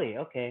like, really?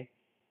 Okay.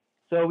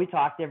 So we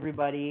talked to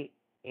everybody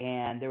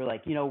and they were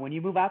like, when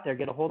you move out there,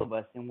 get a hold of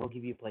us and we'll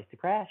give you a place to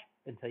crash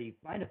until you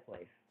find a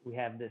place. We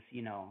have this,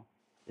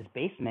 this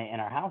basement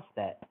in our house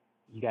that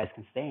you guys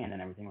can stay in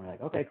and everything. We're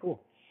like, okay,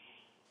 cool.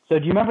 So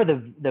do you remember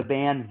the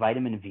band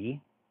Vitamin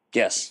V?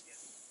 Yes.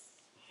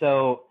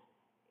 So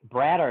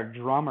Brad, our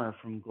drummer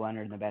from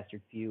Glenard and the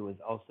Bastard Few,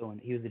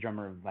 he was the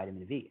drummer of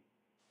Vitamin V.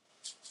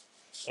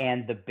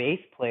 And the bass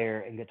player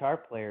and guitar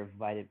player of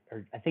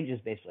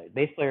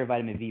bass player of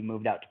Vitamin V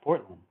moved out to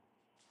Portland.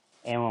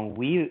 And when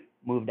we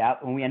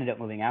ended up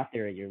moving out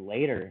there a year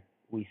later,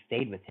 we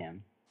stayed with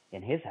him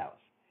in his house.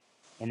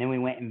 And then we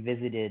went and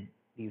visited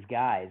these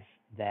guys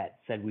that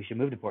said we should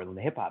move to Portland,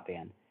 the hip hop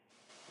band,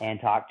 and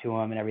talked to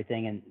them and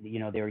everything. And,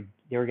 they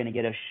were going to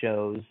get us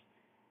shows.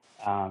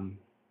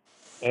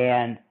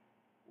 And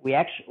we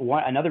actually,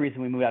 another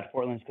reason we moved out to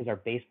Portland is because our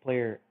bass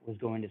player was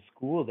going to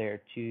school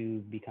there to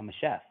become a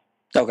chef.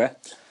 Okay.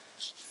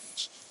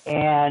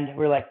 And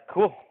we're like,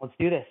 cool, let's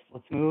do this.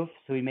 Let's move.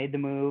 So we made the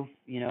move.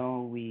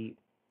 We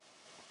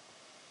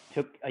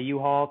took a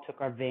U-Haul,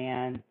 took our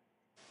van,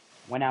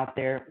 went out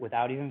there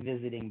without even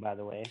visiting, by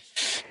the way.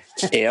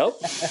 Yep.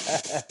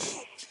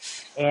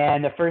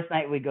 And the first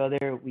night we go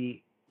there,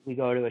 we we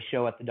go to a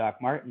show at the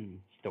Doc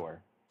Martin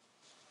store.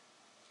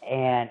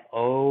 And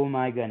oh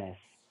my goodness,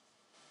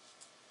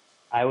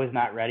 I was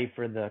not ready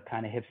for the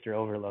kind of hipster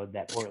overload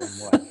that Portland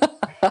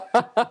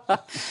was.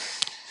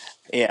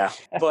 Yeah,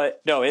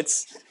 but no,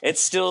 it's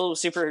still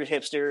super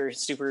hipster,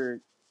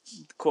 super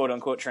quote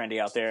unquote trendy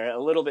out there. A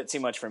little bit too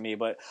much for me,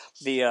 but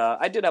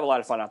I did have a lot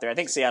of fun out there. I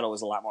think Seattle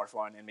was a lot more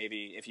fun, and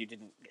maybe if you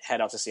didn't head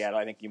out to Seattle,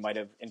 I think you might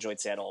have enjoyed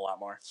Seattle a lot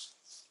more.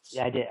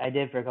 Yeah, I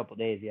did for a couple of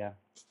days. Yeah.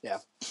 Yeah,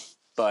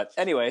 but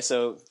anyway,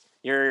 so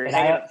you're and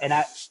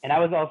I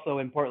was also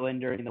in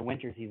Portland during the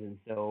winter season,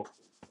 so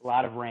a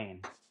lot of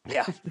rain.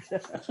 Yeah.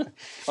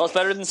 Well, it's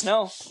better than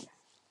snow.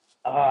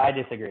 I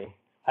disagree.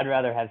 I'd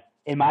rather have,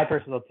 in my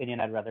personal opinion,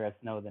 I'd rather have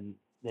snow than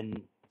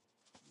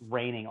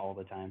raining all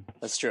the time.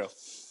 That's true.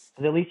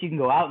 Because at least you can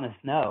go out in the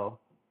snow,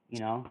 you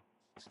know.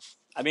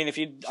 I mean, if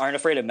you aren't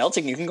afraid of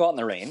melting, you can go out in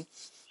the rain.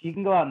 You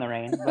can go out in the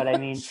rain, but I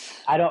mean,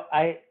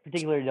 I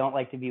particularly don't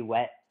like to be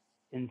wet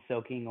and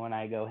soaking when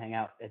I go hang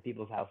out at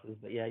people's houses.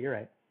 But yeah, you're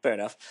right. Fair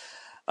enough.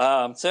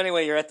 So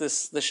anyway, you're at the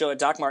show at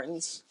Doc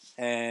Martin's,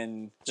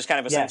 and just kind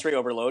of a sensory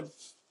overload.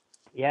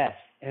 Yes.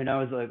 And I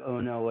was like, oh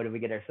no, what did we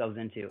get ourselves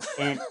into?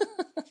 And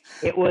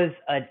it was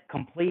a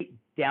complete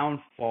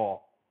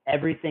downfall.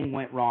 Everything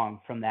went wrong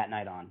from that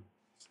night on.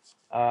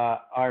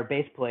 Our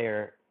bass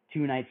player,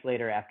 2 nights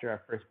later after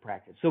our first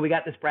practice. So we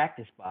got this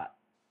practice spot,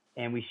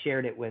 and we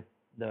shared it with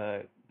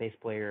the bass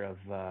player of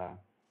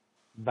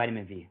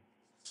Vitamin V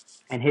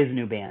and his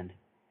new band.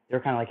 They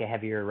were kind of like a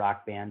heavier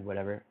rock band,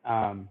 whatever.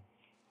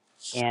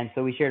 And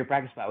so we shared a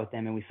practice spot with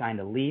them, and we signed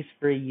a lease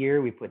for a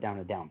year. We put down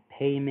a down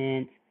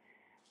payment.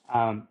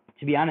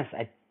 To be honest,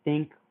 I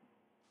think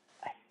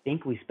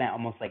we spent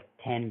almost like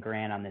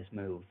 $10,000 on this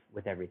move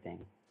with everything.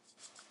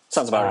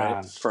 Sounds about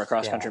right for a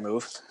cross-country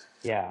move.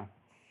 Yeah.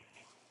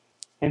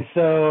 And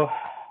so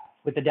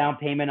with the down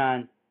payment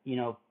on,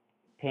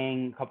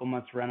 paying a couple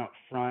months rent up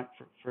front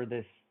for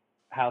this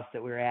house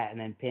that we were at, and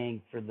then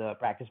paying for the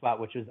practice spot,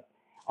 which was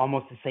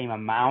almost the same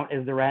amount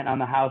as the rent on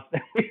the house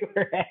that we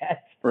were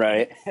at.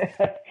 Right.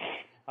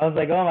 I was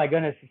like, oh my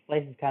goodness, this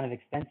place is kind of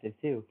expensive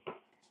too.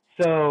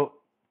 So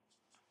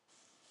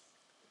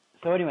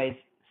anyways,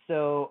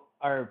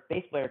 our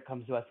bass player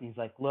comes to us and he's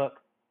like,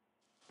 look,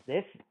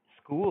 this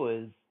school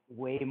is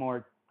way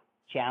more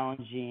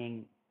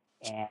challenging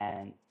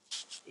and,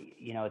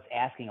 it's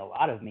asking a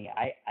lot of me.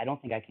 I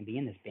don't think I can be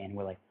in this band.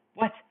 We're like,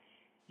 what?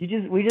 We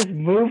just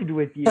moved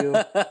with you,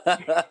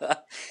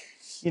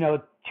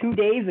 3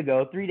 days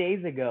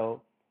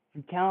ago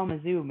from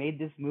Kalamazoo, made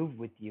this move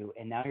with you.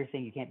 And now you're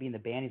saying you can't be in the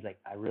band. He's like,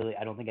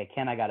 I don't think I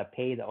can. I got to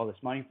pay all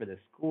this money for this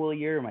school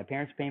year. My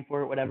parents are paying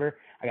for it, whatever.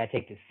 I got to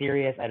take this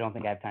serious. I don't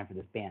think I have time for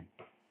this band.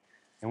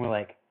 And we're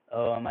like,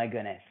 oh my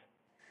goodness.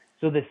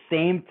 So the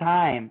same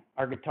time,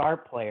 our guitar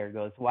player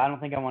goes, well, I don't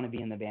think I want to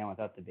be in the band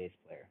without the bass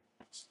player.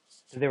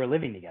 Because they were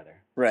living together.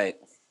 Right.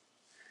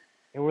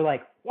 And we're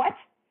like, what?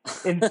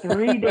 In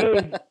 3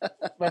 days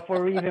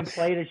before we even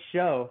played a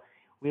show,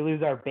 we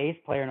lose our bass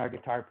player and our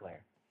guitar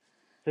player.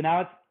 So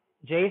now it's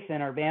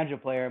Jason, our banjo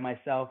player,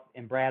 myself,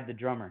 and Brad, the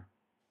drummer,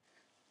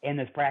 in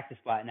this practice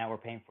spot. And now we're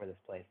paying for this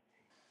place.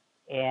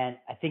 And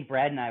I think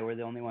Brad and I were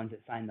the only ones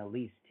that signed the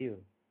lease, too.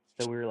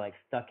 So we were, like,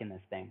 stuck in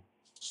this thing.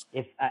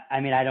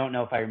 I don't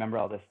know if I remember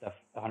all this stuff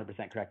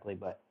 100% correctly,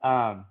 but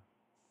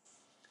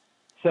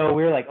so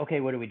we were like, okay,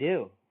 what do we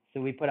do? So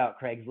we put out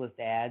Craigslist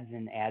ads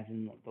in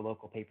the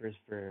local papers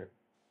for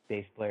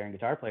bass player and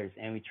guitar players,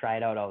 and we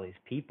tried out all these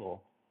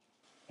people.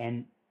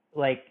 And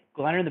like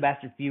Glenner and the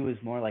Bastard Few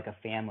was more like a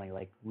family.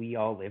 Like we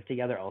all lived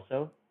together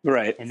also.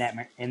 Right. In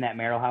that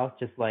Merrill house,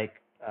 just like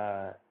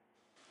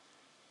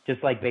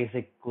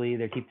basically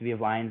their Keep the View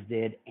of Lions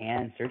did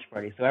and Search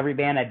Party. So every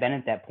band I'd been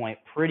at that point,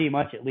 pretty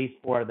much at least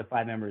 4 of the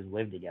 5 members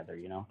lived together,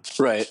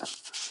 Right.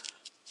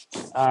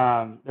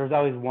 There was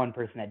always one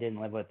person that didn't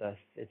live with us,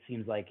 it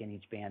seems like, in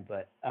each band.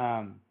 But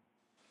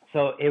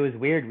so it was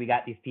weird. We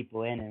got these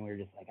people in, and we were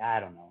just like, I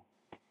don't know.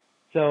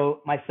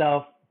 So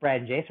myself,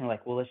 Brad, and Jason were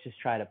like, well, let's just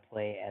try to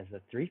play as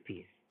a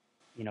 3-piece,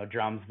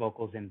 drums,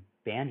 vocals, and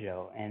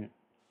banjo. And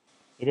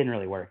it didn't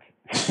really work.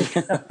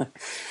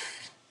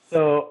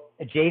 So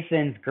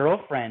Jason's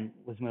girlfriend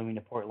was moving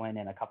to Portland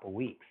in a couple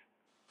weeks.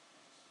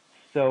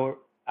 So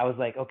I was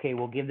like, okay,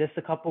 we'll give this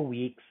a couple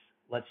weeks.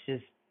 Let's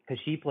just,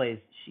 because she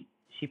played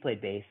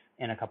bass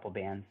in a couple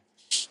bands.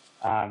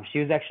 She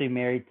was actually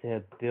married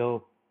to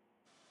Bill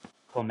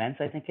Clements,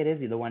 I think it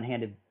is, the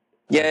one-handed.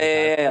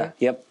 Yeah.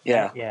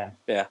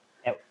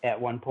 At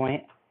one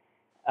point.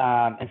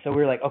 And so we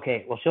were like,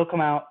 okay, well, she'll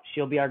come out.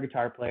 She'll be our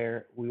guitar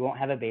player. We won't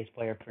have a bass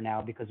player for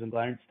now because when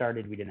Glenn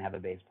started, we didn't have a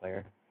bass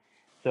player.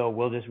 So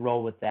we'll just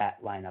roll with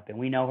that lineup. And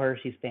we know her.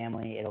 She's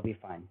family. It'll be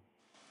fine.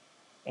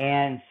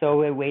 And so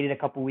we waited a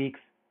couple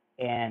weeks,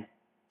 and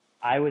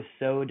I was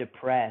so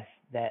depressed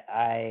that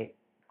I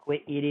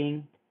quit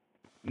eating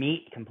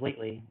meat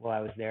completely while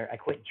I was there. I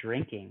quit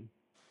drinking,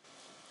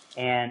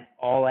 and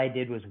all I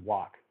did was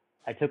walk.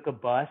 I took a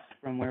bus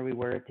from where we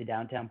were to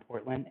downtown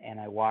Portland, and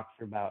I walked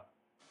for about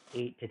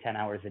 8 to 10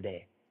 hours a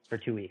day for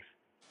 2 weeks.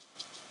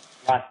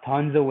 Lost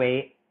tons of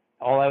weight.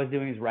 All I was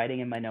doing was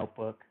writing in my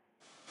notebook.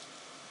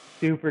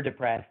 super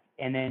depressed.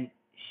 And then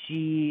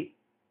she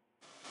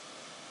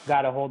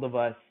got a hold of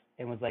us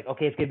and was like,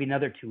 okay, it's going to be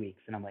another 2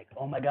 weeks. And I'm like,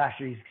 oh my gosh,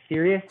 are you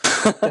serious?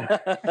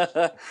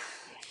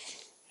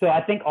 So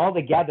I think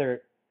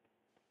altogether,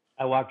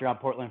 I walked around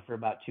Portland for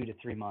about 2 to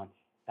 3 months.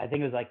 I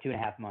think it was like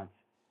 2.5 months.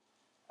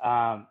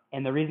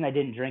 And the reason I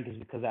didn't drink is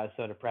because I was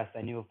so depressed.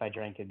 I knew if I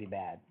drank, it'd be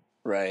bad.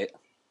 Right.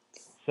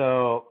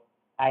 So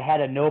I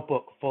had a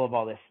notebook full of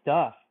all this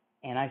stuff,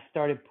 and I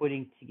started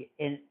putting together.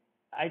 And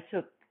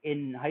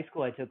in high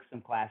school, I took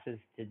some classes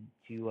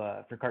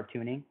for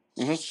cartooning.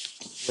 Mm-hmm.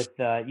 With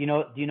do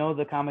you know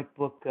the comic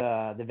book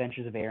The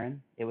Adventures of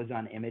Aaron? It was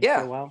on Image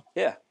for a while.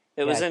 Yeah.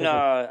 It was in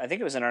I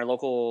think it was in our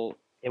local.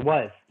 It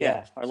was.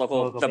 Yeah. Our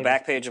local the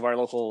back page of our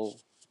local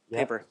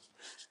paper.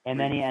 And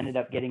then he ended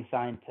up getting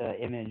signed to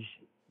Image,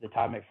 the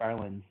Todd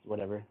McFarlane's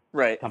whatever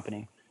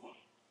company.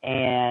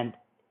 And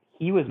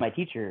he was my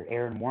teacher,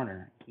 Aaron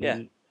Warner.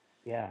 Yeah.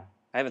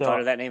 I haven't thought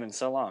of that name in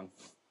so long.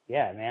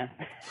 Yeah, man.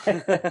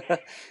 So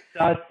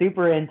I was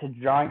super into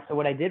drawing. So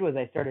what I did was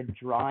I started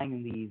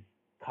drawing these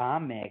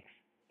comics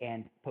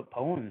and put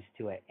poems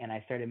to it. And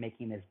I started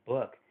making this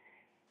book.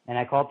 And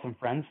I called some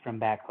friends from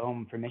back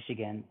home from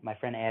Michigan, my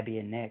friend Abby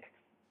and Nick.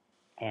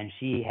 And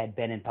she had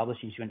been in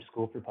publishing. She went to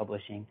school for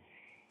publishing.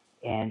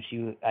 And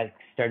I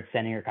started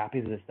sending her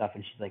copies of this stuff.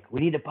 And she's like,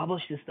 we need to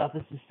publish this stuff.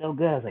 This is so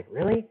good. I was like,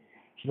 really?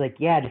 She's like,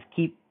 yeah, just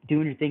keep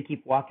doing your thing.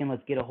 Keep walking.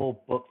 Let's get a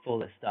whole book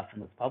full of stuff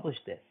and let's publish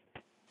this.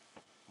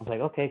 I was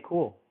like, okay,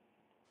 cool.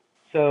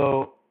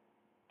 So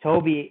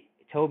Toby,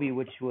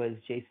 which was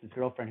Jason's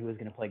girlfriend who was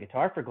going to play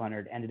guitar for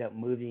Glenard, ended up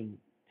moving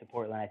to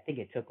Portland. I think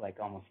it took like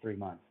almost 3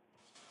 months.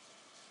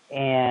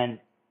 And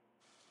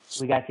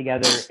we got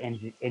together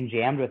and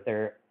jammed with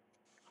her.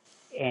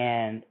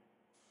 And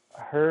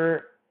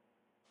her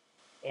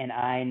and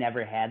I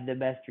never had the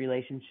best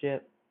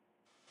relationship,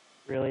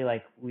 really.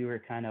 Like, we were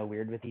kind of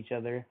weird with each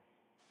other.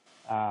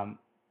 I'm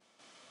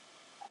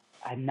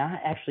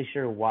not actually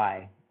sure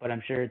why, but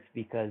I'm sure it's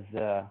because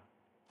I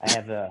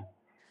have a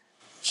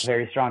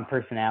very strong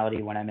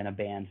personality when I'm in a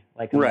band.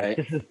 Like, right.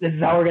 This is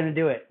how we're gonna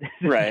do it.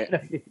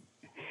 Right.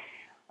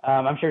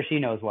 I'm sure she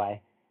knows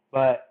why.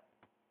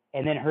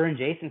 And then her and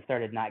Jason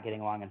started not getting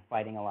along and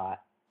fighting a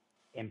lot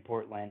in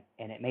Portland,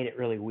 and it made it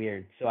really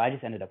weird. So I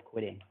just ended up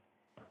quitting.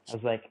 I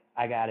was like,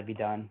 I gotta be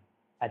done.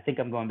 I think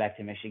I'm going back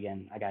to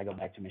Michigan. I gotta go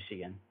back to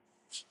Michigan.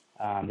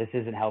 This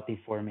isn't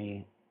healthy for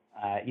me.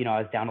 I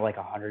was down to like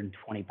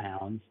 120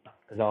 pounds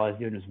because all I was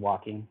doing was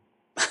walking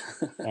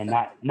and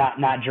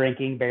not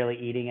drinking, barely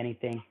eating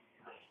anything.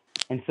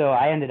 And so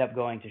I ended up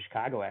going to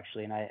Chicago,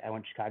 actually, and I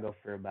went to Chicago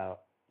for about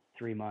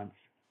 3 months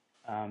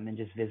and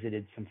just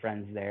visited some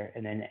friends there,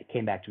 and then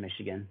came back to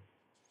Michigan.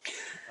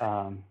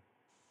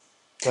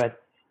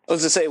 But I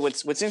was to say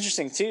what's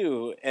interesting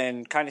too,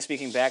 and kind of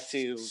speaking back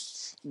to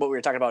what we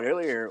were talking about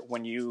earlier,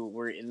 when you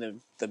were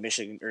in the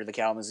Michigan or the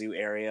Kalamazoo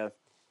area,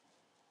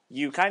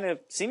 you kind of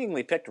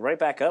seemingly picked right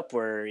back up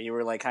where you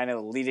were like kind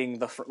of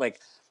leading like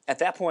at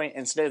that point,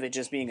 instead of it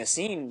just being a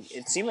scene,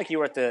 it seemed like you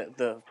were at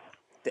the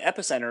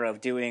epicenter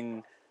of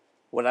doing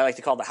what I like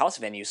to call the house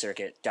venue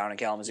circuit down in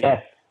Kalamazoo.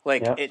 Yeah.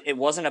 Like it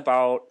wasn't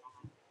about.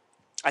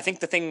 I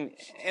think the thing,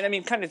 and I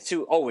mean, kind of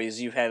too.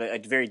 Always, you've had a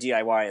very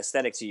DIY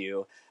aesthetic to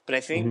you, but I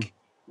think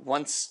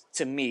once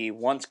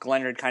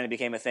Glenard kind of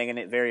became a thing, and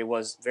it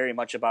was very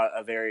much about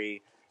a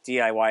very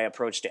DIY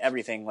approach to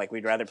everything. Like,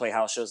 we'd rather play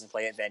house shows than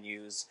play at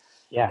venues,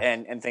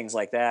 and things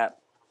like that.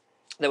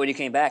 That when you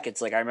came back,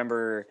 it's like I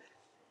remember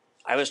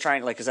I was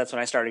trying, like, because that's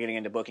when I started getting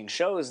into booking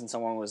shows, and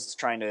someone was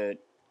trying to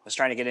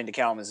get into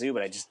Kalamazoo,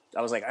 but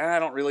I was like, I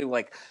don't really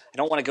like. I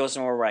don't want to go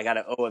somewhere where I got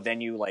to owe a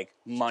venue like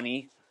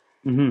money.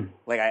 Mm-hmm.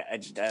 Like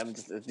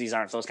these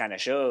aren't those kind of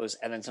shows.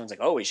 And then someone's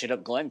like, "Oh, we should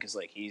up Glenn because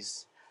like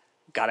he's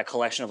got a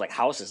collection of like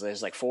houses.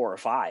 There's like 4 or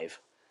 5."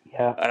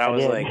 Yeah, and I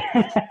was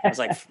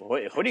like,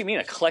 what do you mean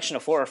a collection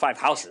of 4 or 5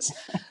 houses?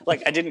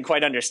 Like, I didn't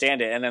quite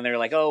understand it. And then they're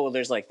like, oh, well,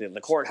 there's like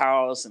the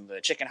courthouse and the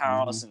chicken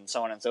house and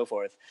so on and so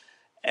forth.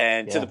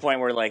 And to the point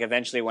where, like,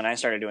 eventually when I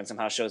started doing some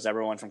house shows,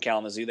 everyone from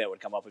Kalamazoo that would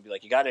come up would be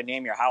like, you got to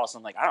name your house.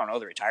 I'm like, I don't know,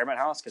 the retirement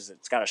house because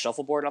it's got a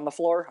shuffleboard on the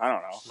floor. I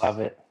don't know. Love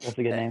it. That's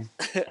a good name.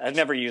 I've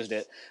never used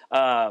it.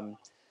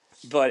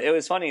 But it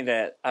was funny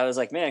that I was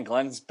like, man,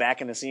 Glenn's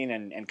back in the scene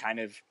and kind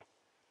of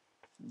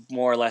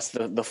more or less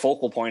the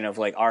focal point of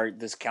like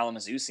this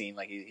Kalamazoo scene.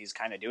 Like he's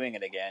kind of doing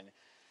it again.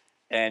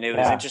 And it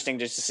was interesting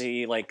just to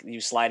see like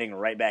you sliding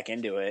right back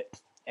into it.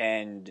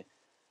 And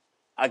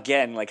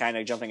again, like kind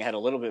of jumping ahead a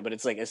little bit, but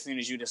it's like as soon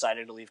as you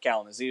decided to leave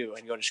Kalamazoo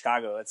and go to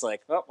Chicago, it's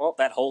like, oh, well,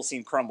 that whole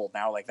scene crumbled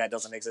now. Like that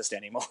doesn't exist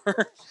anymore.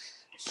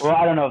 Well,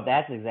 I don't know if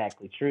that's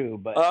exactly true,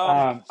 but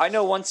I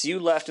know once you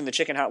left in the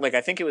chicken house, like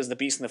I think it was the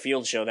Beast in the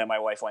Field show that my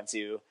wife went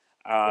to,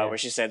 where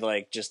she said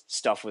like just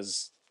stuff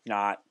was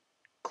not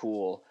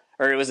cool,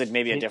 or it was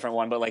maybe a different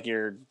one, but like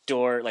your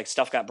door, like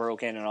stuff got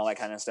broken and all that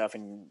kind of stuff.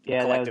 And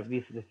that was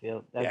Beast in the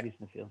Field. That was Beast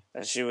in the Field.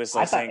 She was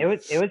like, I thought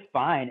it was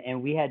fine,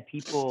 and we had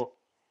people.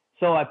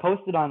 So I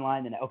posted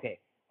online that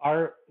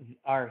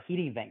our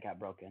heating vent got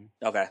broken.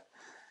 Okay.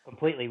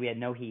 Completely, we had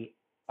no heat.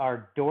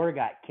 our door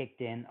got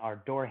kicked in. Our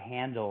door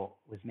handle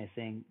was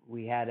missing.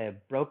 We had a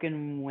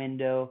broken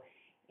window,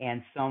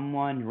 and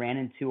someone ran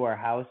into our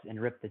house and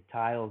ripped the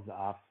tiles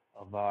off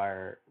of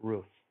our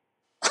roof.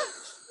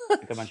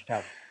 Took a bunch of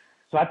tiles.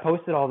 So I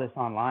posted all this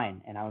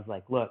online, and I was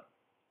like, look,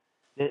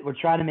 we're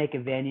trying to make a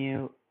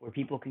venue where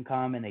people can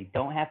come and they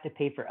don't have to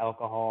pay for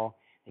alcohol.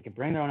 They can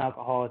bring their own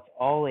alcohol. It's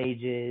all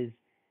ages.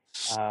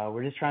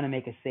 We're just trying to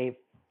make a safe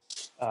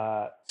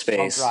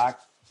Space. punk rock.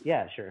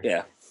 Yeah, sure.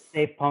 Yeah.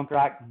 Safe punk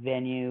rock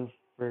venue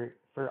for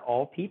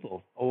all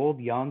people, old,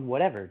 young,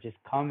 whatever. Just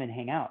come and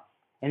hang out.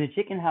 And the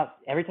Chicken House,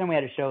 every time we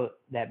had a show,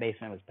 that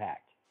basement was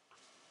packed.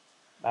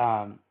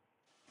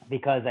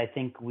 Because I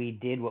think we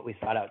did what we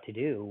sought out to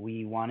do.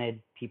 We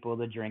wanted people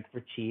to drink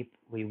for cheap.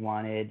 We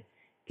wanted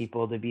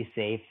people to be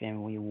safe,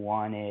 and we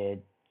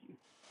wanted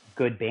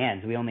good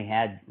bands. We only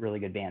had really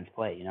good bands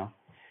play, you know?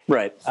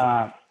 Right.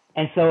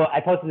 And so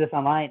I posted this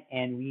online,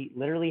 and we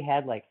literally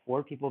had like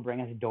 4 people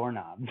bring us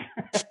doorknobs.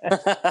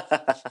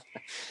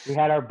 We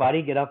had our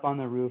buddy get up on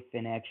the roof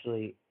and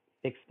actually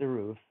fix the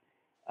roof.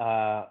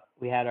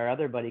 We had our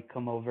other buddy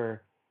come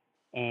over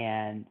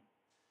and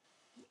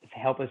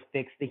help us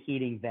fix the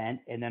heating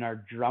vent, and then our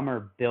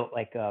drummer built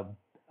like a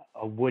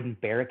wooden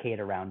barricade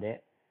around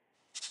it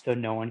so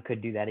no one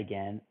could do that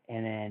again.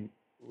 And then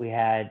we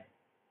had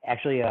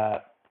actually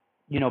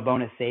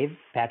Bonus Save,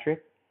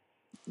 Patrick.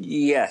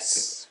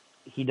 Yes.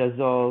 He does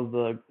all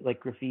the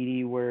like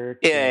graffiti work.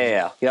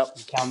 Yeah. Yep.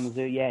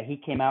 Kalamazoo, yeah, he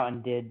came out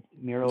and did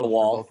murals The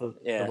wall. for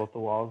both the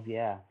walls,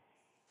 yeah.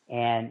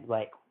 And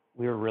like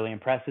we were really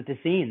impressed with the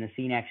scene. The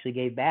scene actually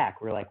gave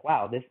back. We're like,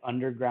 wow, this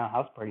underground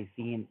house party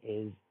scene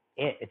is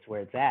it. It's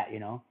where it's at, you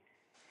know.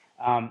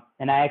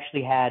 And I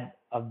actually had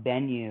a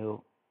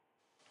venue.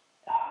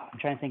 I'm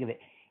trying to think of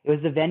it. It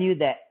was a venue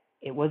that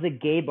it was a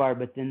gay bar,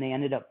 but then they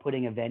ended up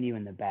putting a venue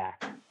in the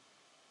back.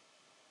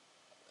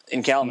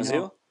 In Kalamazoo? You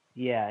know?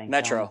 Yeah. In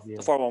Metro, Kalamazoo.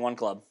 the 411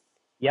 Club.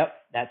 Yep,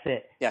 that's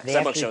it. Yeah, because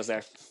I book shows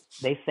there.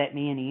 They sent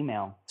me an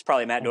email. It's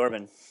probably Matt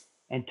Dorbin.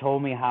 And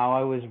told me how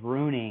I was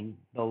ruining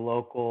the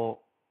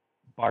local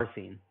bar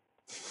scene.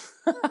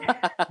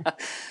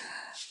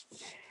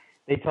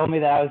 They told me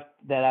that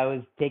I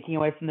was taking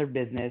away from their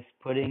business,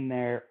 putting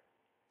their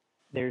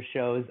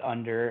shows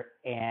under,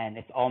 and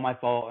it's all my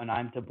fault, and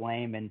I'm to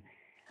blame, and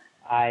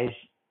I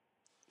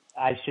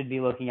should be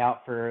looking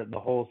out for the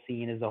whole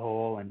scene as a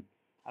whole. And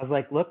I was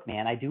like, look,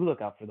 man, I do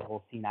look out for the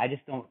whole scene. I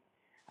don't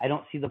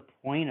see the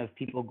point of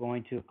people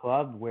going to a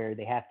club where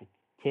they have to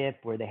tip,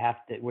 where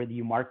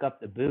you mark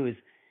up the booze.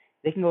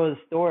 They can go to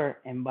the store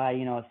and buy, a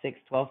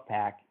 6-12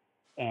 pack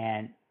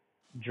and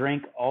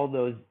drink all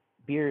those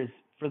beers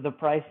for the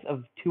price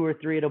of 2 or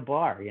 3 at a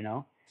bar, you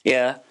know?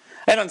 Yeah.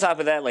 And on top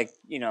of that, like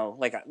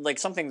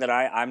something that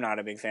I'm not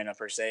a big fan of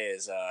per se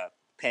is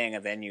paying a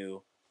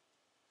venue.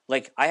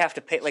 Like I have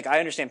to pay, like I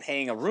understand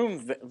paying a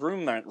room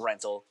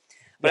rental,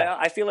 but yeah.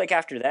 I feel like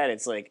after that,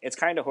 it's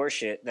kind of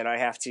horseshit that I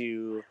have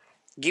to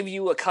give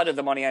you a cut of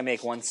the money I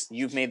make once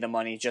you've made the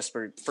money just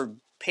for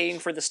paying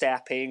for the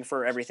staff, paying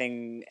for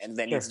everything and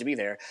that needs to be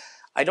there.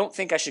 I don't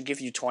think I should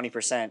give you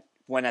 20%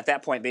 when at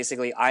that point,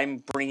 basically I'm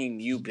bringing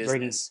you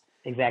business.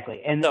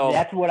 Exactly. And so,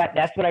 that's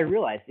what I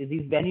realized is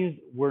these venues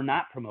were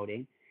not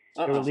promoting.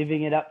 They were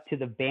leaving it up to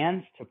the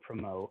bands to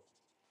promote.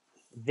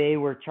 They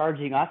were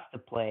charging us to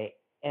play,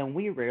 and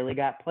we rarely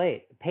got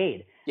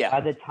paid. Yeah.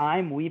 By the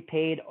time we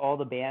paid all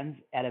the bands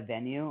at a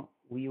venue,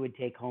 we would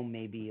take home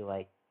maybe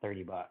like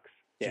 $30.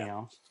 Yeah. You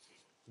know,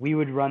 we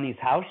would run these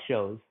house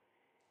shows.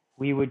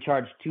 We would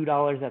charge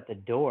 $2 at the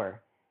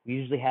door. We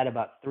usually had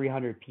about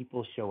 300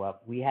 people show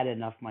up. We had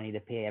enough money to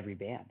pay every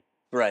band.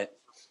 Right.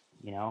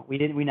 You know, we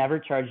never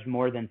charged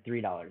more than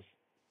 $3.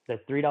 The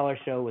 $3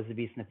 show was the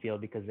Beast in the Field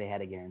because they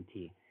had a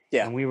guarantee.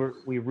 Yeah. And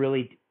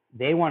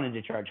they wanted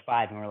to charge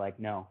 $5, and we're like,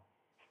 no,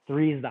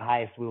 3 is the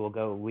highest we will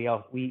go. We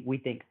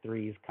think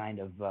 3 is kind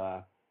of,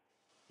 a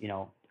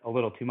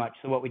little too much.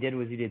 So what we did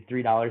was we did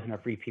 $3 and a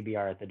free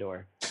PBR at the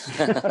door.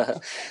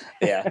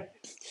 Yeah.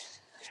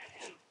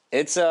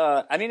 It's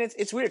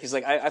it's weird because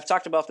like I've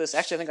talked about this.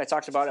 Actually, I think I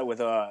talked about it with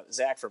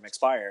Zach from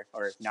Expire,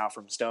 or now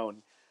from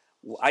Stone.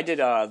 I did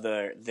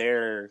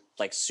their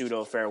like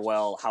pseudo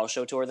farewell house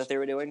show tour that they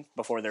were doing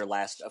before their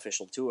last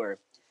official tour.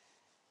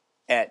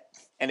 And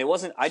it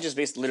wasn't. I just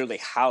basically literally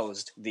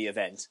housed the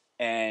event,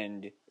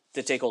 and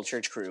the Take Old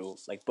Church crew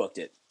like booked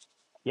it.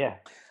 Yeah.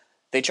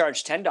 They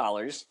charged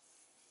 $10.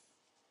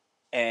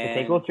 And the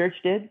Take Old Church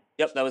did?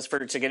 Yep, that was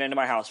to get into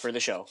my house for the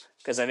show.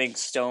 Because I think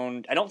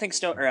I don't think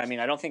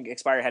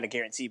Expire had a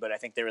guarantee, but I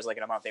think there was like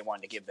an amount they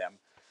wanted to give them.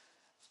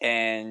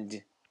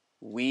 And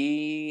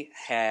we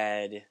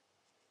had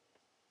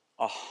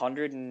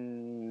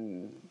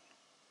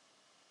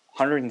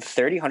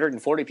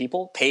 140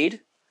 people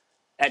paid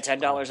at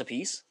 $10 a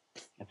piece.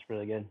 That's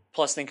really good.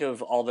 Plus, think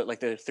of all the like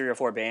the 3 or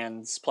 4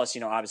 bands. Plus,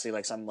 obviously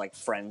like some like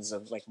friends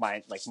of like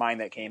mine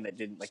that came that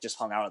didn't like just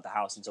hung out at the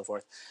house and so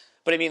forth.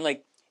 But I mean,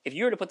 like if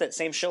you were to put that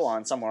same show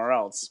on somewhere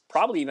else,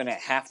 probably even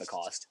at half the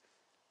cost,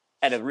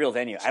 at a real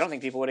venue, I don't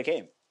think people would have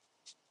came.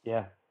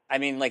 Yeah. I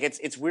mean, like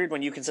it's weird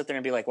when you can sit there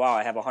and be like, wow,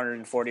 I have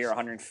 140 or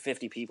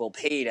 150 people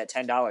paid at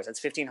 $10.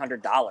 That's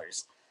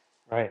 $1,500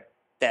 Right.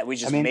 that we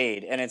just I mean-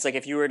 made. And it's like,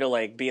 if you were to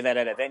like be that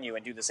at a venue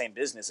and do the same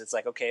business, it's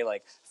like, okay,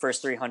 like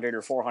first 300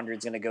 or 400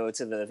 is going to go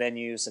to the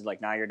venue. So like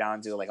now you're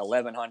down to like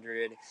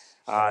 1,100.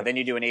 Then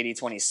you do an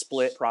 80-20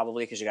 split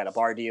probably because you got a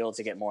bar deal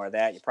to get more of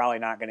that. You're probably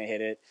not going to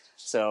hit it.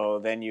 So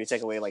then you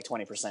take away like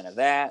 20% of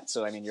that.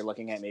 So, I mean, you're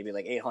looking at maybe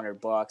like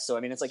 $800. So, I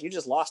mean, it's like you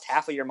just lost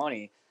half of your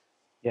money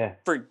Yeah.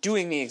 for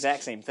doing the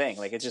exact same thing.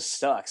 Like, it just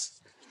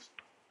sucks.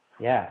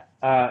 Yeah.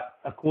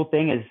 A cool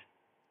thing is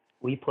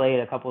we played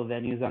a couple of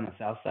venues on the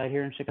south side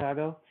here in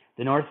Chicago.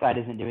 The north side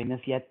isn't doing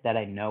this yet that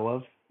I know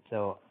of.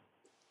 So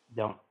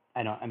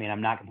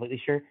I'm not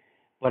completely sure,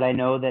 but I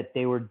know that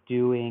they were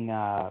doing,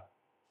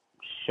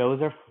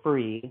 shows are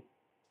free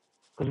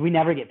because we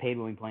never get paid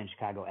when we play in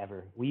Chicago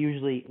ever.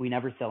 We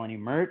never sell any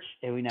merch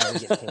and we never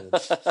get paid.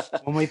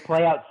 When we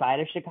play outside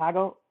of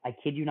Chicago, I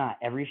kid you not,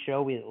 every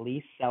show we at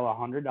least sell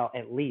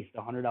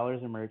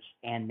 $100 in merch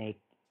and make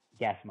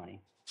gas money.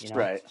 You know?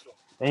 Right.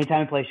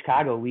 Anytime we play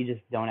Chicago, we just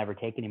don't ever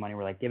take any money.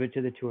 We're like, give it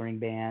to the touring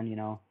band, you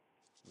know,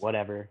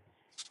 whatever.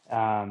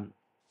 And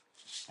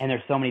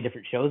there's so many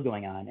different shows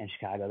going on in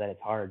Chicago that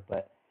it's hard.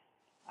 But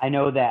I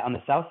know that on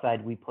the south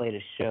side, we played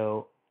a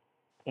show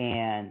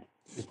and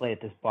we played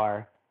at this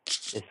bar,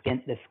 the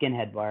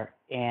Skinhead Bar,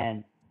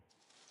 and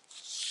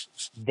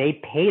they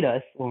paid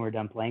us when we were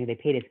done playing. They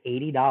paid us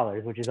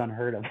 $80, which is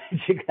unheard of in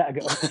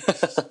Chicago.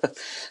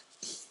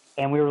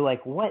 And we were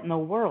like, what in the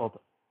world?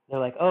 They're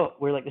like, oh,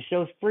 we're like, the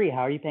show's free. How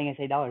are you paying us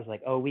 $8?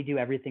 Like, oh, we do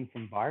everything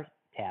from bar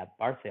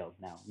sales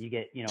now. You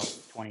get,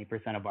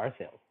 20% of bar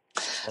sales.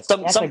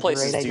 Like, Some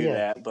places do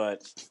that,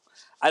 but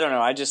I don't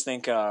know. I just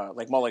think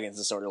like Mulligan's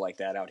is sort of like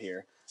that out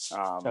here.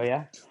 Oh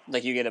yeah.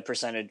 Like you get a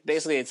percentage.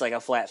 Basically, it's like a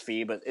flat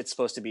fee, but it's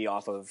supposed to be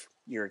off of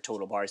your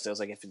total bar sales.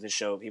 Like if the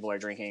show people are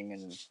drinking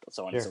and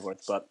so on and so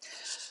forth. But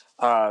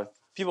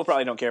people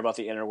probably don't care about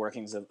the inner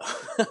workings of,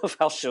 of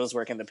how shows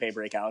work in the pay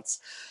breakouts.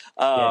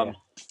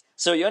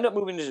 So you end up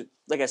moving to,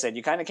 like I said,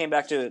 you kind of came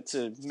back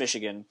to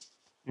Michigan,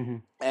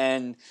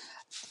 and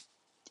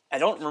I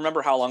don't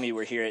remember how long you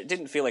were here. It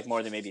didn't feel like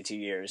more than maybe 2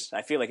 years.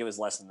 I feel like it was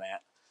less than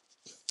that.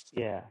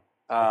 Yeah,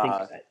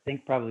 I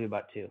think probably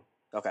about 2.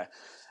 Okay,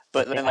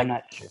 but then I'm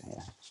not sure.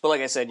 Yeah. But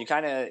like I said, you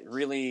kind of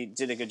really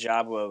did a good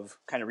job of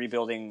kind of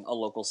rebuilding a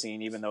local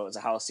scene, even though it was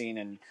a house scene.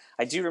 And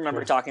I do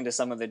remember talking to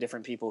some of the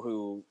different people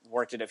who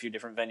worked at a few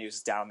different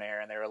venues down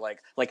there, and they were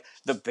like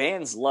the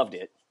bands loved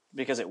it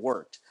because it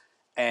worked.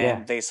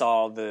 And they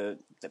saw the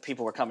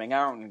people were coming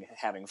out and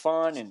having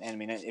fun. And I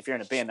mean, if you're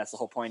in a band, that's the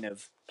whole point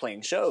of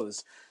playing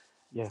shows.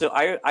 Yeah. So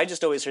I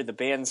just always heard the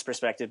band's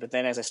perspective. But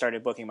then as I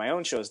started booking my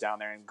own shows down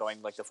there and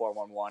going like the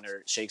 411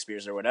 or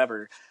Shakespeare's or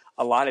whatever,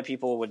 a lot of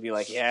people would be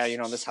like, yeah,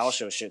 this house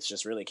show shit's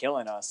just really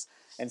killing us.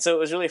 And so it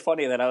was really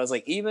funny that I was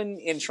like, even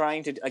in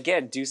trying to,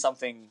 again, do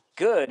something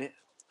good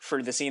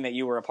for the scene that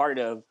you were a part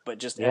of, but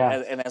just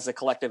as a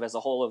collective as a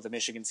whole of the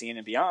Michigan scene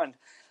and beyond,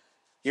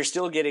 you're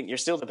still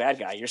the bad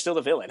guy. You're still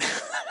the villain.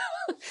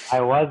 I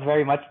was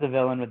very much the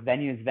villain with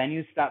venues.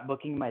 Venues stopped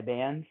booking my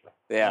bands.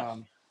 Yeah.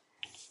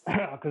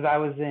 Because I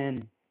was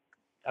in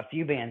a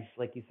few bands,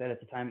 like you said at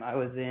the time. I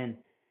was in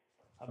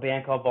a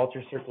band called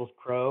Vulture Circle's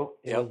Crow.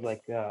 It was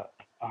like a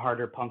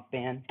harder punk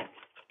band.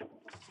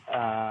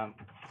 Kind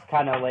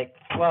of like,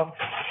 well,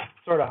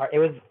 sort of hard. It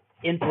was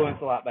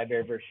influenced a lot by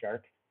Bear vs.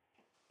 Shark.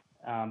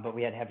 But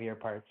we had heavier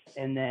parts.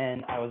 And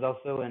then I was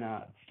also in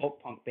a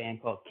folk punk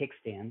band called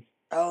Kickstands.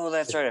 Oh,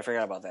 that's right. I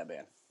forgot about that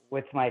band.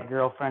 With my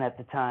girlfriend at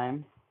the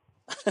time.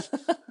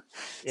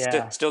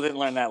 Still didn't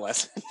learn that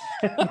lesson.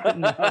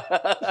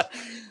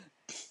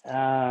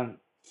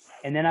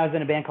 And then I was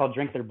in a band called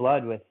Drink Their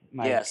Blood with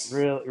my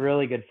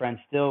really good friend,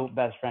 still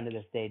best friend to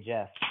this day,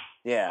 Jeff.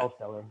 Yeah.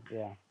 Allsteller.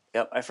 Yeah.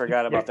 Yep, I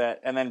forgot about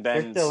that. And then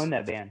Ben's still in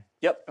that band.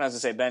 Yep, and I was gonna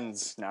say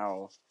Ben's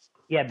now.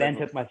 Yeah, Ben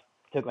took my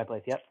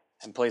place. Yep.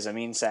 And plays a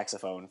mean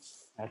saxophone.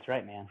 That's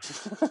right, man.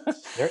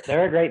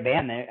 they're a great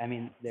band.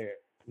 Their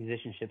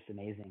musicianship's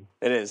amazing.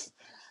 It is.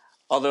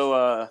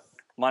 Although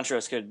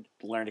Montrose could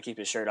learn to keep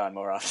his shirt on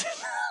more often.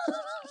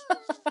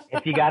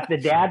 If you got the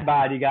dad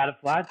bod, you gotta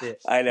flaunt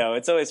it. I know.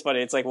 It's always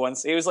funny. It's like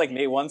it was like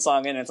me one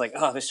song in, and it's like,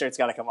 oh, this shirt's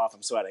gotta come off.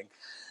 I'm sweating.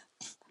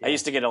 Yeah. I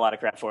used to get a lot of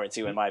crap for it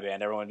too in my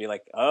band. Everyone would be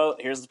like, oh,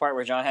 here's the part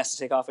where John has to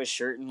take off his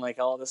shirt and like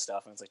all this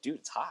stuff. And it's like, dude,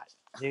 it's hot.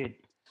 Dude,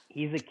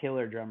 he's a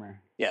killer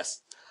drummer.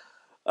 Yes.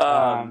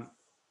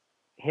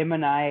 Him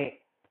and I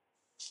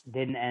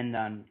didn't end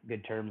on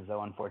good terms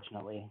though,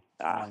 unfortunately.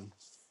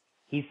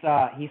 He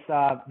saw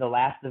the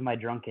last of my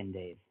drunken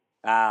days.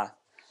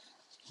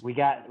 We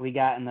got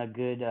in a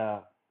good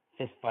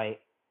fist fight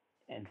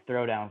and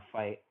throwdown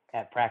fight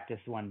at practice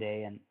one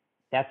day, and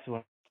that's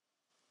when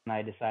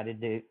I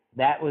decided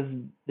that was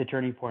the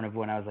turning point of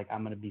when I was like,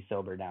 I'm gonna be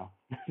sober now.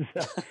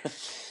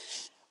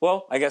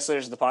 Well, I guess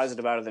there's the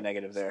positive out of the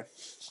negative there.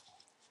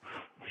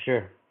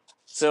 Sure.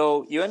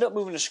 So you end up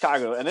moving to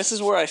Chicago, and this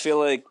is where I feel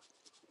like,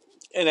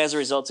 and as a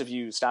result of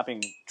you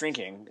stopping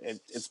drinking,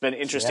 it's been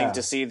interesting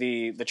to see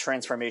the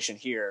transformation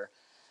here.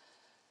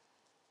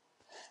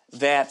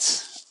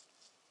 That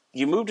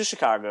you moved to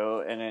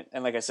Chicago,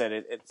 and like I said,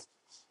 it's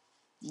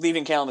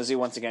leaving Kalamazoo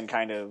once again.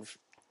 Kind of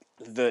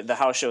the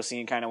house show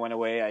scene kind of went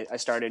away. I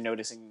started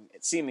noticing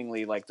it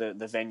seemingly like the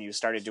venue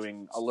started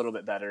doing a little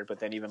bit better, but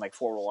then even like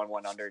 401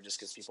 went under just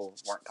because people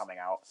weren't coming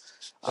out.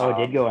 Oh, it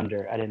did go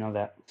under. I didn't know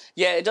that.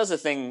 Yeah, it does a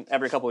thing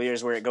every couple of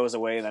years where it goes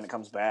away and then it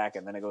comes back,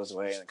 and then it goes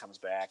away and it comes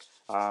back.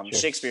 Sure.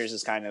 Shakespeare's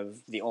is kind of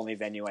the only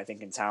venue I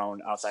think in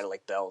town outside of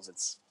like Bell's.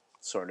 It's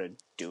sort of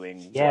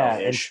doing Yeah,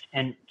 well-ish.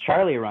 and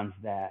Charlie runs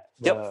that.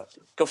 Yep.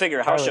 Go figure.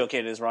 A house Charlie- show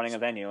kid is running a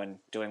venue and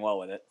doing well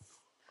with it.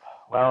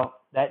 Well,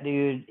 that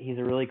dude, he's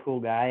a really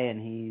cool guy,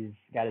 and he's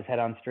got his head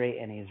on straight,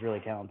 and he's really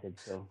talented.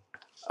 So,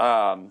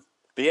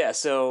 But yeah,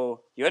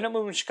 so you end up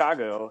moving to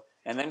Chicago,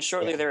 and then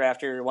shortly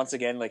thereafter, once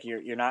again, like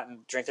you're not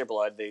in Drink Their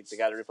Blood. They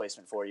got a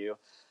replacement for you.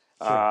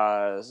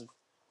 Sure.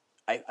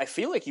 I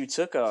feel like you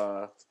took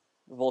a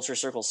Vulture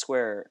Circle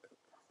Square.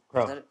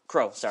 Crow.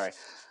 Crow, sorry.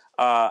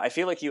 I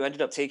feel like you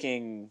ended up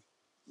taking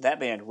that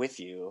band with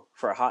you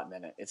for a hot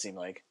minute, it seemed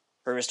like.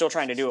 Or you were still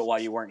trying to do it while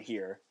you weren't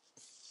here.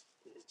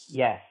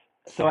 Yes.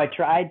 So I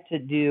tried to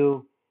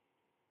do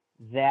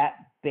that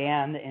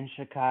band in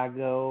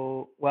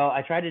Chicago. Well,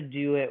 I tried to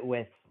do it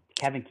with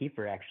Kevin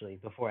Kiefer, actually,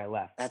 before I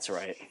left. That's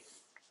right.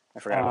 I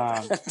forgot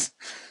about that.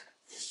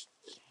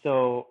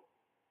 So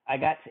I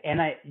got,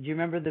 do you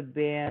remember the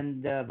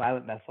band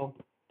Violent Vessel?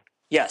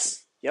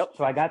 Yes. Yep.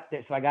 So I got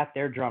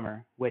their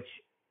drummer, which,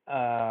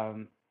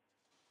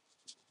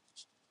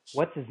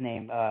 what's his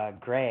name?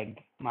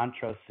 Greg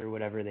Montrose or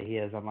whatever that he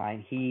is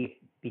online. He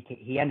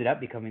ended up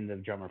becoming the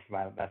drummer for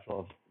Violent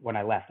Vessel when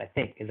I left, I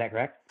think. Is that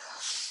correct?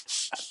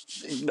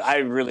 I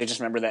really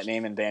just remember that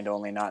name and band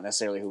only, not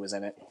necessarily who was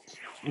in it.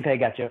 Okay,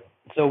 gotcha.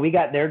 So we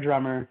got their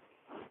drummer.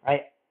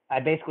 I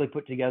basically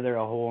put together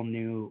a whole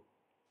new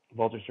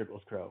Vulture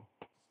Circles Crow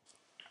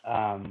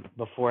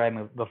before I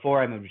moved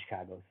to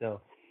Chicago.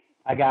 So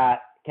I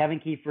got Kevin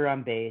Kiefer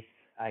on bass.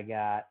 I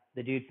got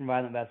the dude from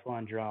Violent Vessel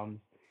on drums.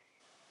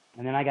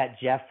 And then I got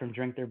Jeff from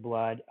Drink Their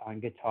Blood on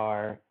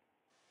guitar,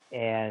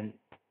 and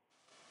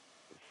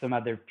some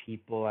other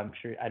people. I'm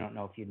sure, I don't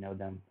know if you know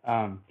them.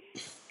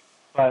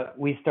 But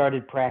we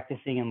started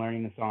practicing and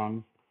learning the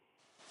songs,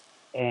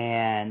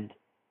 and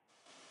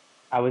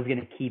I was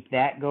going to keep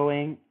that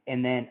going.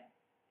 And then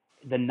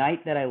the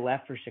night that I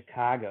left for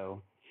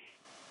Chicago,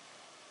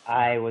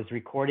 I was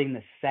recording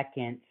the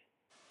second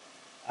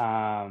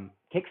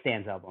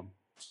Kickstands album,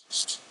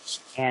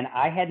 and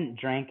I hadn't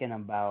drank in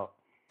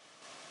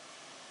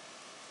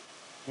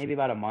maybe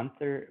about a month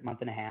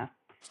and a half.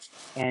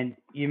 And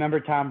you remember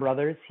Tom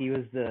Brothers? He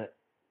was the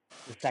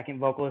second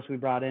vocalist we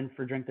brought in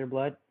for Drink Their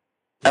Blood.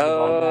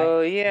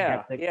 Oh,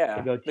 yeah. The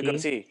The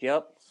goatee.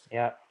 Yep.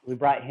 Yeah, we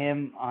brought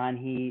him on.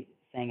 He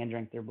sang in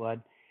Drink Their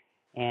Blood,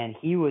 and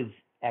he was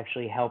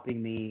actually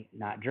helping me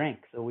not drink.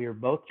 So we were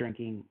both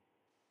drinking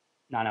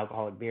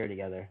non-alcoholic beer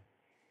together.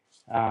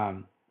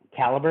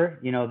 Caliber,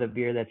 the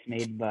beer that's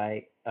made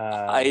by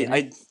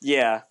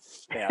yeah.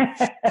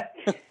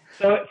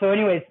 So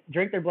anyways,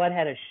 Drink Their Blood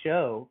had a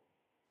show.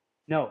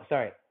 No,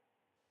 sorry.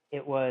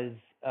 It was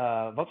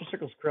Vulture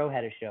Circle's Crow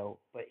had a show,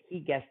 but he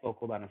guest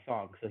vocaled on a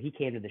song, so he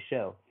came to the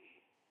show.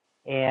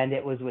 And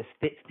it was with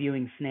Spit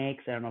Spewing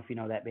Snakes. I don't know if you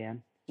know that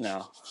band.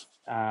 No.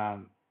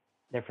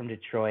 They're from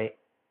Detroit.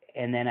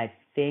 And then I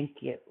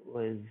think it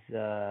was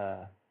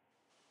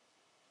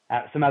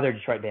some other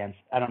Detroit bands.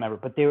 I don't remember.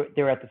 But they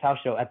were at this house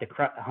show at the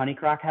Honey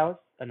Crock House,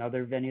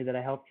 another venue that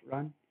I helped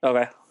run.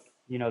 Okay.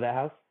 You know that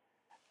house?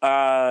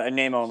 A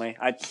name only.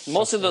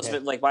 Most of those, Okay.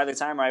 like by the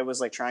time I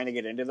was like trying to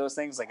get into those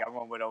things, like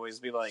everyone would always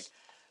be like,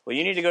 "Well,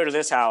 you need to go to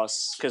this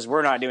house because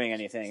we're not doing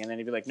anything," and then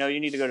he'd be like, "No, you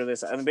need to go to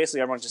this." And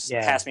basically, everyone just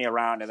passed me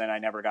around, and then I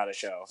never got a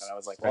show, and I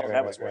was like, "Well,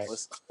 that was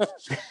worthless."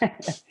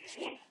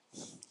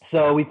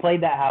 So we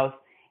played that house,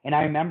 and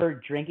I remember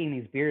drinking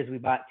these beers. We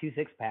bought 2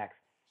 6-packs,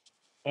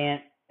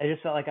 and I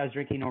just felt like I was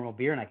drinking normal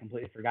beer, and I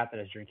completely forgot that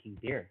I was drinking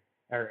beer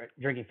or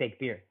drinking fake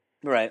beer.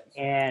 Right.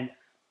 And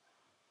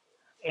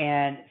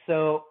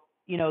so,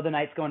 the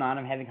night's going on.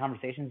 I'm having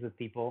conversations with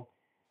people,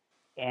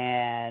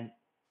 and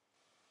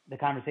the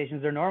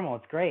conversations are normal.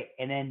 It's great.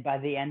 And then by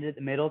the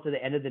middle to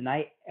the end of the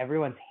night,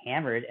 everyone's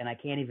hammered, and I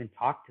can't even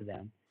talk to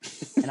them.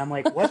 And I'm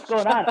like, what's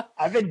going on?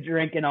 I've been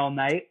drinking all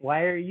night.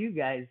 Why are you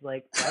guys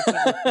like?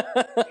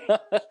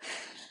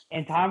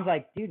 And Tom's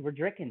like, dude, we're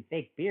drinking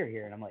fake beer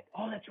here. And I'm like,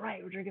 oh, that's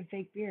right. We're drinking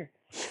fake beer.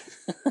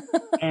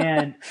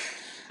 And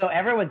so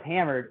everyone's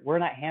hammered. We're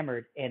not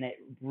hammered. And it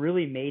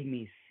really made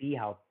me see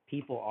how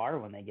people are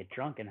when they get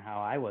drunk and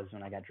how I was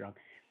when I got drunk.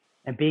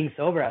 And being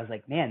sober, I was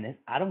like, man,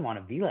 I don't want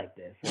to be like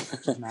this.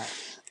 This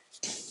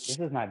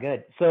is not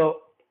good.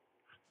 So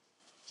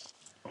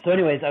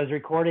anyways, I was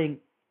recording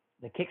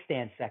the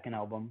Kickstand second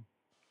album,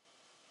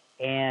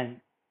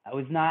 and I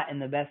was not in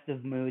the best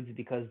of moods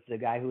because the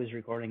guy who was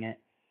recording it,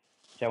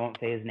 which I won't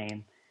say his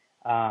name,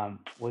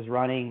 was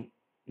running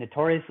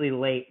notoriously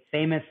late,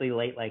 famously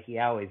late like he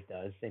always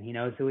does, and he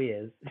knows who he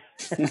is.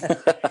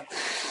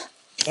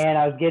 And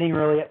I was getting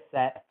really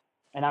upset,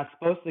 and I was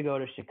supposed to go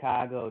to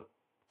Chicago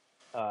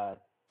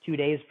 2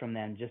 days from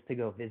then just to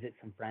go visit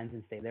some friends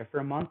and stay there for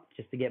a month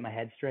just to get my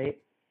head straight.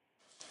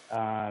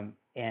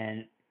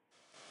 and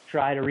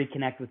try to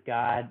reconnect with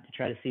God, to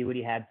try to see what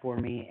He had for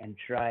me, and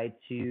try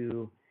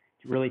to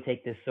really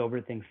take this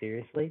sober thing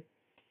seriously.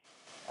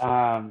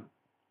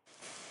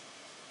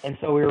 And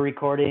so we were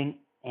recording,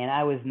 and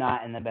I was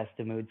not in the best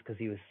of moods because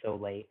he was so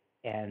late.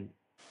 And,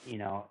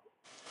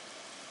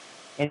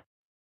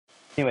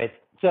 anyways,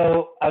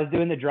 so I was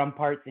doing the drum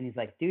parts, and he's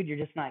like, dude, you're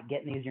just not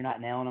getting these. You're not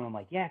nailing them. I'm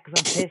like, yeah, because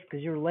I'm pissed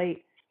because you're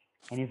late.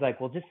 And he's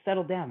like, well, just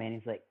settle down, man.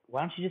 He's like,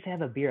 why don't you just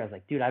have a beer? I was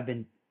like, dude, I've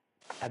been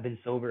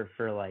sober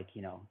for like,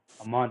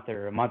 a month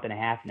or a month and a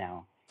half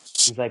now.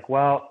 He's like,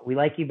 well, we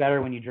like you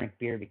better when you drink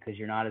beer because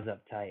you're not as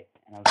uptight.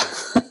 And I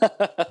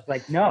was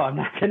like, no, I'm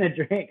not going to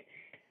drink.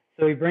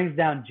 So he brings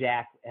down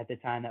Jack. At the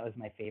time, that was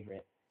my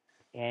favorite.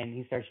 And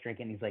he starts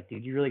drinking. He's like,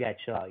 dude, you really got to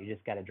chill out. You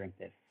just got to drink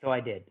this. So I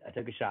did. I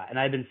took a shot. And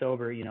I'd been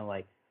sober,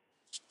 like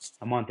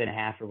a month and a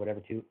half or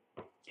whatever, two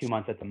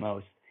months at the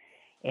most.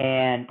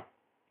 And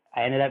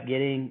I ended up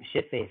getting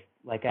shit-faced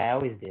like I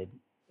always did.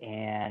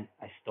 And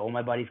I stole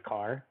my buddy's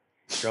car,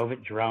 drove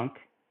it drunk.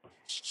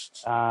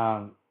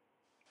 I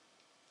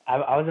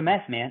was a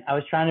mess, man. I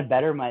was trying to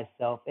better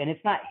myself. And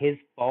it's not his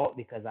fault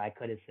because I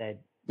could have said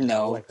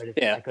no. I could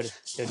have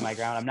stood my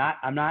ground.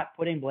 I'm not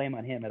putting blame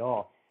on him at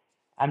all.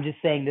 I'm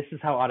just saying this is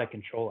how out of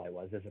control I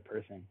was as a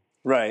person.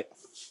 Right.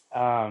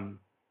 And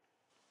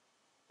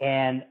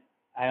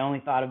I only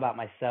thought about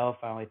myself.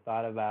 I only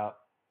thought about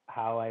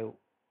how I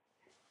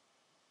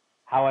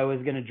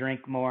was going to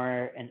drink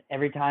more. And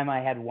every time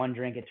I had one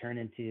drink, it turned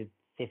into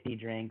 50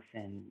 drinks.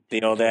 And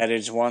the old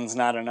adage, one's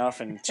not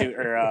enough and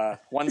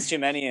one's too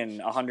many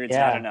and 100's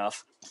not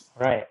enough.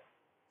 Right.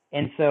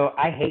 And so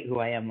I hate who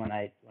I am when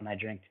I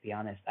drink, to be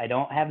honest. I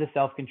don't have the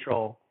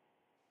self-control.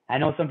 I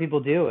know some people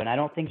do, and I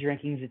don't think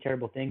drinking is a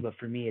terrible thing, but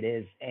for me it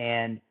is.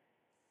 And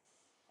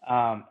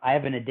I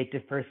have an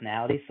addictive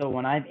personality, so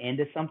when I'm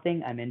into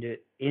something, I'm into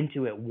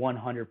it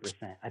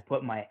 100%. I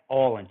put my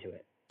all into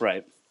it.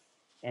 Right.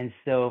 And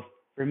so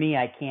for me,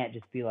 I can't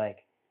just be like,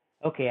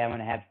 okay, I'm going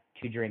to have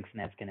 2 drinks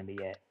and that's going to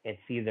be it.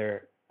 It's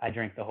either I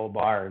drink the whole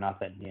bar or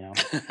nothing,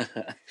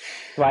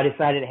 So I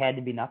decided it had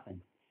to be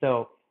nothing.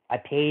 So I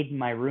paid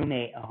my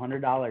roommate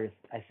 $100.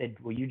 I said,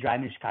 will you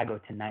drive me to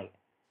Chicago tonight?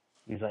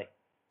 He was like,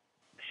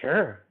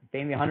 sure.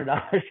 Pay me $100.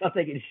 I'll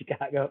take you to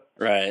Chicago.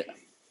 Right.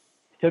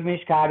 Took me to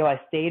Chicago. I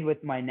stayed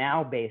with my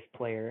now bass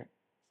player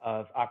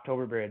of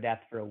October of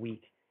Death for a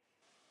week.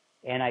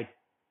 And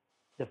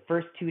the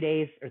first 2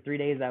 days or 3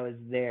 days I was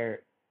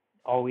there,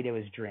 all we did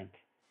was drink.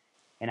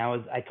 And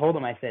I told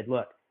him, I said,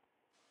 look,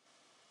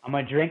 I'm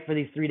going to drink for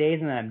these 3 days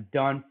and then I'm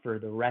done for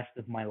the rest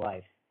of my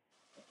life.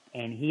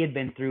 And he had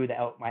been through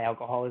my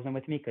alcoholism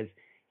with me because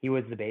he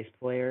was the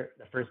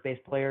first bass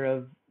player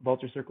of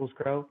Vulture Circle's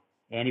Crow.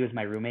 And he was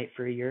my roommate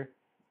for a year.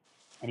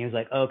 And he was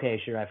like,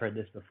 okay, sure, I've heard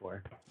this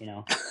before,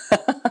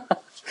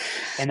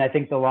 And I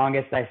think the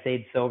longest I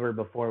stayed sober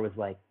before was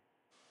like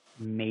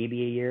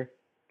maybe a year.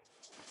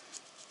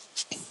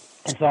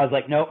 And so I was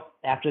like, nope,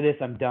 after this,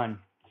 I'm done.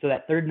 So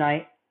that third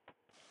night,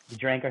 we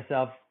drank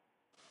ourselves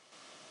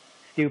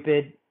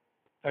stupid.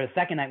 Or the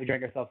second night, we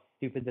drank ourselves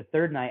stupid. The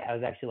third night, I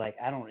was actually like,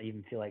 I don't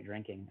even feel like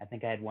drinking. I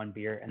think I had 1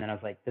 beer. And then I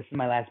was like, this is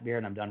my last beer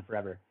and I'm done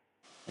forever.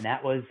 And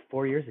that was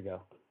 4 years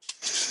ago.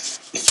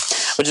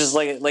 Which is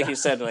like you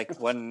said, like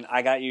when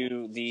I got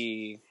you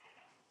the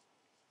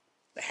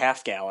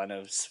half gallon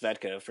of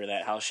Svedka for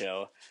that house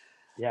show.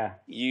 Yeah.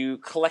 You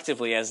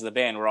collectively, as the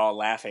band, were all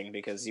laughing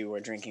because you were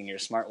drinking your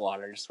Smart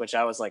Waters, which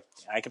I was like,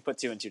 I could put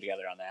 2 and 2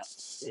 together on that.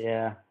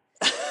 Yeah.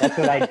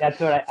 That's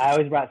what I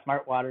always brought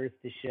Smart Waters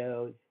to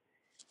shows.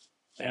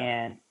 Yeah.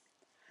 And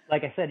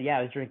like I said,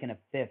 I was drinking a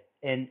fifth.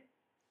 And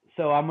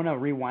so I'm going to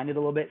rewind it a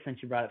little bit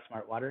since you brought up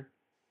Smart Water.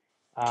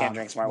 Can't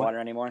drink Smart Water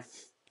anymore?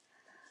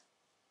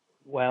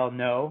 Well,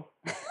 no.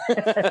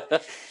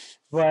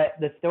 But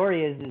the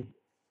story is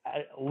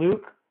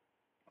Luke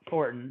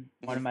Fortin,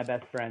 one of my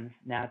best friends,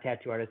 now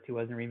tattoo artist who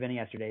was in Revenant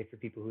yesterday, for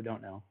people who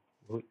don't know,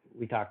 who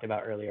we talked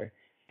about earlier,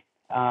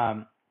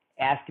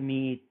 asked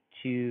me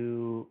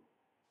to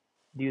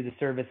do the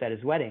service at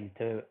his wedding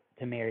to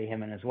marry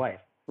him and his wife.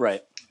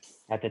 Right.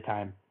 At the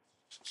time.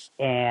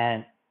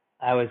 And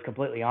I was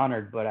completely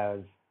honored, but I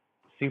was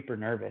super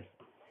nervous.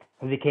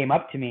 Because he came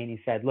up to me and he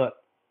said, look,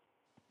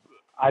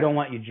 I don't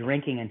want you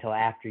drinking until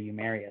after you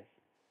marry us.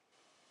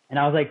 And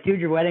I was like, dude,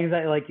 your wedding's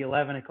at like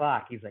 11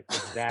 o'clock. He's like,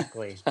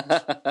 exactly.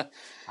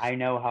 I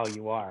know how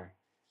you are.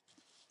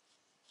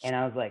 And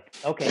I was like,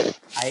 okay,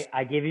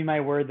 I give you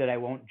my word that I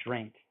won't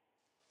drink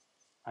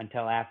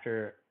until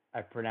after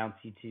I pronounce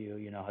you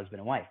to, husband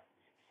and wife.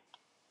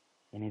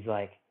 And he's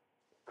like,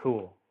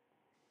 cool.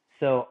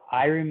 So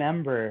I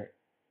remember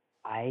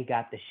I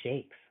got the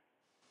shakes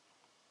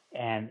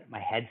and my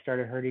head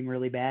started hurting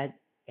really bad.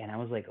 And I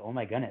was like, oh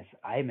my goodness,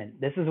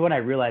 this is when I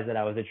realized that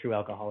I was a true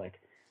alcoholic.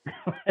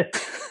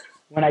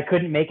 When I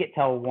couldn't make it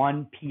till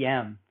 1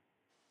 p.m.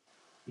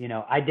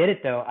 I did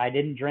it though. I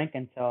didn't drink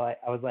until I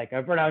was like,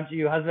 I pronounce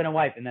you husband and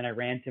wife. And then I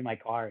ran to my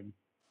car and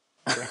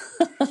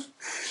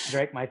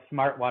drank my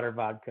Smart Water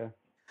vodka.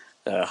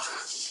 Ugh.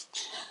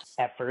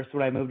 At first,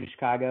 when I moved to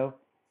Chicago,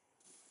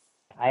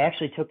 I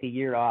actually took a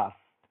year off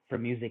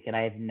from music, and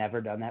I had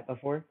never done that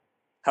before.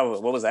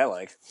 What was that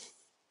like?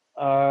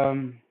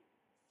 I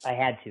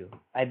had to.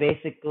 I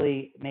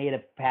basically made a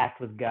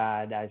pact with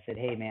God. I said,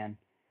 hey, man,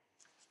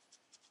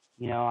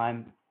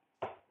 I'm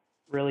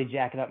really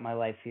jacking up my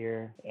life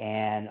here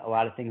and a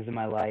lot of things in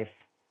my life.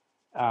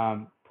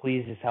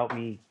 Please just help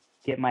me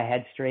get my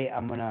head straight.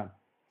 I'm going to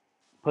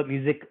put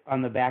music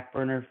on the back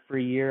burner for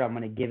a year. I'm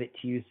going to give it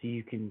to you so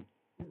you can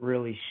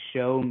really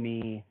show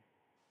me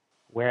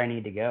where I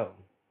need to go,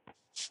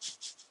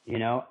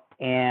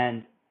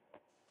 and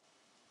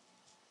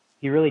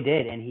he really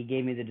did. And he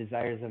gave me the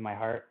desires of my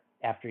heart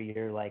after a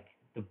year. Like,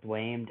 The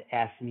Blamed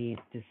asked me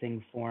to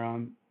sing for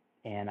him,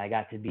 and I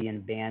got to be in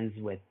bands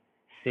with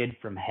Sid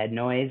from Head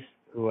Noise,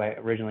 who I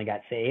originally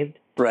got saved.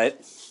 Right.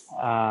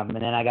 And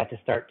then I got to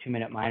start 2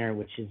 Minute Minor,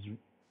 which is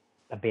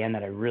a band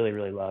that I really,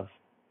 really love.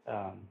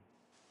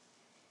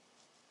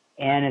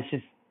 And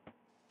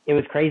it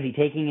was crazy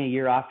taking a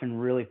year off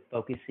and really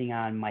focusing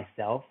on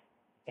myself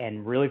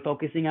and really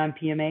focusing on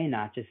PMA,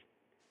 not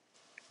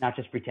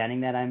just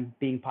pretending that I'm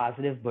being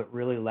positive, but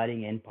really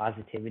letting in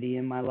positivity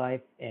in my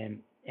life and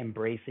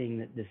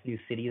embracing this new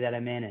city that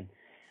I'm in. And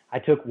I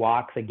took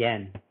walks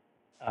again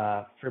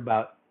for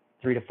about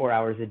 3 to 4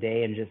 hours a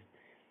day and just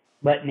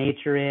let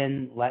nature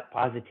in, let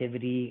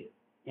positivity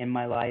in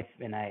my life.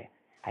 And I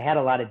had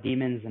a lot of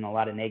demons and a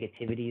lot of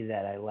negativity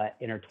that I let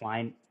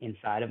intertwine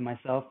inside of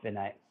myself. And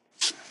I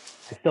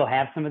still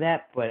have some of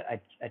that, but I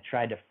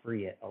tried to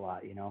free it a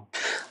lot,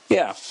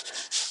 Yeah.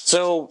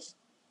 So,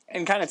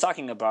 and kind of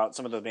talking about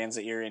some of the bands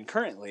that you're in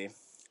currently,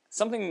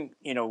 something,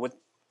 with,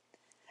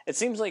 it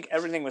seems like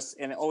everything was,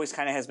 and it always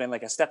kind of has been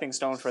like a stepping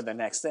stone for the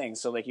next thing.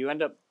 So like you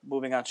end up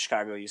moving out to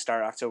Chicago, you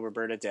start October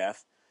Bird of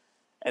Death,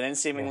 and then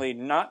seemingly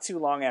not too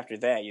long after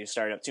that, you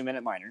start up 2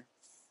 Minute Minor.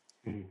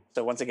 Mm-hmm.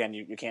 So once again,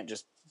 you can't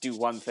just do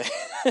one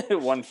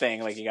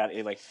thing, like you got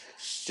like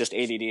just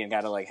ADD and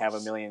got to like have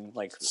a million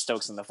like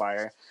stokes in the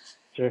fire.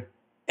 Sure.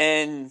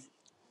 And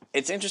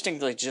it's interesting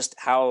like just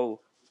how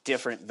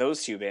different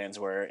those two bands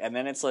were. And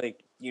then it's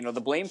like,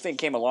 the Blame thing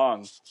came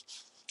along,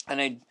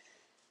 and I'm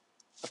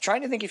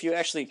trying to think if you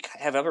actually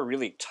have ever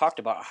really talked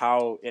about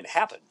how it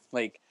happened.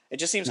 Like, it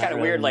just seems kind of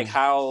weird, like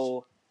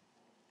how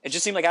it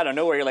just seemed like out of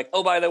nowhere. You're like,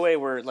 oh, by the way,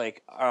 we're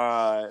like,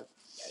 I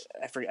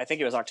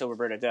think it was October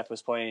Bird of Death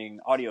was playing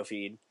Audio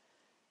Feed.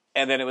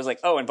 And then it was like,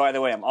 oh, and by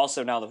the way, I'm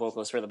also now the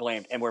vocalist for The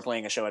Blamed, and we're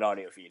playing a show at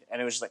Audio Feed.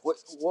 And it was just like,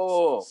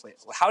 whoa, wait,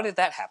 how did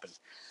that happen?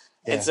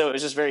 Yeah. And so it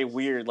was just very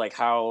weird, like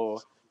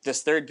how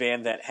this third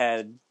band that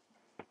had,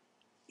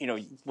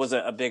 was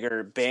a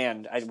bigger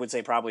band, I would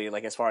say probably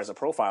like as far as a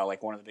profile,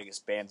 like one of the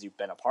biggest bands you've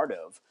been a part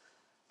of.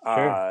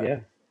 Sure,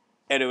 yeah.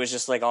 And it was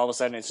just like all of a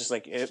sudden, it's just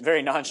like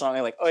very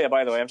nonchalantly, like, oh yeah,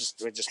 by the way, I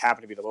just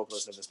happen to be the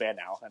vocalist of this band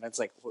now. And it's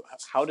like,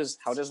 how does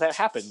that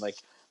happen? Like,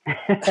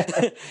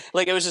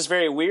 like it was just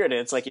very weird.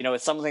 It's like,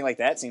 it's something like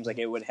that seems like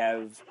there would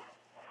have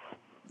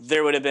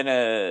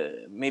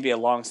been maybe a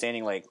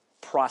long-standing like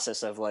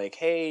process of like,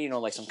 hey,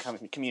 like some kind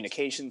of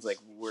communications, like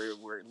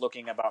we're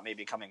looking about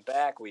maybe coming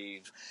back.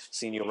 We've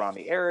seen you around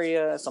the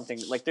area, something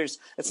like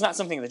it's not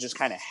something that just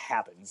kind of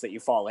happens that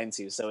you fall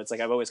into. So it's like,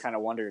 I've always kind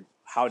of wondered,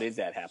 how did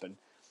that happen?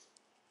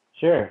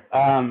 Sure.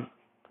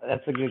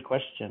 That's a good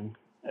question.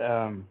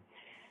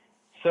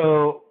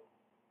 So,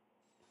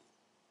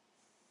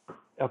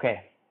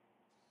 okay.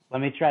 Let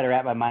me try to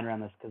wrap my mind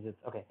around this because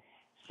it's okay.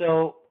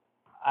 So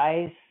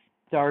I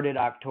started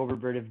October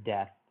Bird of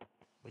Death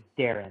with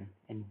Darren,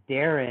 and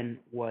Darren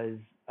was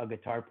a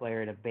guitar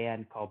player in a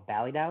band called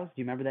Ballydows. Do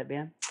you remember that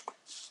band?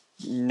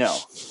 No.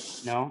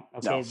 No?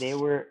 Okay. No. They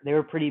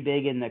were pretty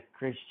big in the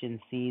Christian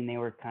scene. They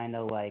were kind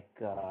of like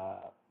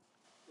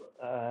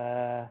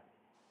let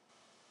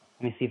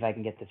me see if I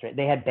can get this right.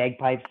 They had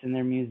bagpipes in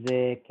their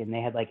music, and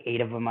they had like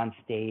 8 of them on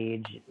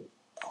stage.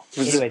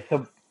 Anyway,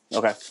 so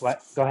okay.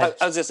 What? Go ahead.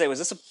 I was gonna say, was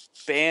this a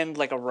band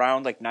like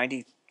around like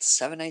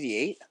 97,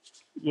 98?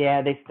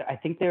 Yeah, I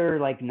think they were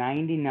like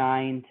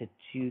 99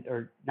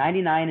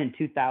 and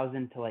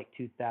 2000 to like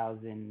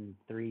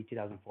 2003,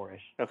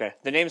 2004-ish. Okay.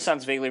 The name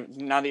sounds vaguely,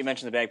 now that you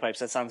mentioned the bagpipes,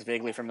 that sounds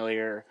vaguely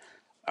familiar.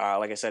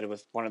 Like I said,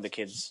 with one of the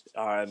kids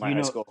in my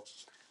high school.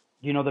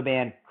 Do you know the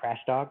band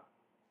Crash Dog?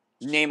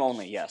 Name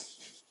only, yes.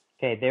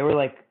 Okay, they were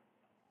like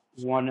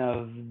one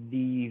of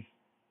the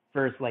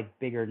first like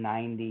bigger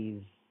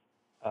 90s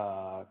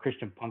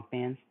Christian punk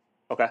bands.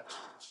 Okay.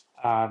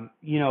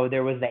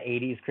 There was the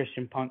 80s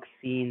Christian punk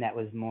scene that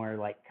was more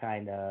like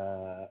kind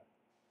of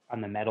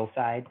on the metal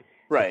side.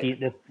 Right.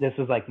 This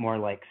was like more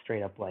like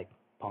straight up like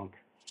punk.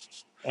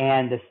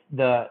 And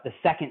the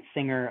second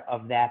singer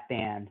of that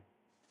band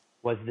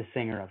was the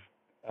singer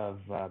of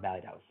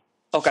Ballydows.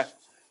 Okay.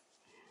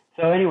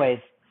 So anyways,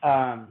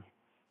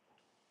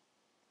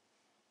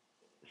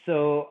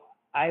 so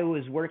I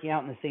was working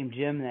out in the same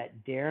gym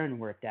that Darren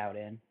worked out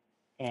in,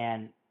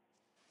 and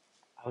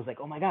I was like,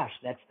 oh my gosh,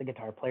 that's the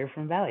guitar player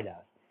from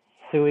Ballydows.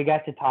 So we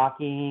got to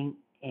talking,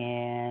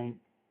 and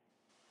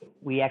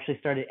we actually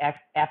started,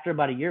 after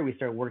about a year, we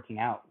started working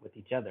out with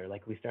each other.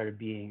 Like, we started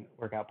being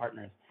workout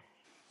partners.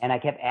 And I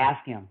kept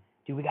asking him,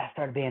 dude, we got to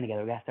start a band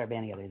together.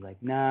 He's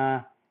like,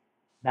 nah,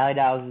 Valley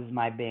Dolls is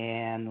my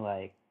band,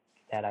 like,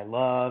 that I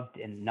loved,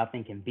 and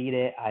nothing can beat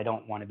it. I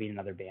don't want to beat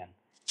another band.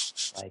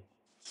 Like,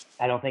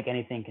 I don't think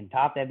anything can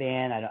top that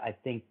band. I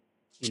think,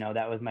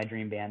 that was my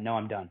dream band. No,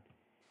 I'm done.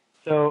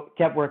 So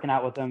kept working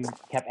out with them,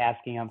 kept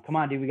asking them, come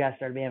on, dude, we got to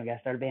start a band. We got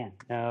to start a band.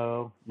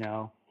 No.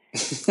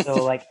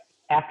 So, like,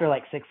 after,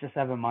 like, 6 or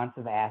 7 months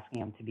of asking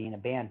them to be in a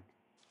band,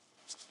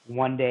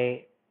 one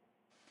day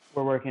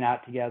we're working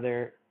out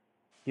together,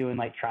 doing,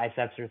 like,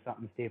 triceps or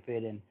something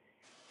stupid, and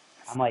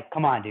I'm like,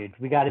 come on, dude,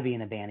 we got to be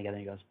in a band together.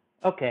 And he goes,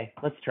 okay,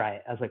 let's try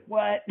it. I was like,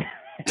 what?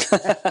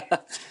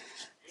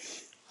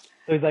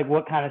 So he's like,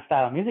 what kind of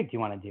style of music do you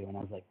want to do? And I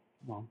was like,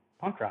 well,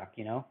 punk rock,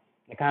 I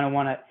kind of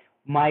want to,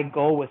 my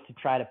goal was to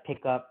try to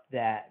pick up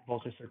that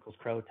Vulture Circles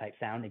Crow type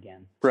sound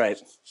again. Right.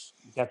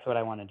 That's what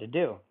I wanted to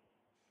do.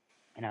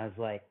 And I was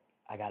like,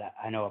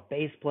 I know a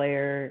bass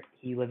player.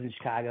 He lives in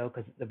Chicago,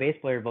 because the bass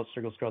player of Vulture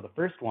Circles Crow, the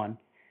first one,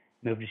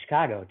 moved to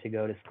Chicago to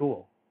go to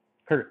school,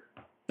 Kurt.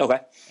 Okay.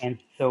 And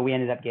so we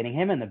ended up getting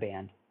him in the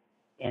band.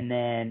 And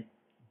then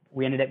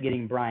we ended up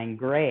getting Brian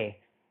Gray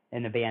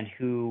in the band,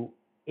 who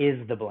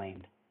is the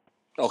Blamed.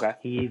 Okay.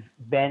 He's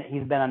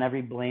been on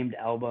every Blamed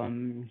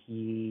album.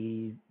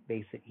 He's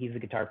a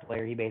guitar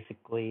player. He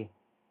basically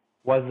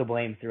was the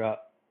Blamed throughout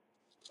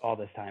all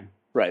this time.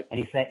 Right. And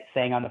he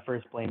sang on the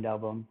first Blamed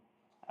album.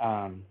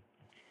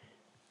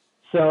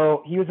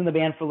 So he was in the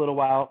band for a little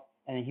while,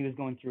 and then he was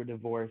going through a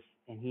divorce,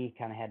 and he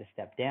kind of had to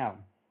step down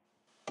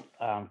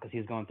because he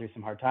was going through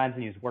some hard times,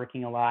 and he was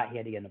working a lot. He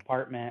had to get an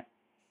apartment.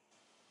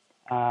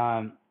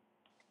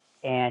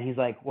 And he's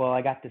like, well,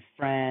 I got this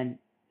friend,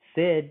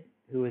 Sid,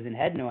 who was in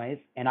Head Noise,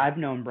 and I've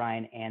known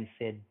Brian and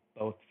Sid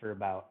both for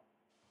about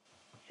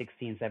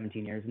 16,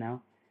 17 years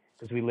now,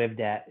 because we lived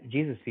at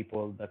Jesus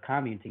People, the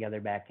commune,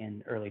 together back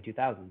in early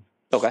 2000s.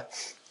 Okay.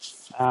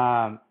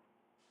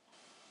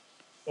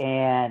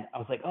 And I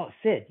was like, oh,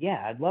 Sid,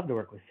 yeah, I'd love to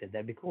work with Sid.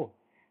 That'd be cool.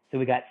 So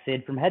we got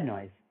Sid from Head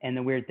Noise. And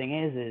the weird thing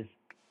is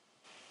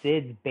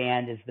Sid's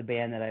band is the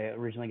band that I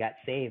originally got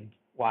saved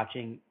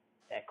watching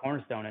at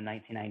Cornerstone in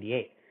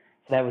 1998.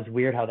 So that was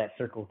weird how that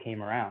circle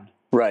came around.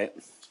 Right.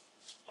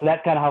 So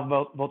that's kind of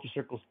how Vulture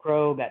Circles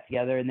Crow got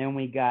together. And then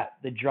we got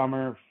the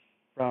drummer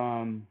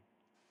from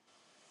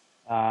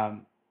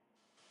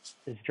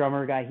this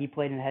drummer guy. He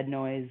played in Head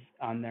Noise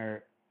on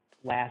their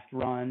last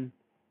run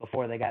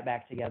before they got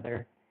back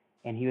together.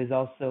 And he was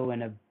also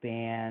in a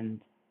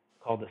band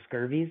called the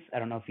Scurvies. I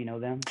don't know if you know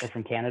them. They're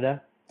from Canada.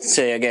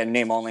 Say again,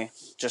 name only,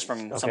 just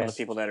from some of the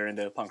people that are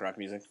into punk rock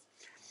music.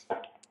 I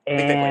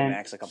think they played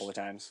Max a couple of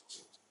times.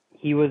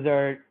 He was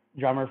our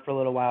drummer for a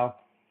little while.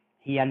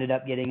 He ended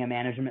up getting a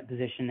management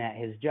position at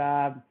his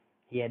job.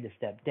 He had to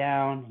step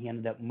down. He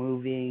ended up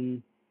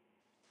moving.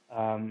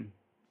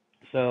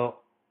 So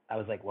I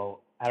was like,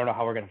 well, I don't know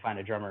how we're going to find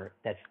a drummer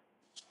that's,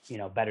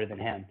 better than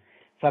him.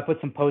 So I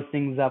put some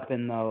postings up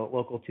in the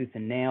local Tooth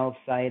and Nail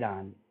site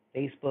on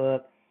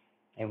Facebook,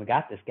 and we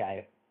got this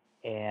guy,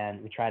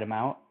 and we tried him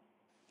out,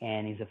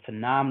 and he's a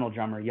phenomenal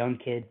drummer, young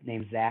kid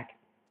named Zach,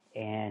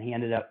 and he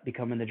ended up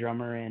becoming the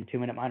drummer in 2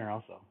 Minute Minor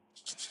also.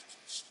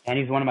 And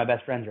he's one of my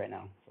best friends right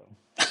now.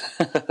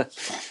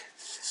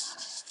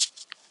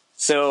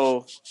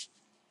 So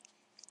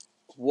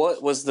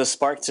what was the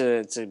spark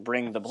to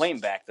bring the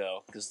Blame back,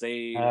 though? Because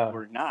they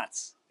were not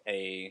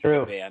a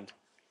band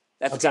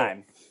at the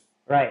time.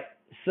 Right.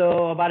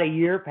 So about a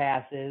year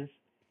passes,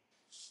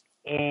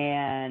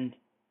 and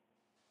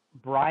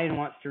Brian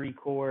wants to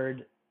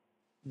record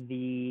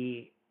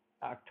the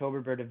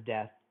October Bird of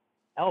Death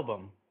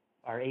album,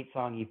 our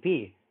 8-song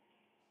EP.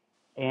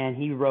 And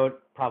he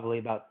wrote probably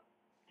about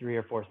 3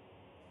 or 4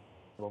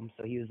 albums.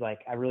 So he was like,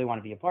 I really want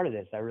to be a part of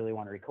this. I really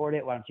want to record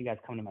it. Why don't you guys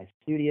come to my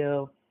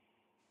studio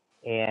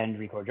and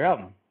record your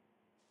album?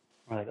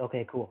 We're like,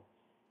 okay, cool.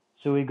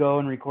 So we go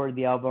and record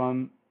the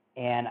album,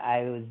 and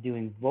I was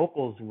doing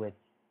vocals with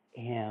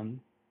him,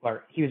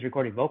 or he was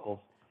recording vocals,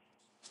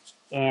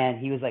 and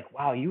he was like,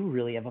 wow, you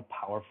really have a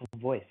powerful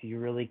voice. You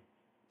really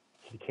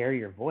can carry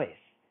your voice.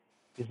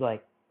 He's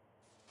like,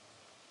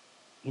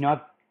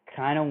 I've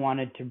kind of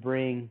wanted to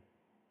bring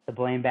the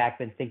Blame back,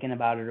 been thinking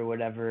about it or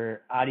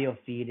whatever.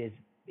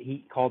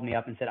 He called me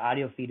up and said,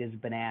 Audio Feed has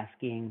been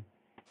asking,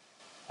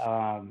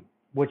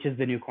 which is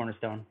the new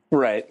Cornerstone,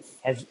 right,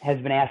 has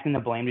been asking the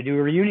Blame to do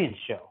a reunion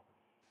show.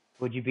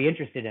 Would you be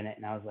interested in it?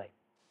 And I was like,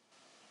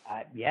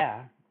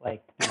 yeah.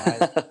 Like,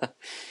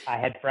 I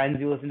had friends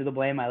who listened to the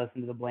Blame. I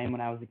listened to the Blame when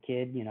I was a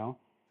kid,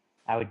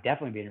 I would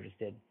definitely be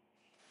interested.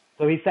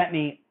 So he sent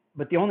me,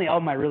 but the only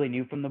album I really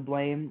knew from the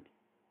Blame,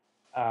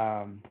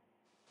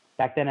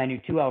 back then I knew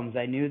 2 albums.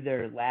 I knew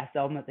their last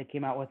album that they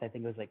came out with, I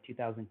think it was like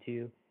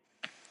 2002,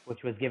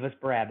 which was Give Us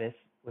Barabbas,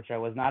 which I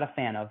was not a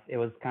fan of. It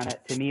was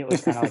to me, it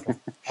was kind of like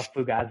a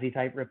Fugazi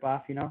type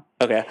ripoff,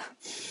 Okay.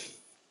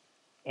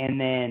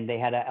 And then they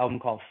had an album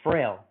called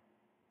Frail,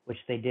 which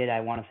they did,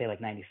 I want to say,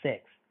 like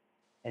 96.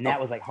 And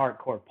that was like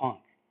hardcore punk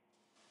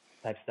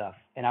type stuff.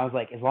 And I was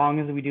like, as long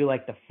as we do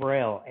like the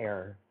Frail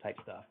era type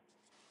stuff.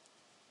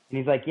 And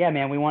he's like, yeah,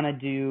 man, we want to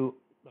do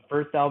the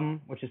first album,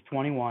 which is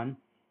 21,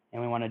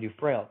 and we want to do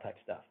Frail type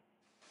stuff.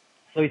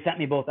 So he sent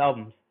me both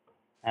albums.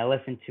 I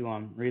listened to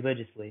them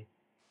religiously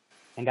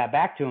and got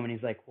back to him, and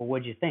he's like, well,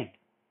 what'd you think?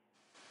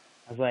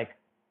 I was like,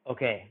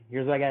 okay,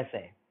 here's what I got to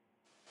say.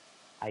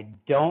 I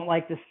don't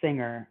like the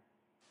singer's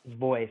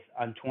voice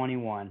on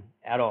 21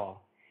 at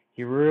all.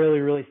 He really,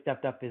 really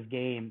stepped up his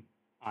game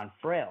on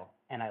Frail,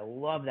 and I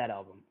love that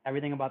album.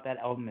 Everything about that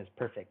album is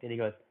perfect. And he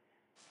goes,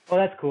 oh,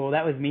 that's cool.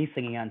 That was me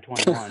singing on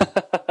 21.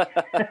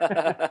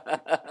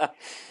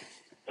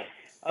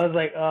 I was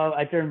like, oh,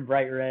 I turned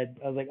bright red.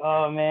 I was like,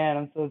 oh, man,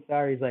 I'm so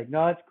sorry. He's like,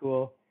 no, it's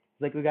cool.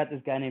 He's like, we got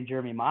this guy named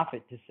Jeremy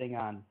Moffett to sing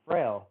on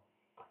Frail.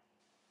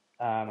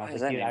 Why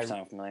does that name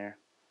sound familiar?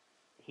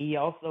 He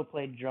also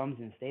played drums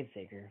in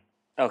Stavesacre.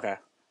 Okay. I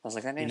was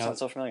like, that name sounds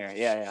so familiar.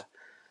 Yeah.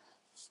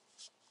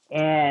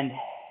 And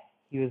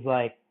he was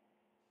like,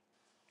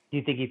 do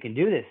you think you can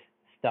do this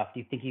stuff? Do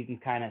you think you can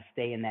kind of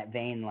stay in that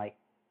vein? Like,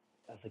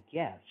 I was like,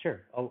 yeah,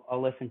 sure.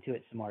 I'll listen to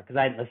it some more, because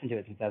I hadn't listened to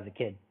it since I was a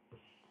kid.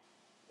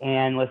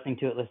 And listening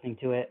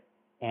to it,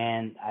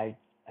 and I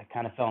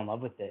kind of fell in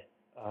love with it.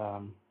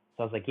 So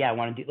I was like, yeah,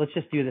 let's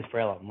just do this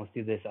Frail album. Let's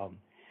do this album.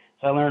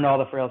 So I learned all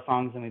the Frail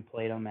songs, and we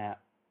played them at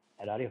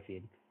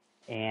AudioFeed.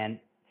 And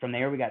from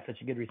there, we got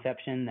such a good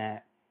reception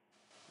that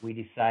we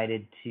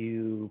decided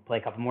to play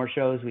a couple more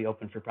shows. We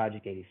opened for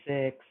Project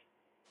 86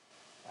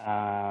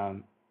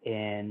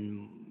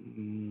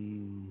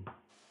 in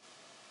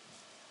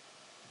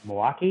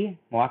Milwaukee,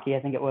 I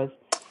think it was.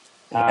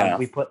 Yeah.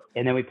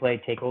 We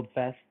played Take Hold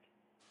Fest,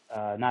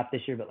 not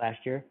this year, but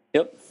last year.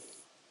 Yep.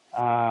 So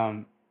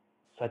I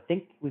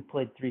think we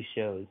played 3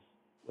 shows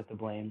with The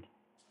Blamed.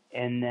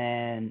 And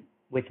then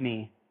with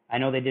me, I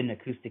know they did an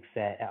acoustic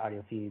set at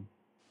AudioFeed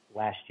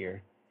last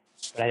year,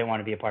 but I didn't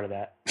want to be a part of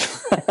that.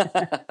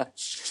 I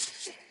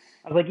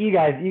was like, you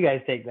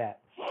guys take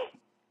that.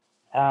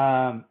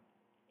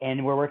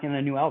 And we're working on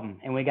a new album.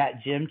 And we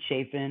got Jim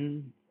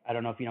Chapin. I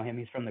don't know if you know him.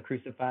 He's from The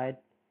Crucified.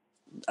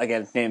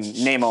 Again,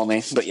 name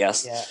only, but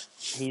yes. Yeah,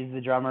 he's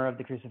the drummer of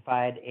The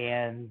Crucified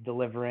and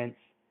Deliverance.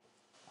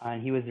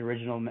 And he was the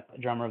original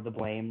drummer of The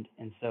Blamed.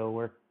 And so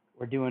we're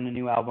doing a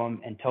new album,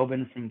 and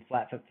Tobin from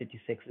Flatfoot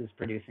 56 is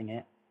producing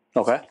it.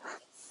 Okay.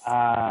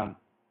 And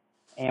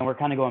we're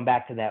kind of going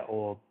back to that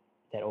old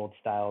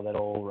style, that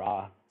old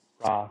raw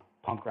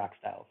punk rock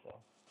style. So.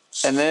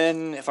 And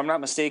then, if I'm not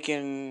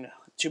mistaken,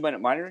 2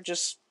 Minute Minor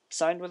just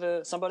signed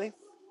with somebody?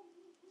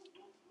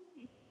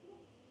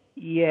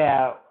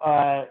 Yeah,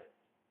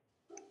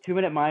 2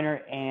 Minute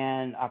Minor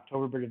and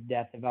October Bird of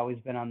Death have always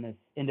been on this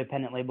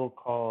independent label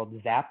called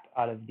Zap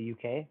out of the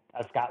UK,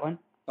 out of Scotland.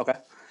 Okay.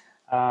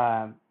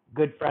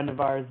 Good friend of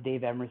ours,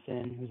 Dave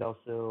Emerson, who's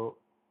also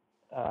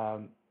a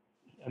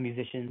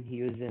musician.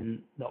 He was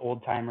in the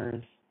Old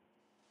Timers.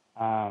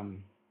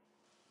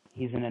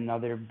 He's in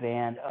another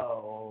band.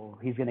 Oh,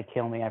 he's going to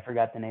kill me. I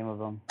forgot the name of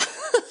them.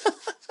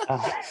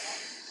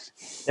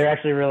 They're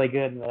actually really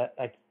good. But,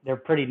 they're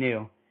pretty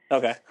new.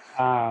 Okay.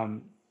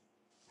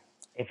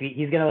 If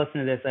he's going to listen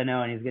to this, I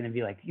know, and he's going to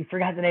be like, you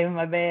forgot the name of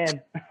my band.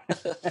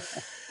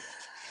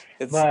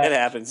 It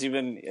happens.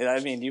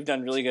 You've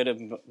done really good at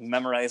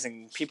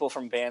memorizing people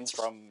from bands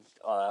from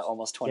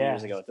almost 20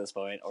 years ago at this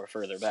point, or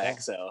further back.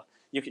 Yeah. So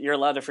you're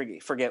allowed to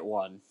forget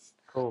one.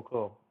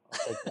 Cool. I'll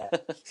take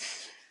that.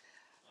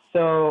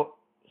 So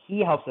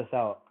he helps us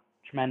out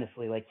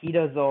tremendously. Like, he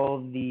does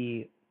all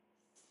the,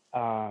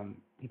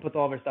 he puts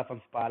all of our stuff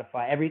on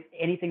Spotify.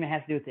 Anything that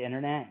has to do with the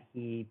internet,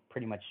 he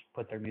pretty much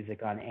puts our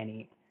music on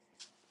any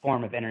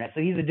form of internet.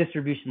 So he's a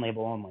distribution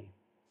label only.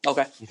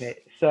 Okay.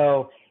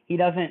 So he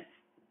doesn't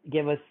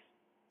give us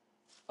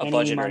a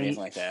budget or anything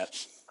like that.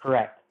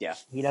 Correct. Yeah.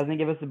 He doesn't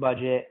give us a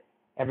budget.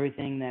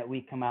 Everything that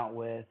we come out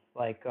with,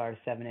 like our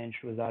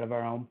 7-inch, was out of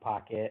our own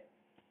pocket.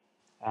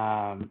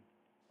 All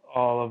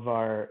of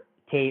our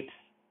tapes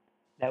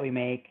that we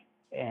make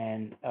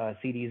and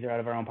CDs are out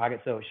of our own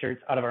pocket. So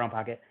shirts out of our own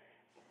pocket.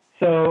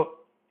 So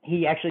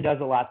he actually does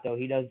a lot, though.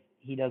 He does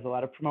a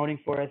lot of promoting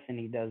for us, and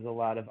he does a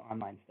lot of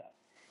online stuff.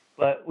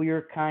 But we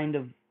were kind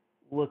of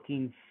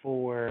looking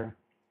for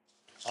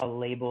a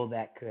label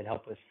that could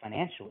help us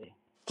financially.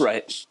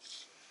 Right.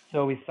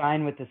 So we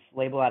signed with this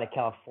label out of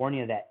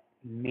California that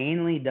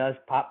mainly does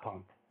pop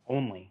punk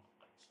only.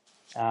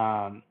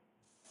 And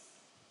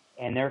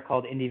they're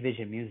called Indie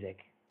Vision Music.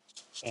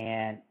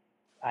 And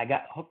I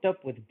got hooked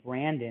up with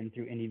Brandon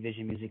through Indie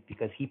Vision Music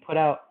because he put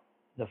out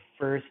the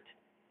first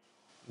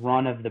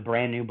run of the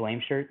brand new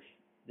Blame shirts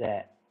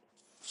that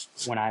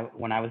when I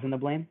was in the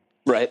Blame.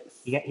 Right.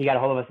 He got a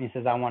hold of us and he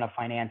says, I want to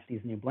finance these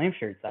new Blame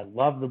shirts. I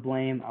love the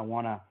Blame. I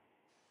want to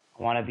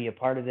be a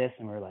part of this.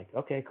 And we're like,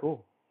 okay,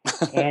 cool.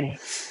 and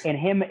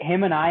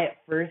him and I at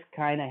first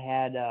kind of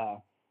had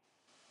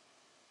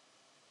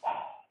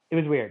it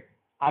was weird.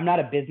 I'm not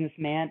a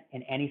businessman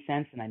in any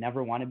sense, and I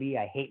never want to be.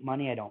 I hate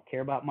money. I don't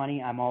care about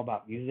money. I'm all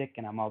about music,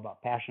 and I'm all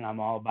about passion.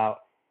 I'm all about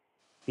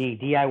being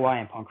DIY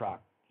and punk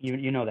rock.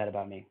 You know that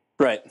about me.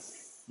 Right.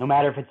 No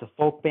matter if it's a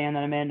folk band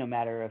that I'm in, no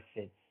matter if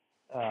it's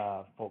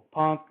folk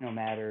punk, no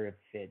matter if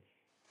it's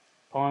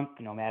punk,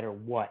 no matter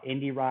what,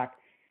 indie rock,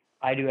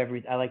 I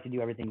like to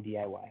do everything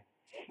DIY.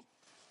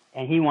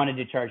 And he wanted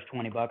to charge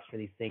 $20 for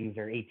these things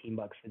or $18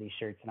 for these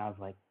shirts, and I was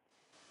like,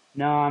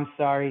 No, I'm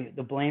sorry.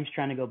 The blame's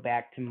trying to go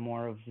back to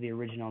more of the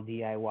original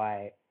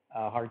DIY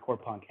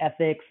hardcore punk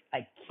ethics.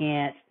 I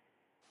can't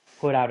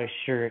put out a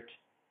shirt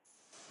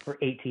for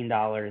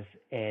 $18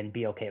 and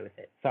be okay with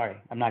it. Sorry,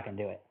 I'm not gonna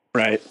do it.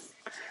 Right.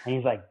 And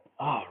he's like,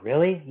 oh,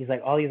 really? He's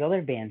like, all these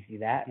other bands do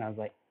that. And I was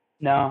like,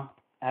 no,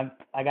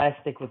 I got to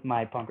stick with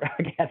my punk rock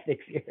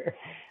ethics here,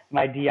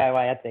 my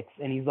DIY ethics.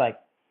 And he's like,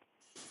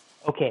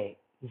 okay.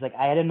 He's like,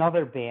 I had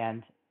another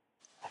band.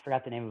 I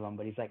forgot the name of them,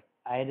 but he's like,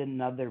 I had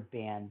another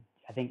band,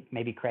 I think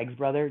maybe Craig's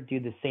brother, do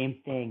the same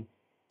thing.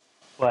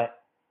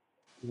 But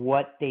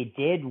what they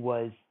did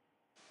was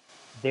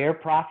their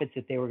profits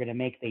that they were going to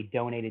make, they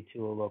donated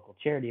to a local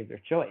charity of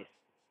their choice.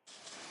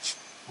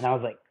 And I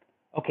was like,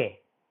 okay,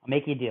 I'll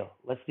make you a deal.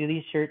 Let's do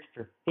these shirts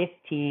for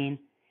 $15,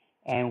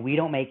 and we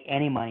don't make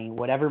any money.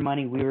 Whatever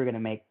money we were going to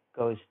make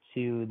goes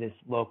to this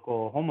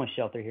local homeless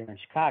shelter here in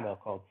Chicago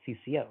called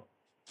CCO.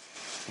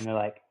 And they're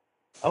like,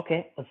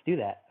 okay, let's do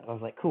that. I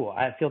was like, cool.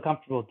 I feel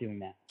comfortable doing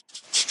that.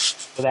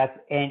 So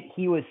and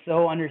he was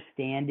so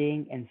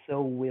understanding and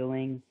so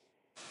willing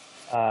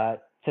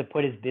to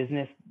put his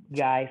business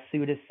guy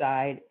suit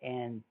aside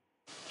and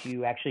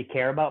to actually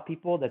care about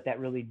people that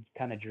really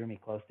kind of drew me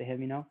close to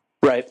him, you know?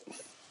 Right.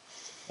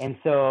 And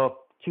so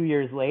 2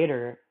 years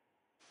later,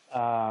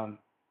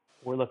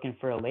 we're looking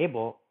for a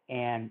label,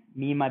 and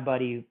me and my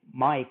buddy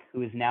Mike,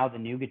 who is now the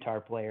new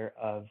guitar player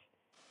of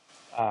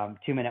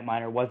 2 Minute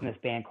Minor, was in this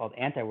band called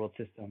Anti-World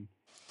System.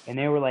 And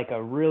they were like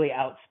a really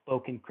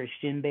outspoken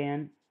Christian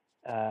band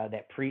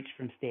that preached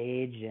from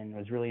stage and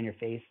was really in your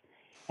face.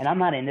 And I'm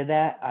not into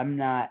that. I'm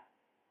not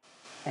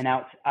an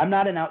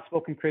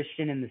outspoken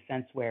Christian in the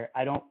sense where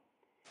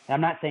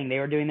I'm not saying they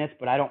were doing this,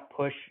 but I don't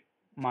push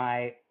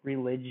my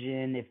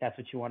religion, if that's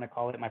what you want to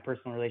call it, my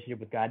personal relationship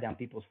with God down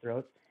people's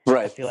throats.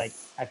 Right.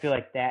 I feel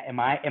like that, in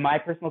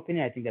my personal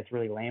opinion, I think that's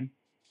really lame.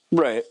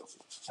 Right.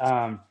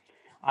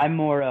 I'm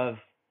more of,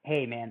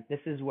 hey man, this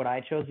is what I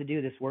chose to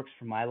do. This works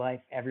for my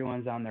life.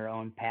 Everyone's on their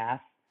own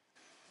path.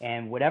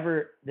 And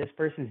whatever this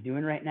person's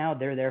doing right now,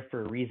 they're there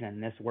for a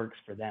reason. This works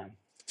for them.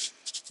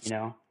 You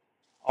know,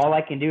 all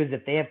I can do is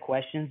if they have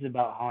questions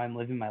about how I'm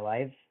living my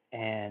life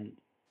and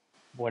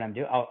what I'm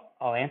doing,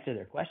 I'll answer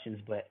their questions,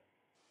 but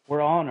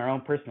we're all on our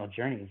own personal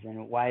journeys.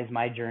 And why is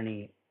my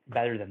journey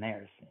better than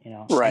theirs? You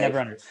know, right.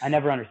 I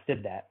never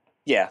understood that.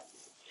 Yeah.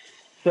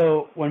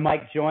 So when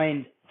Mike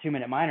joined 2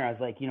 Minute Minor, I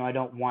was like, you know, I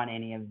don't want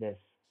any of this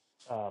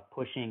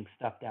pushing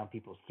stuff down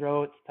people's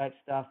throats type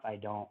stuff. I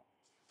don't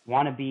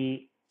want to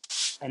be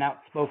an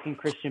outspoken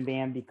Christian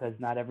band because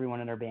not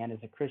everyone in our band is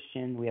a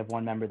Christian. We have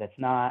one member that's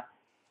not,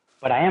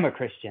 but I am a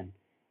Christian.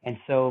 And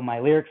so my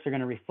lyrics are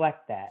going to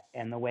reflect that,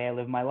 and the way I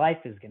live my life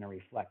is going to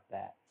reflect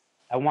that.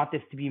 I want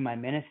this to be my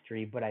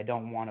ministry, but I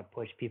don't want to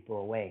push people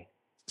away,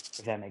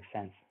 if that makes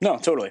sense. No,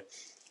 totally.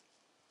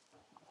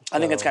 I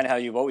think that's kind of how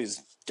you've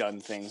always done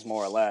things,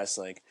 more or less.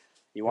 Like,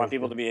 you want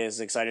people to be as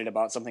excited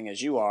about something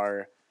as you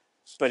are,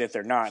 but if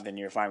they're not, then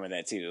you're fine with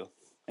that too.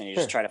 And you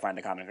just try to find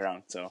the common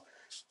ground. So,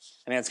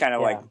 I mean, it's kind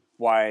of like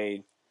why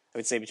I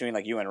would say between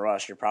like you and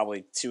Rush, you're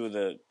probably two of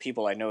the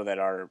people I know that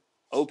are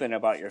open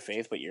about your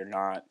faith, but you're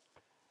not.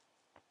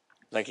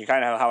 Like, you're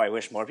kind of how I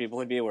wish more people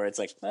would be, where it's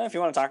like, if you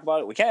want to talk about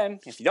it, we can.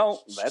 If you don't,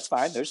 that's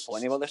fine. There's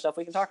plenty of other stuff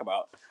we can talk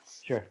about.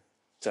 Sure.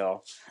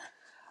 So,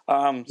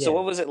 so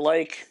what was it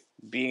like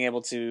being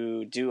able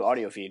to do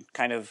audio feed?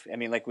 Kind of, I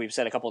mean, like we've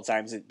said a couple of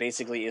times, it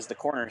basically is the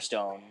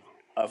cornerstone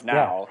of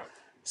now. Yeah.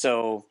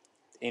 So,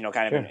 you know,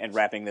 kind of and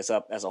wrapping this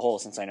up as a whole,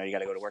 since I know you got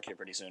to go to work here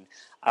pretty soon.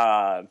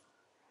 How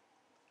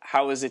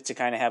is it to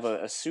kind of have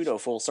a pseudo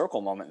full circle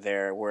moment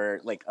there,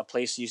 where like a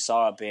place you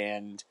saw a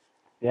band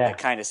that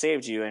kind of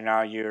saved you, and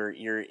now you're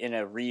in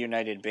a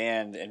reunited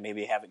band, and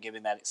maybe haven't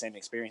given that same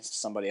experience to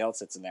somebody else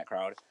that's in that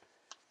crowd?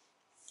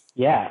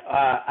 Yeah,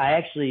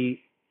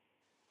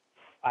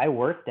 I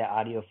worked at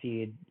Audio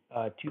Feed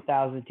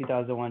 2000,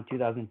 2001,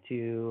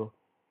 2002,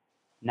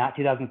 not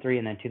 2003,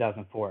 and then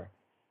 2004.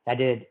 I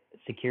did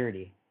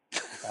security.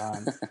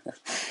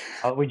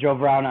 We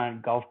drove around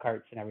on golf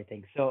carts and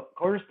everything. So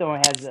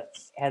Cornerstone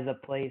has a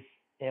place.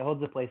 It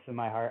holds a place in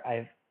my heart.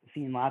 I've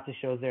seen lots of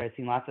shows there. I've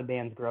seen lots of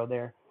bands grow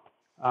there.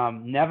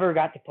 Never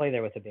got to play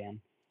there with a band.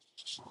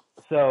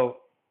 So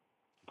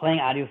playing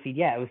Audio Feed,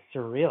 it was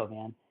surreal,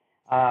 man.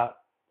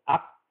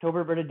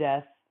 October Bird of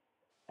Death.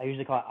 I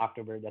usually call it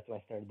October. That's why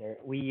I started there.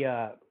 We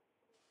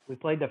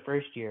played the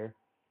first year.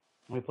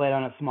 We played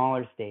on a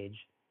smaller stage.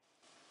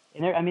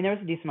 And there was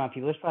a decent amount of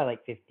people. There's probably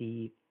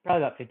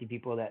about 50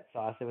 people that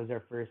saw us. It was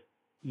our first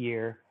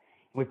year.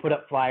 We put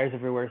up flyers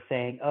everywhere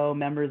saying,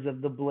 members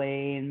of the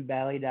Blaine,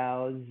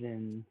 Ballydows,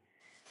 and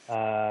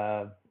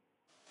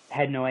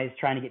Head Noise,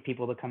 trying to get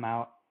people to come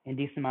out. And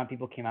a decent amount of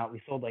people came out.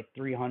 We sold like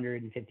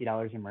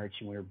 $350 in merch,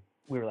 and we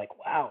were like,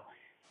 wow,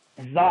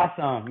 this is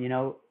awesome. You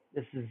know,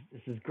 this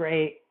is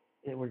great.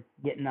 We're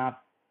getting off,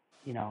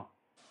 you know,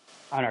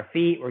 on our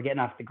feet. We're getting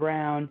off the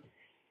ground.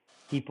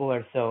 People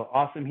are so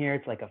awesome here.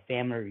 It's like a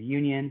family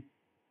reunion.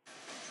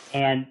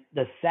 And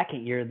the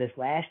second year, this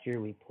last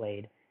year we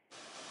played,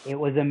 it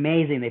was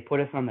amazing. They put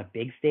us on the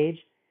big stage.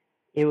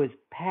 It was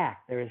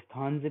packed. There was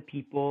tons of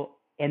people.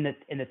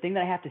 the thing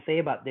that I have to say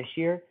about this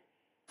year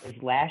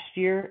is last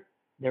year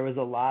there was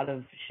a lot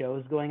of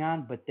shows going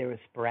on, but there was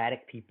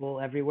sporadic people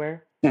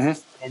everywhere.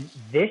 Mm-hmm. And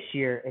this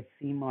year it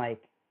seemed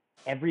like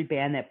every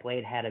band that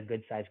played had a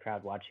good sized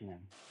crowd watching them,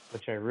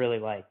 which I really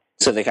liked.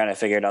 So they kind of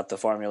figured out the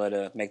formula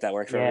to make that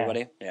work for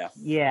everybody. Yeah.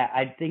 Yeah,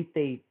 I think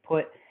they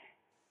put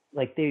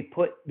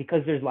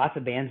because there's lots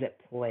of bands that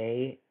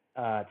play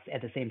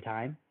at the same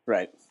time.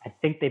 Right. I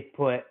think they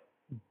put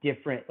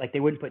different, like they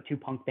wouldn't put two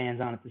punk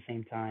bands on at the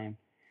same time.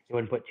 They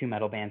wouldn't put two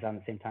metal bands on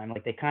at the same time.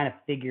 Like they kind of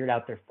figured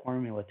out their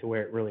formula to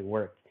where it really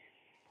worked.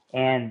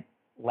 And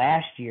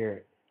last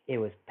year it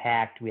was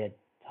packed. We had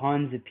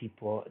tons of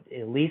people,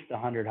 at least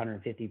 100,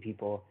 150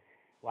 people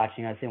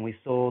watching us, and we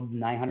sold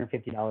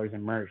 $950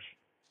 in merch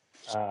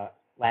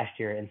last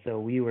year. And so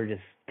we were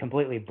just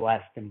completely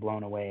blessed and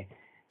blown away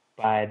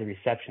by the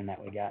reception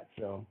that we got.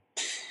 So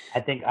I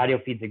think audio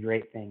feed's a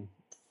great thing.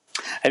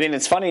 I mean,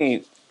 it's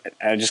funny.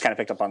 I just kind of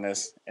picked up on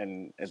this,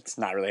 and it's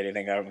not really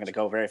anything I'm going to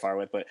go very far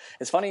with, but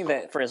it's funny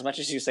that for as much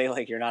as you say,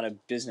 like, you're not a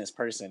business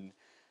person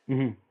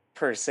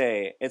per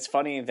se, it's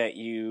funny that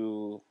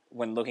you,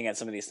 when looking at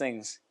some of these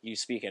things, you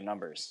speak in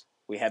numbers.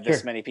 We had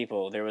this many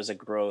people. There was a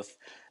growth.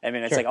 I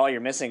mean, it's like all you're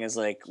missing is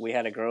like we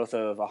had a growth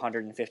of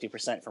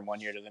 150% from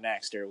one year to the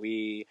next, or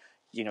we,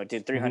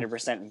 did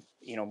 300%,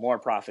 more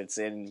profits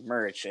in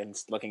merch and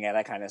looking at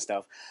that kind of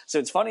stuff. So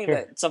it's funny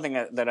that something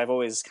that I've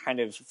always kind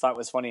of thought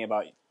was funny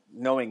about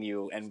knowing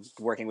you and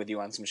working with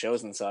you on some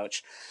shows and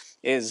such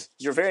is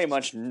you're very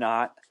much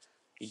you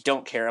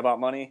don't care about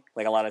money.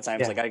 Like a lot of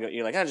times,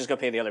 you're like, I'll just go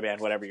pay the other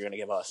band whatever you're going to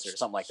give us or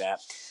something like that.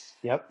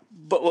 Yep.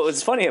 But what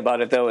was funny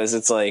about it though is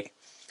it's like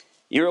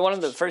you were one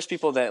of the first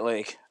people that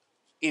like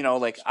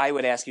I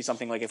would ask you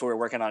something like if we were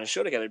working on a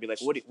show together, I'd be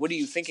like, what are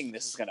you thinking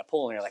this is going to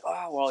pull? And you're like,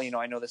 oh, well,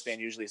 I know this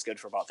band usually is good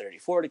for about 30,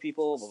 40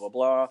 people, blah, blah,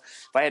 blah.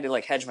 If I had to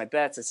like hedge my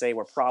bets, I'd say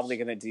we're probably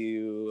going to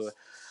do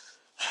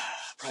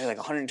probably like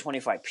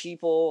 125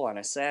 people on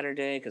a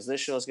Saturday because this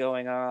show's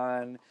going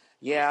on.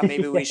 Yeah,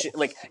 maybe we should,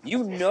 like,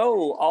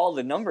 all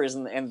the numbers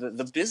and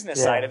the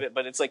business side of it,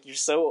 but it's like you're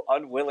so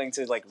unwilling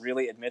to like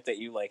really admit that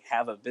you like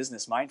have a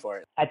business mind for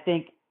it. I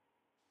think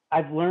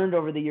I've learned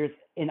over the years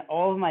in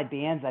all of my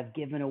bands, I've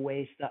given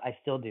away stuff. I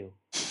still do.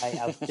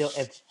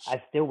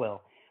 I still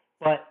will.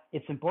 But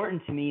it's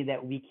important to me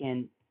that we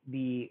can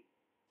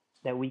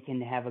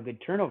have a good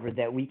turnover,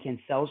 that we can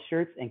sell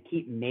shirts and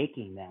keep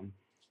making them.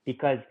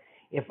 Because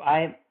if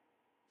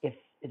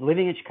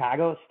living in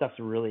Chicago, stuff's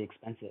really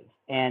expensive.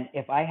 And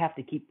if I have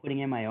to keep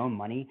putting in my own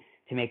money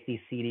to make these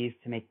CDs,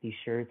 to make these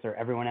shirts, or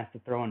everyone has to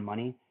throw in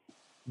money,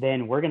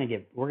 then we're gonna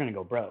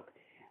go broke.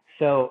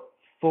 So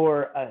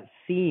for a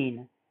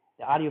scene,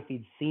 the audio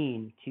feed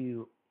scene,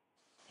 to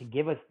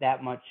give us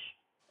that much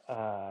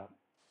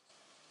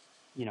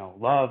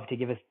love, to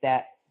give us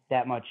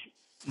that much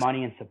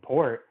money and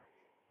support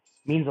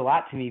means a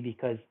lot to me,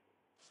 because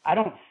I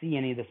don't see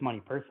any of this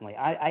money personally.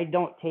 I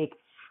don't take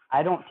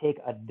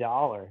a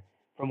dollar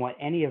from what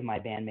any of my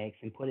band makes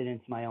and put it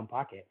into my own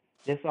pocket.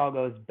 This all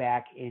goes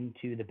back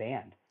into the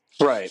band.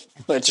 Right.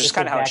 But it's just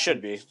kind of how it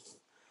should be.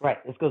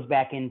 Right. This goes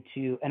back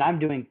into, and I'm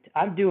doing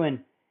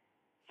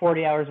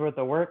 40 hours worth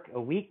of work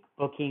a week,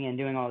 booking and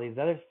doing all these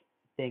other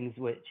things,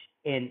 which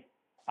in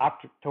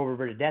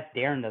October to Death,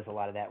 Darren does a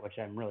lot of that, which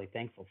I'm really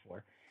thankful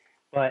for.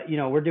 But,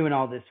 we're doing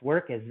all this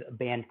work as a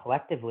band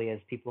collectively, as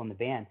people in the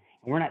band,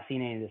 and we're not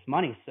seeing any of this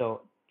money.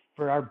 So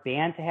for our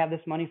band to have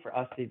this money, for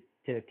us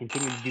to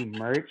continue to do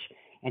merch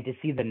and to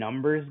see the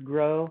numbers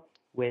grow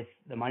with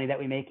the money that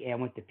we make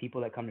and with the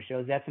people that come to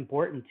shows, that's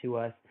important to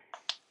us,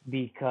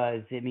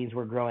 because it means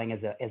we're growing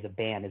as a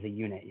band, as a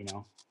unit,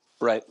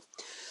 Right.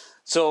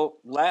 So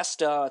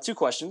last two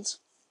questions.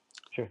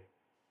 Sure.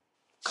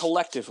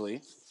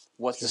 Collectively,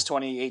 what does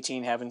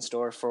 2018 have in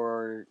store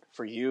for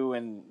you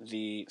and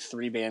the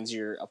three bands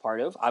you're a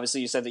part of? Obviously,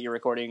 you said that you're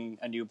recording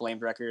a new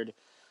Blamed record.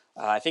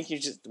 I think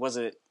was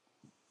it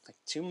like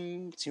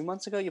two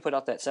months ago you put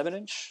out that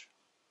 7-inch?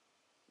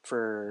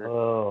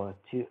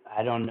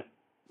 I don't know.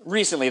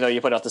 Recently, though,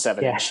 you put out the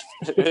 7-inch.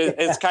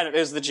 It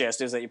was the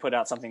gist, is that you put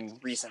out something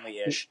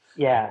recently-ish.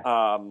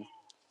 Yeah.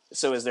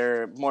 So is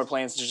there more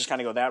plans to just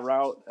kind of go that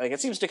route? Like, it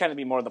seems to kind of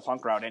be more the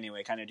punk route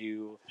anyway, kind of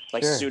do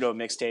like pseudo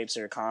mixtapes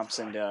or comps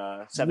and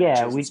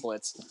 7-inches and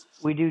splits.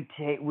 We do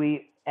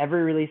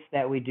every release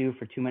that we do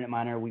for 2 Minute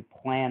Minor, we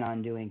plan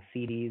on doing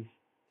CDs,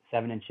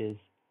 7-inches,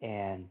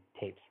 and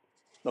tapes.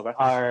 Okay.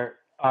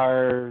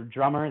 Our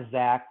drummer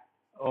Zach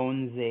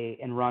owns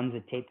and runs a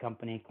tape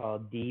company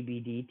called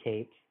DBD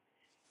Tapes,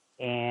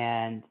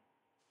 and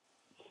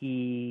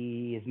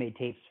he has made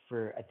tapes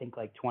for I think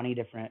like 20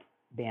 different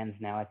bands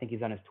now. I think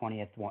he's on his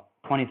 20th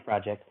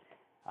project.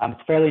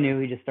 It's fairly new.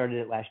 He just started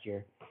it last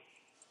year,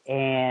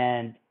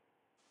 and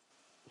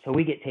so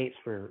we get tapes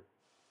for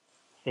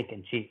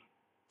stinking cheap.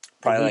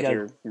 Probably like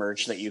your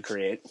merch that you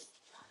create.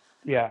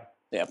 Yeah.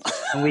 Yep.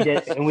 and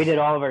we did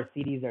all of our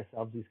CDs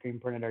ourselves. We screen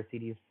printed our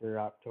CDs for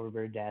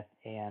October Death,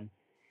 and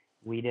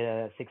we did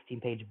a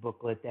 16-page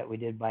booklet that we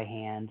did by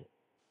hand.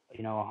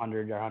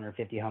 100 or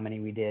 150, how many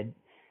we did,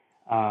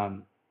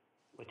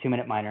 with 2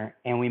 Minute Minor,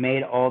 and we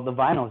made all the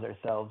vinyls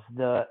ourselves.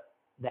 The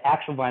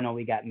actual vinyl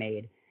we got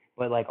made,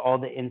 but like all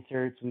the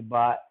inserts we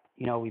bought,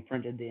 we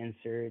printed the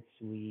inserts,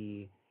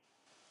 we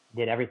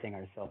did everything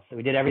ourselves. So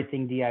we did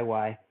everything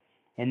DIY,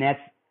 and that's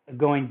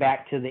going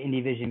back to the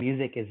Indie Vision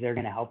Music, is they're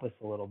going to help us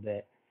a little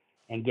bit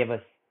and give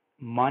us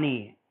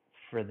money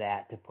for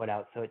that to put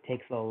out. So it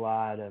takes a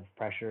lot of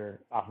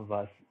pressure off of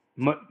us,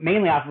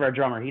 mainly off of our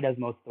drummer. He does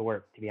most of the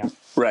work, to be honest,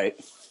 Right.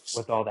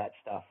 with all that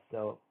stuff.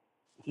 So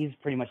he's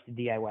pretty much the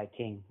DIY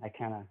king. I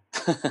kind of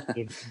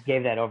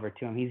gave that over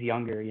to him. He's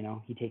younger,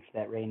 he takes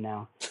that reign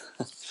now.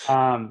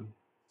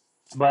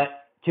 But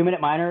 2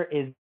 Minute Minor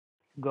is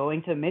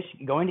going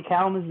to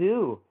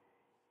Kalamazoo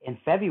in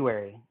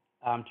February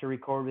to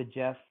record with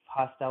Jeff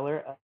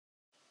Hosteller,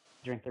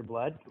 Drink Their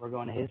Blood. We're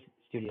going to his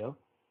studio,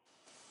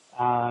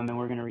 and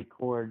we're going to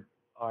record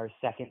our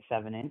second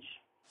 7-inch.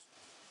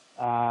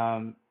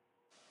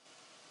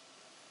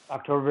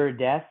 October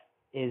Death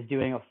is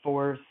doing a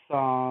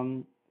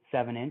 4-song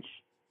 7-inch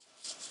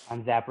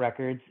on Zap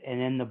Records, and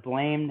then The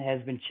Blamed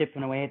has been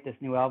chipping away at this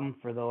new album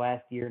for the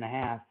last year and a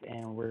half,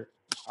 and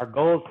our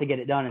goal is to get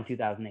it done in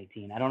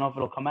 2018. I don't know if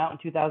it'll come out in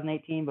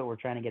 2018, but we're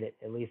trying to get it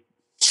at least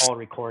all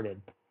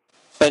recorded.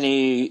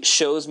 Any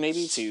shows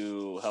maybe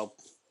to help?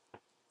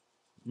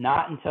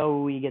 Not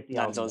until we get the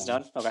Not album until it's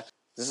done. done? Okay.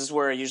 This is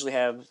where I usually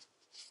have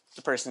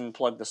the person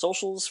plug the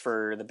socials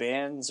for the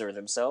bands or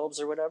themselves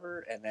or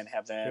whatever, and then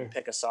have them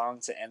pick a song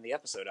to end the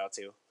episode out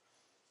to.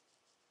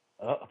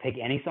 Oh, pick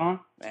any song?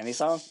 Any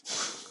song?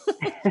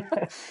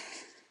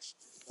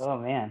 Oh,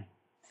 man.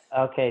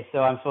 Okay, so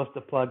I'm supposed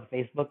to plug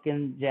Facebook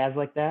and jazz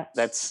like that?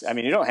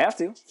 You don't have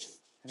to.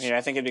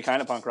 I think it'd be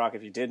kind of punk rock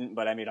if you didn't,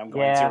 but I'm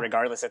going to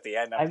regardless at the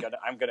end.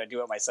 I'm gonna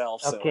do it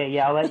myself. So. Okay,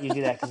 yeah, I'll let you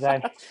do that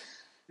because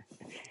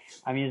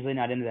I'm usually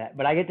not into that.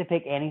 But I get to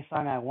pick any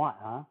song I want,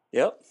 huh?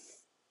 Yep.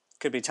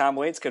 Could be Tom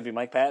Waits, could be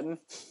Mike Patton.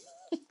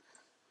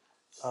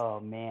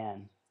 Oh,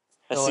 man.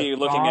 I see you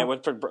looking at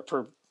what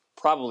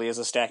probably is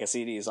a stack of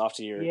CDs off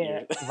to your...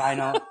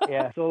 vinyl,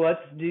 yeah. So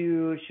let's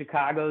do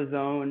Chicago's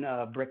own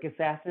Brick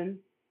Assassin.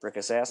 Brick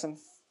Assassin?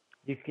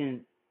 You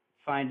can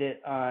find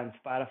it on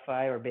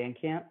Spotify or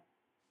Bandcamp.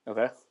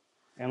 Okay.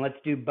 And let's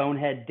do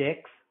Bonehead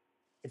Dicks.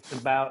 It's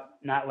about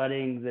not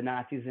letting the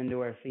Nazis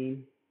into our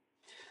scene.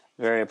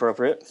 Very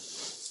appropriate.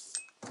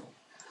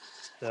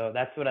 So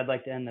that's what I'd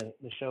like to end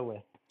the show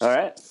with. All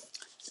right.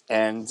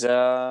 And,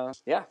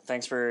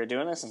 thanks for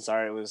doing this. And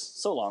sorry it was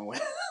so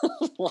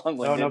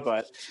long-winded,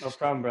 but... No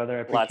problem, brother.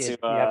 I lots appreciate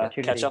to the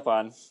opportunity. catch up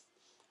on.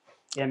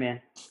 Yeah,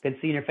 man. Good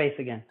seeing your face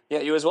again. Yeah,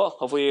 you as well.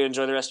 Hopefully you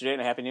enjoy the rest of your day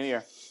and a Happy New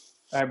Year.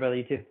 All right, brother.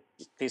 You too.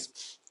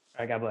 Peace.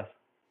 All right, God bless.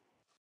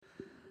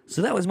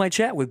 So that was my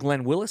chat with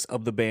Glenn Willis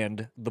of the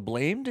band The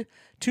Blamed,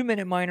 2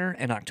 Minute Minor,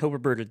 and October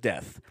Bird of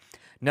Death.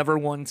 Never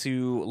one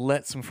to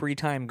let some free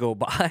time go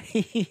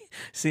by,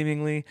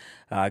 seemingly.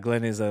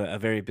 Glenn is a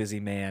very busy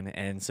man,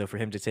 and so for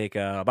him to take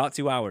about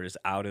 2 hours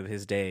out of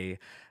his day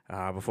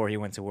before he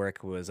went to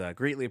work was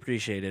greatly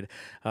appreciated.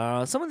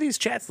 Some of these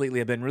chats lately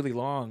have been really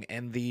long,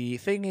 and the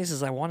thing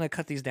is I want to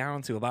cut these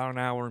down to about an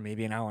hour,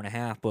 maybe an hour and a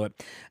half, but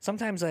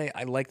sometimes I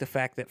like the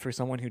fact that for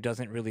someone who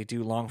doesn't really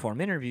do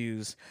long-form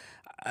interviews,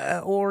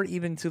 or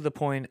even to the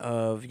point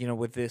of,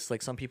 with this,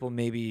 like some people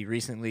maybe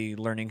recently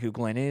learning who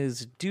Glenn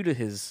is due to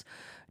his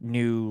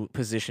new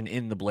position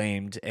in The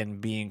Blamed and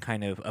being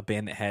kind of a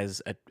band that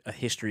has a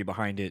history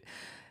behind it.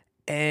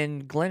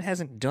 And Glenn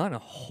hasn't done a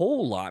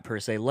whole lot per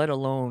se, let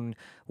alone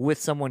with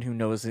someone who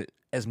knows it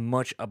as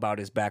much about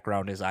his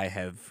background as I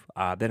have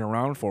been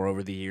around for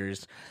over the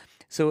years.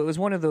 So it was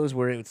one of those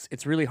where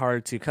it's really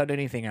hard to cut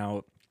anything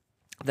out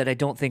that I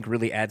don't think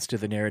really adds to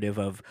the narrative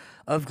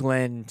of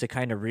Glenn to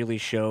kind of really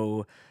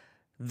show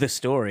the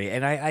story.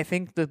 And I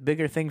think the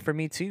bigger thing for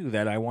me too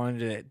that I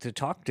wanted to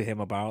talk to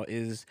him about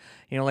is,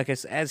 like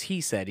as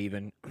he said,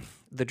 even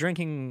the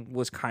drinking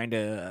was kind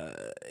of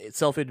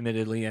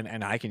self-admittedly,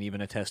 and I can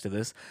even attest to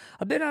this,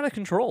 a bit out of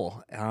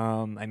control.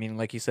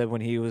 Like you said,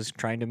 when he was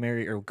trying to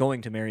marry or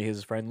going to marry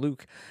his friend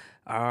Luke,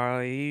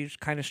 he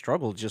kind of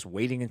struggled just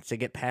waiting to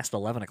get past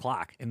 11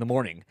 o'clock in the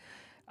morning.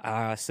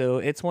 So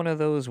it's one of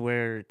those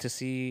where to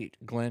see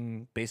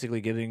Glenn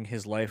basically giving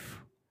his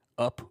life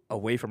up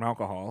away from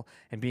alcohol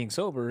and being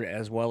sober,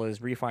 as well as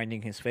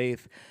refinding his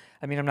faith.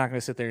 I'm not going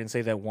to sit there and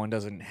say that one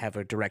doesn't have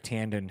a direct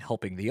hand in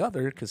helping the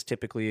other, because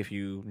typically if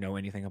you know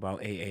anything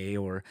about AA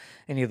or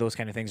any of those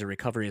kind of things or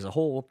recovery as a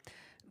whole,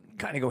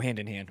 kind of go hand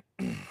in hand.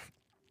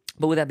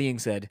 But with that being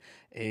said,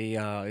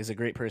 is a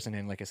great person,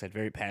 and like I said,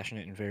 very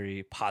passionate and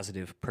very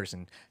positive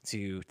person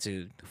to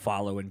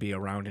follow and be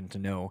around and to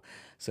know.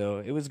 So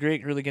it was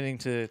great really getting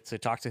to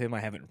talk to him. I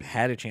haven't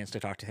had a chance to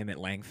talk to him at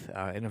length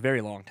in a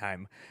very long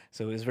time.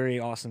 So it was very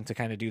awesome to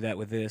kind of do that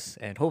with this,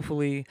 and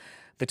hopefully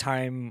the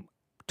time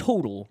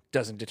total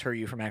doesn't deter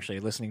you from actually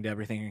listening to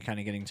everything and kind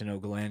of getting to know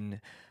Glenn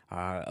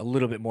a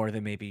little bit more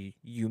than maybe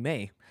you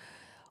may.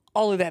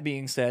 All of that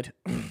being said,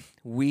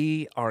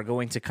 we are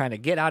going to kind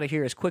of get out of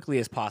here as quickly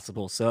as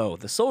possible. So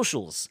the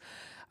socials,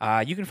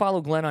 You can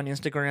follow Glenn on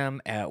Instagram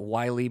at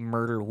Wiley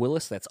Murder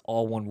Willis. That's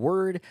all one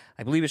word.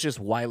 I believe it's just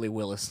Wiley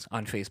Willis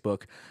on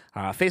Facebook.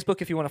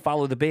 Facebook, if you want to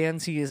follow the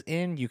bands he is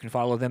in, you can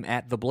follow them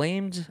at The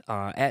Blamed,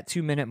 at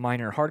 2 Minute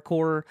Minor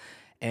Hardcore,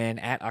 and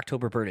at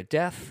October Bird at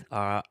Death.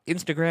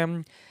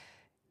 Instagram,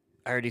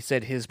 I already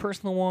said his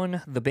personal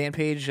one. The band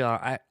page,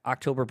 at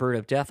October Bird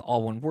of Death,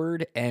 all one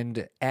word,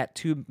 and at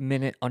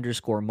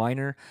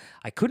 2minute_minor.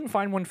 I couldn't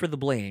find one for The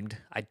Blamed.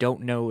 I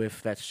don't know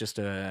if that's just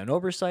an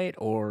oversight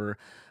or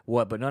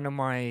what, but none of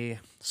my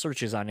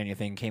searches on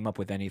anything came up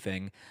with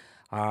anything.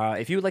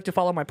 If you would like to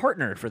follow my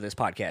partner for this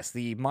podcast,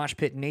 the Mosh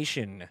Pit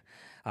Nation,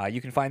 you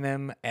can find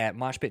them at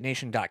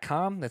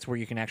moshpitnation.com. That's where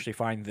you can actually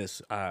find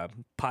this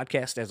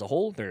podcast as a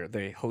whole.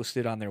 They host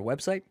it on their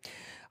website.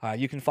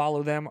 You can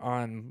follow them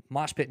on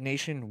Mosh Pit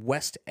Nation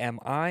West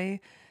MI,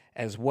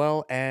 as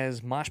well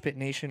as Mosh Pit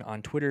Nation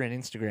on Twitter and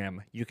Instagram.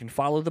 You can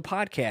follow the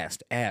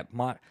podcast at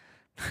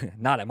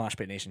not at Mosh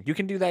Pit Nation. You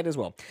can do that as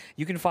well.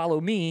 You can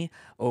follow me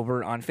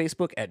over on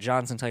Facebook at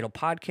John's Entitled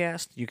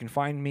Podcast. You can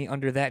find me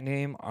under that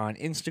name on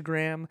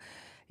Instagram.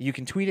 You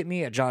can tweet at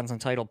me at John's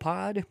Entitled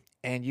Pod,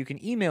 and you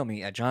can email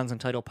me at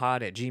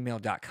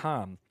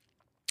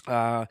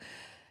johnsentitledpod@gmail.com.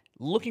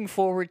 Looking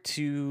forward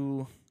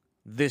to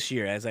this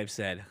year, as I've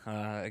said.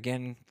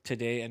 Again,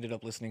 today ended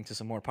up listening to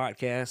some more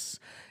podcasts,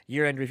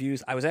 year-end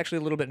reviews. I was actually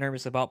a little bit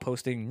nervous about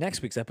posting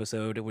next week's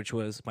episode, which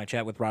was my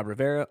chat with Rob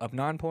Rivera of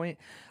Nonpoint,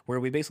 where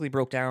we basically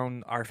broke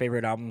down our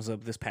favorite albums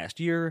of this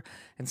past year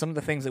and some of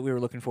the things that we were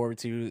looking forward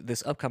to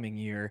this upcoming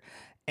year.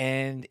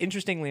 And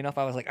interestingly enough,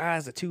 I was like,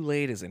 is it too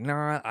late? Is it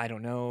not? I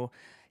don't know.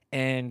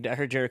 And I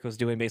heard Jericho's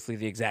doing basically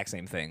the exact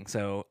same thing.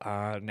 So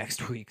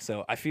next week.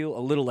 So I feel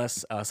a little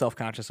less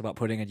self-conscious about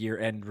putting a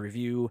year-end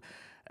review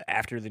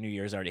after the new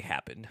year's already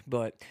happened.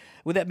 But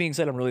with that being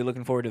said, I'm really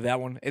looking forward to that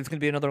one. It's going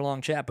to be another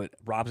long chat, but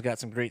Rob's got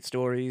some great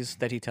stories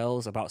that he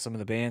tells about some of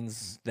the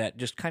bands that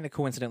just kind of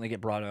coincidentally get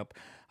brought up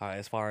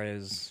as far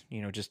as,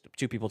 just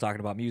two people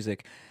talking about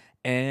music.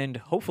 And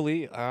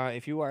hopefully,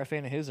 if you are a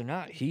fan of his or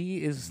not,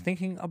 he is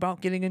thinking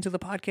about getting into the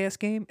podcast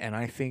game, and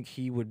I think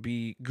he would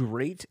be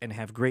great and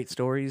have great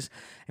stories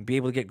and be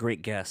able to get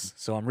great guests.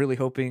 So I'm really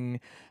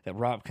hoping that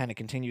Rob kind of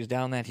continues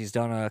down that. He's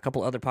done a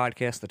couple other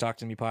podcasts, the Talk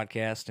to Me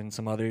podcast and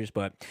some others,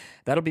 but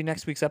that'll be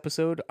next week's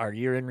episode, our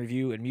year-end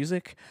review and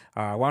music.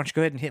 Why don't you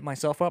go ahead and hit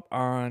myself up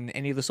on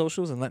any of the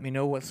socials and let me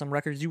know what some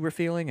records you were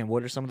feeling and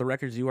what are some of the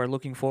records you are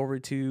looking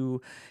forward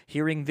to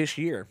hearing this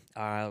year.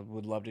 I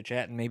would love to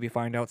chat and maybe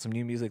find out some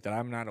new music that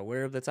I'm not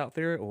aware of that's out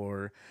there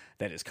or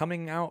that is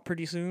coming out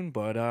pretty soon.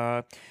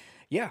 But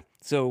yeah,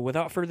 so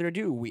without further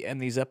ado, we end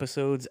these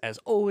episodes as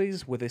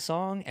always with a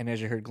song. And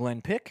as you heard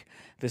Glenn pick,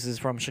 this is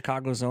from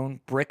Chicago's own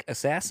Brick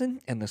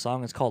Assassin, and the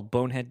song is called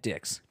Bonehead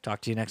Dicks.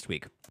 Talk to you next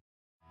week.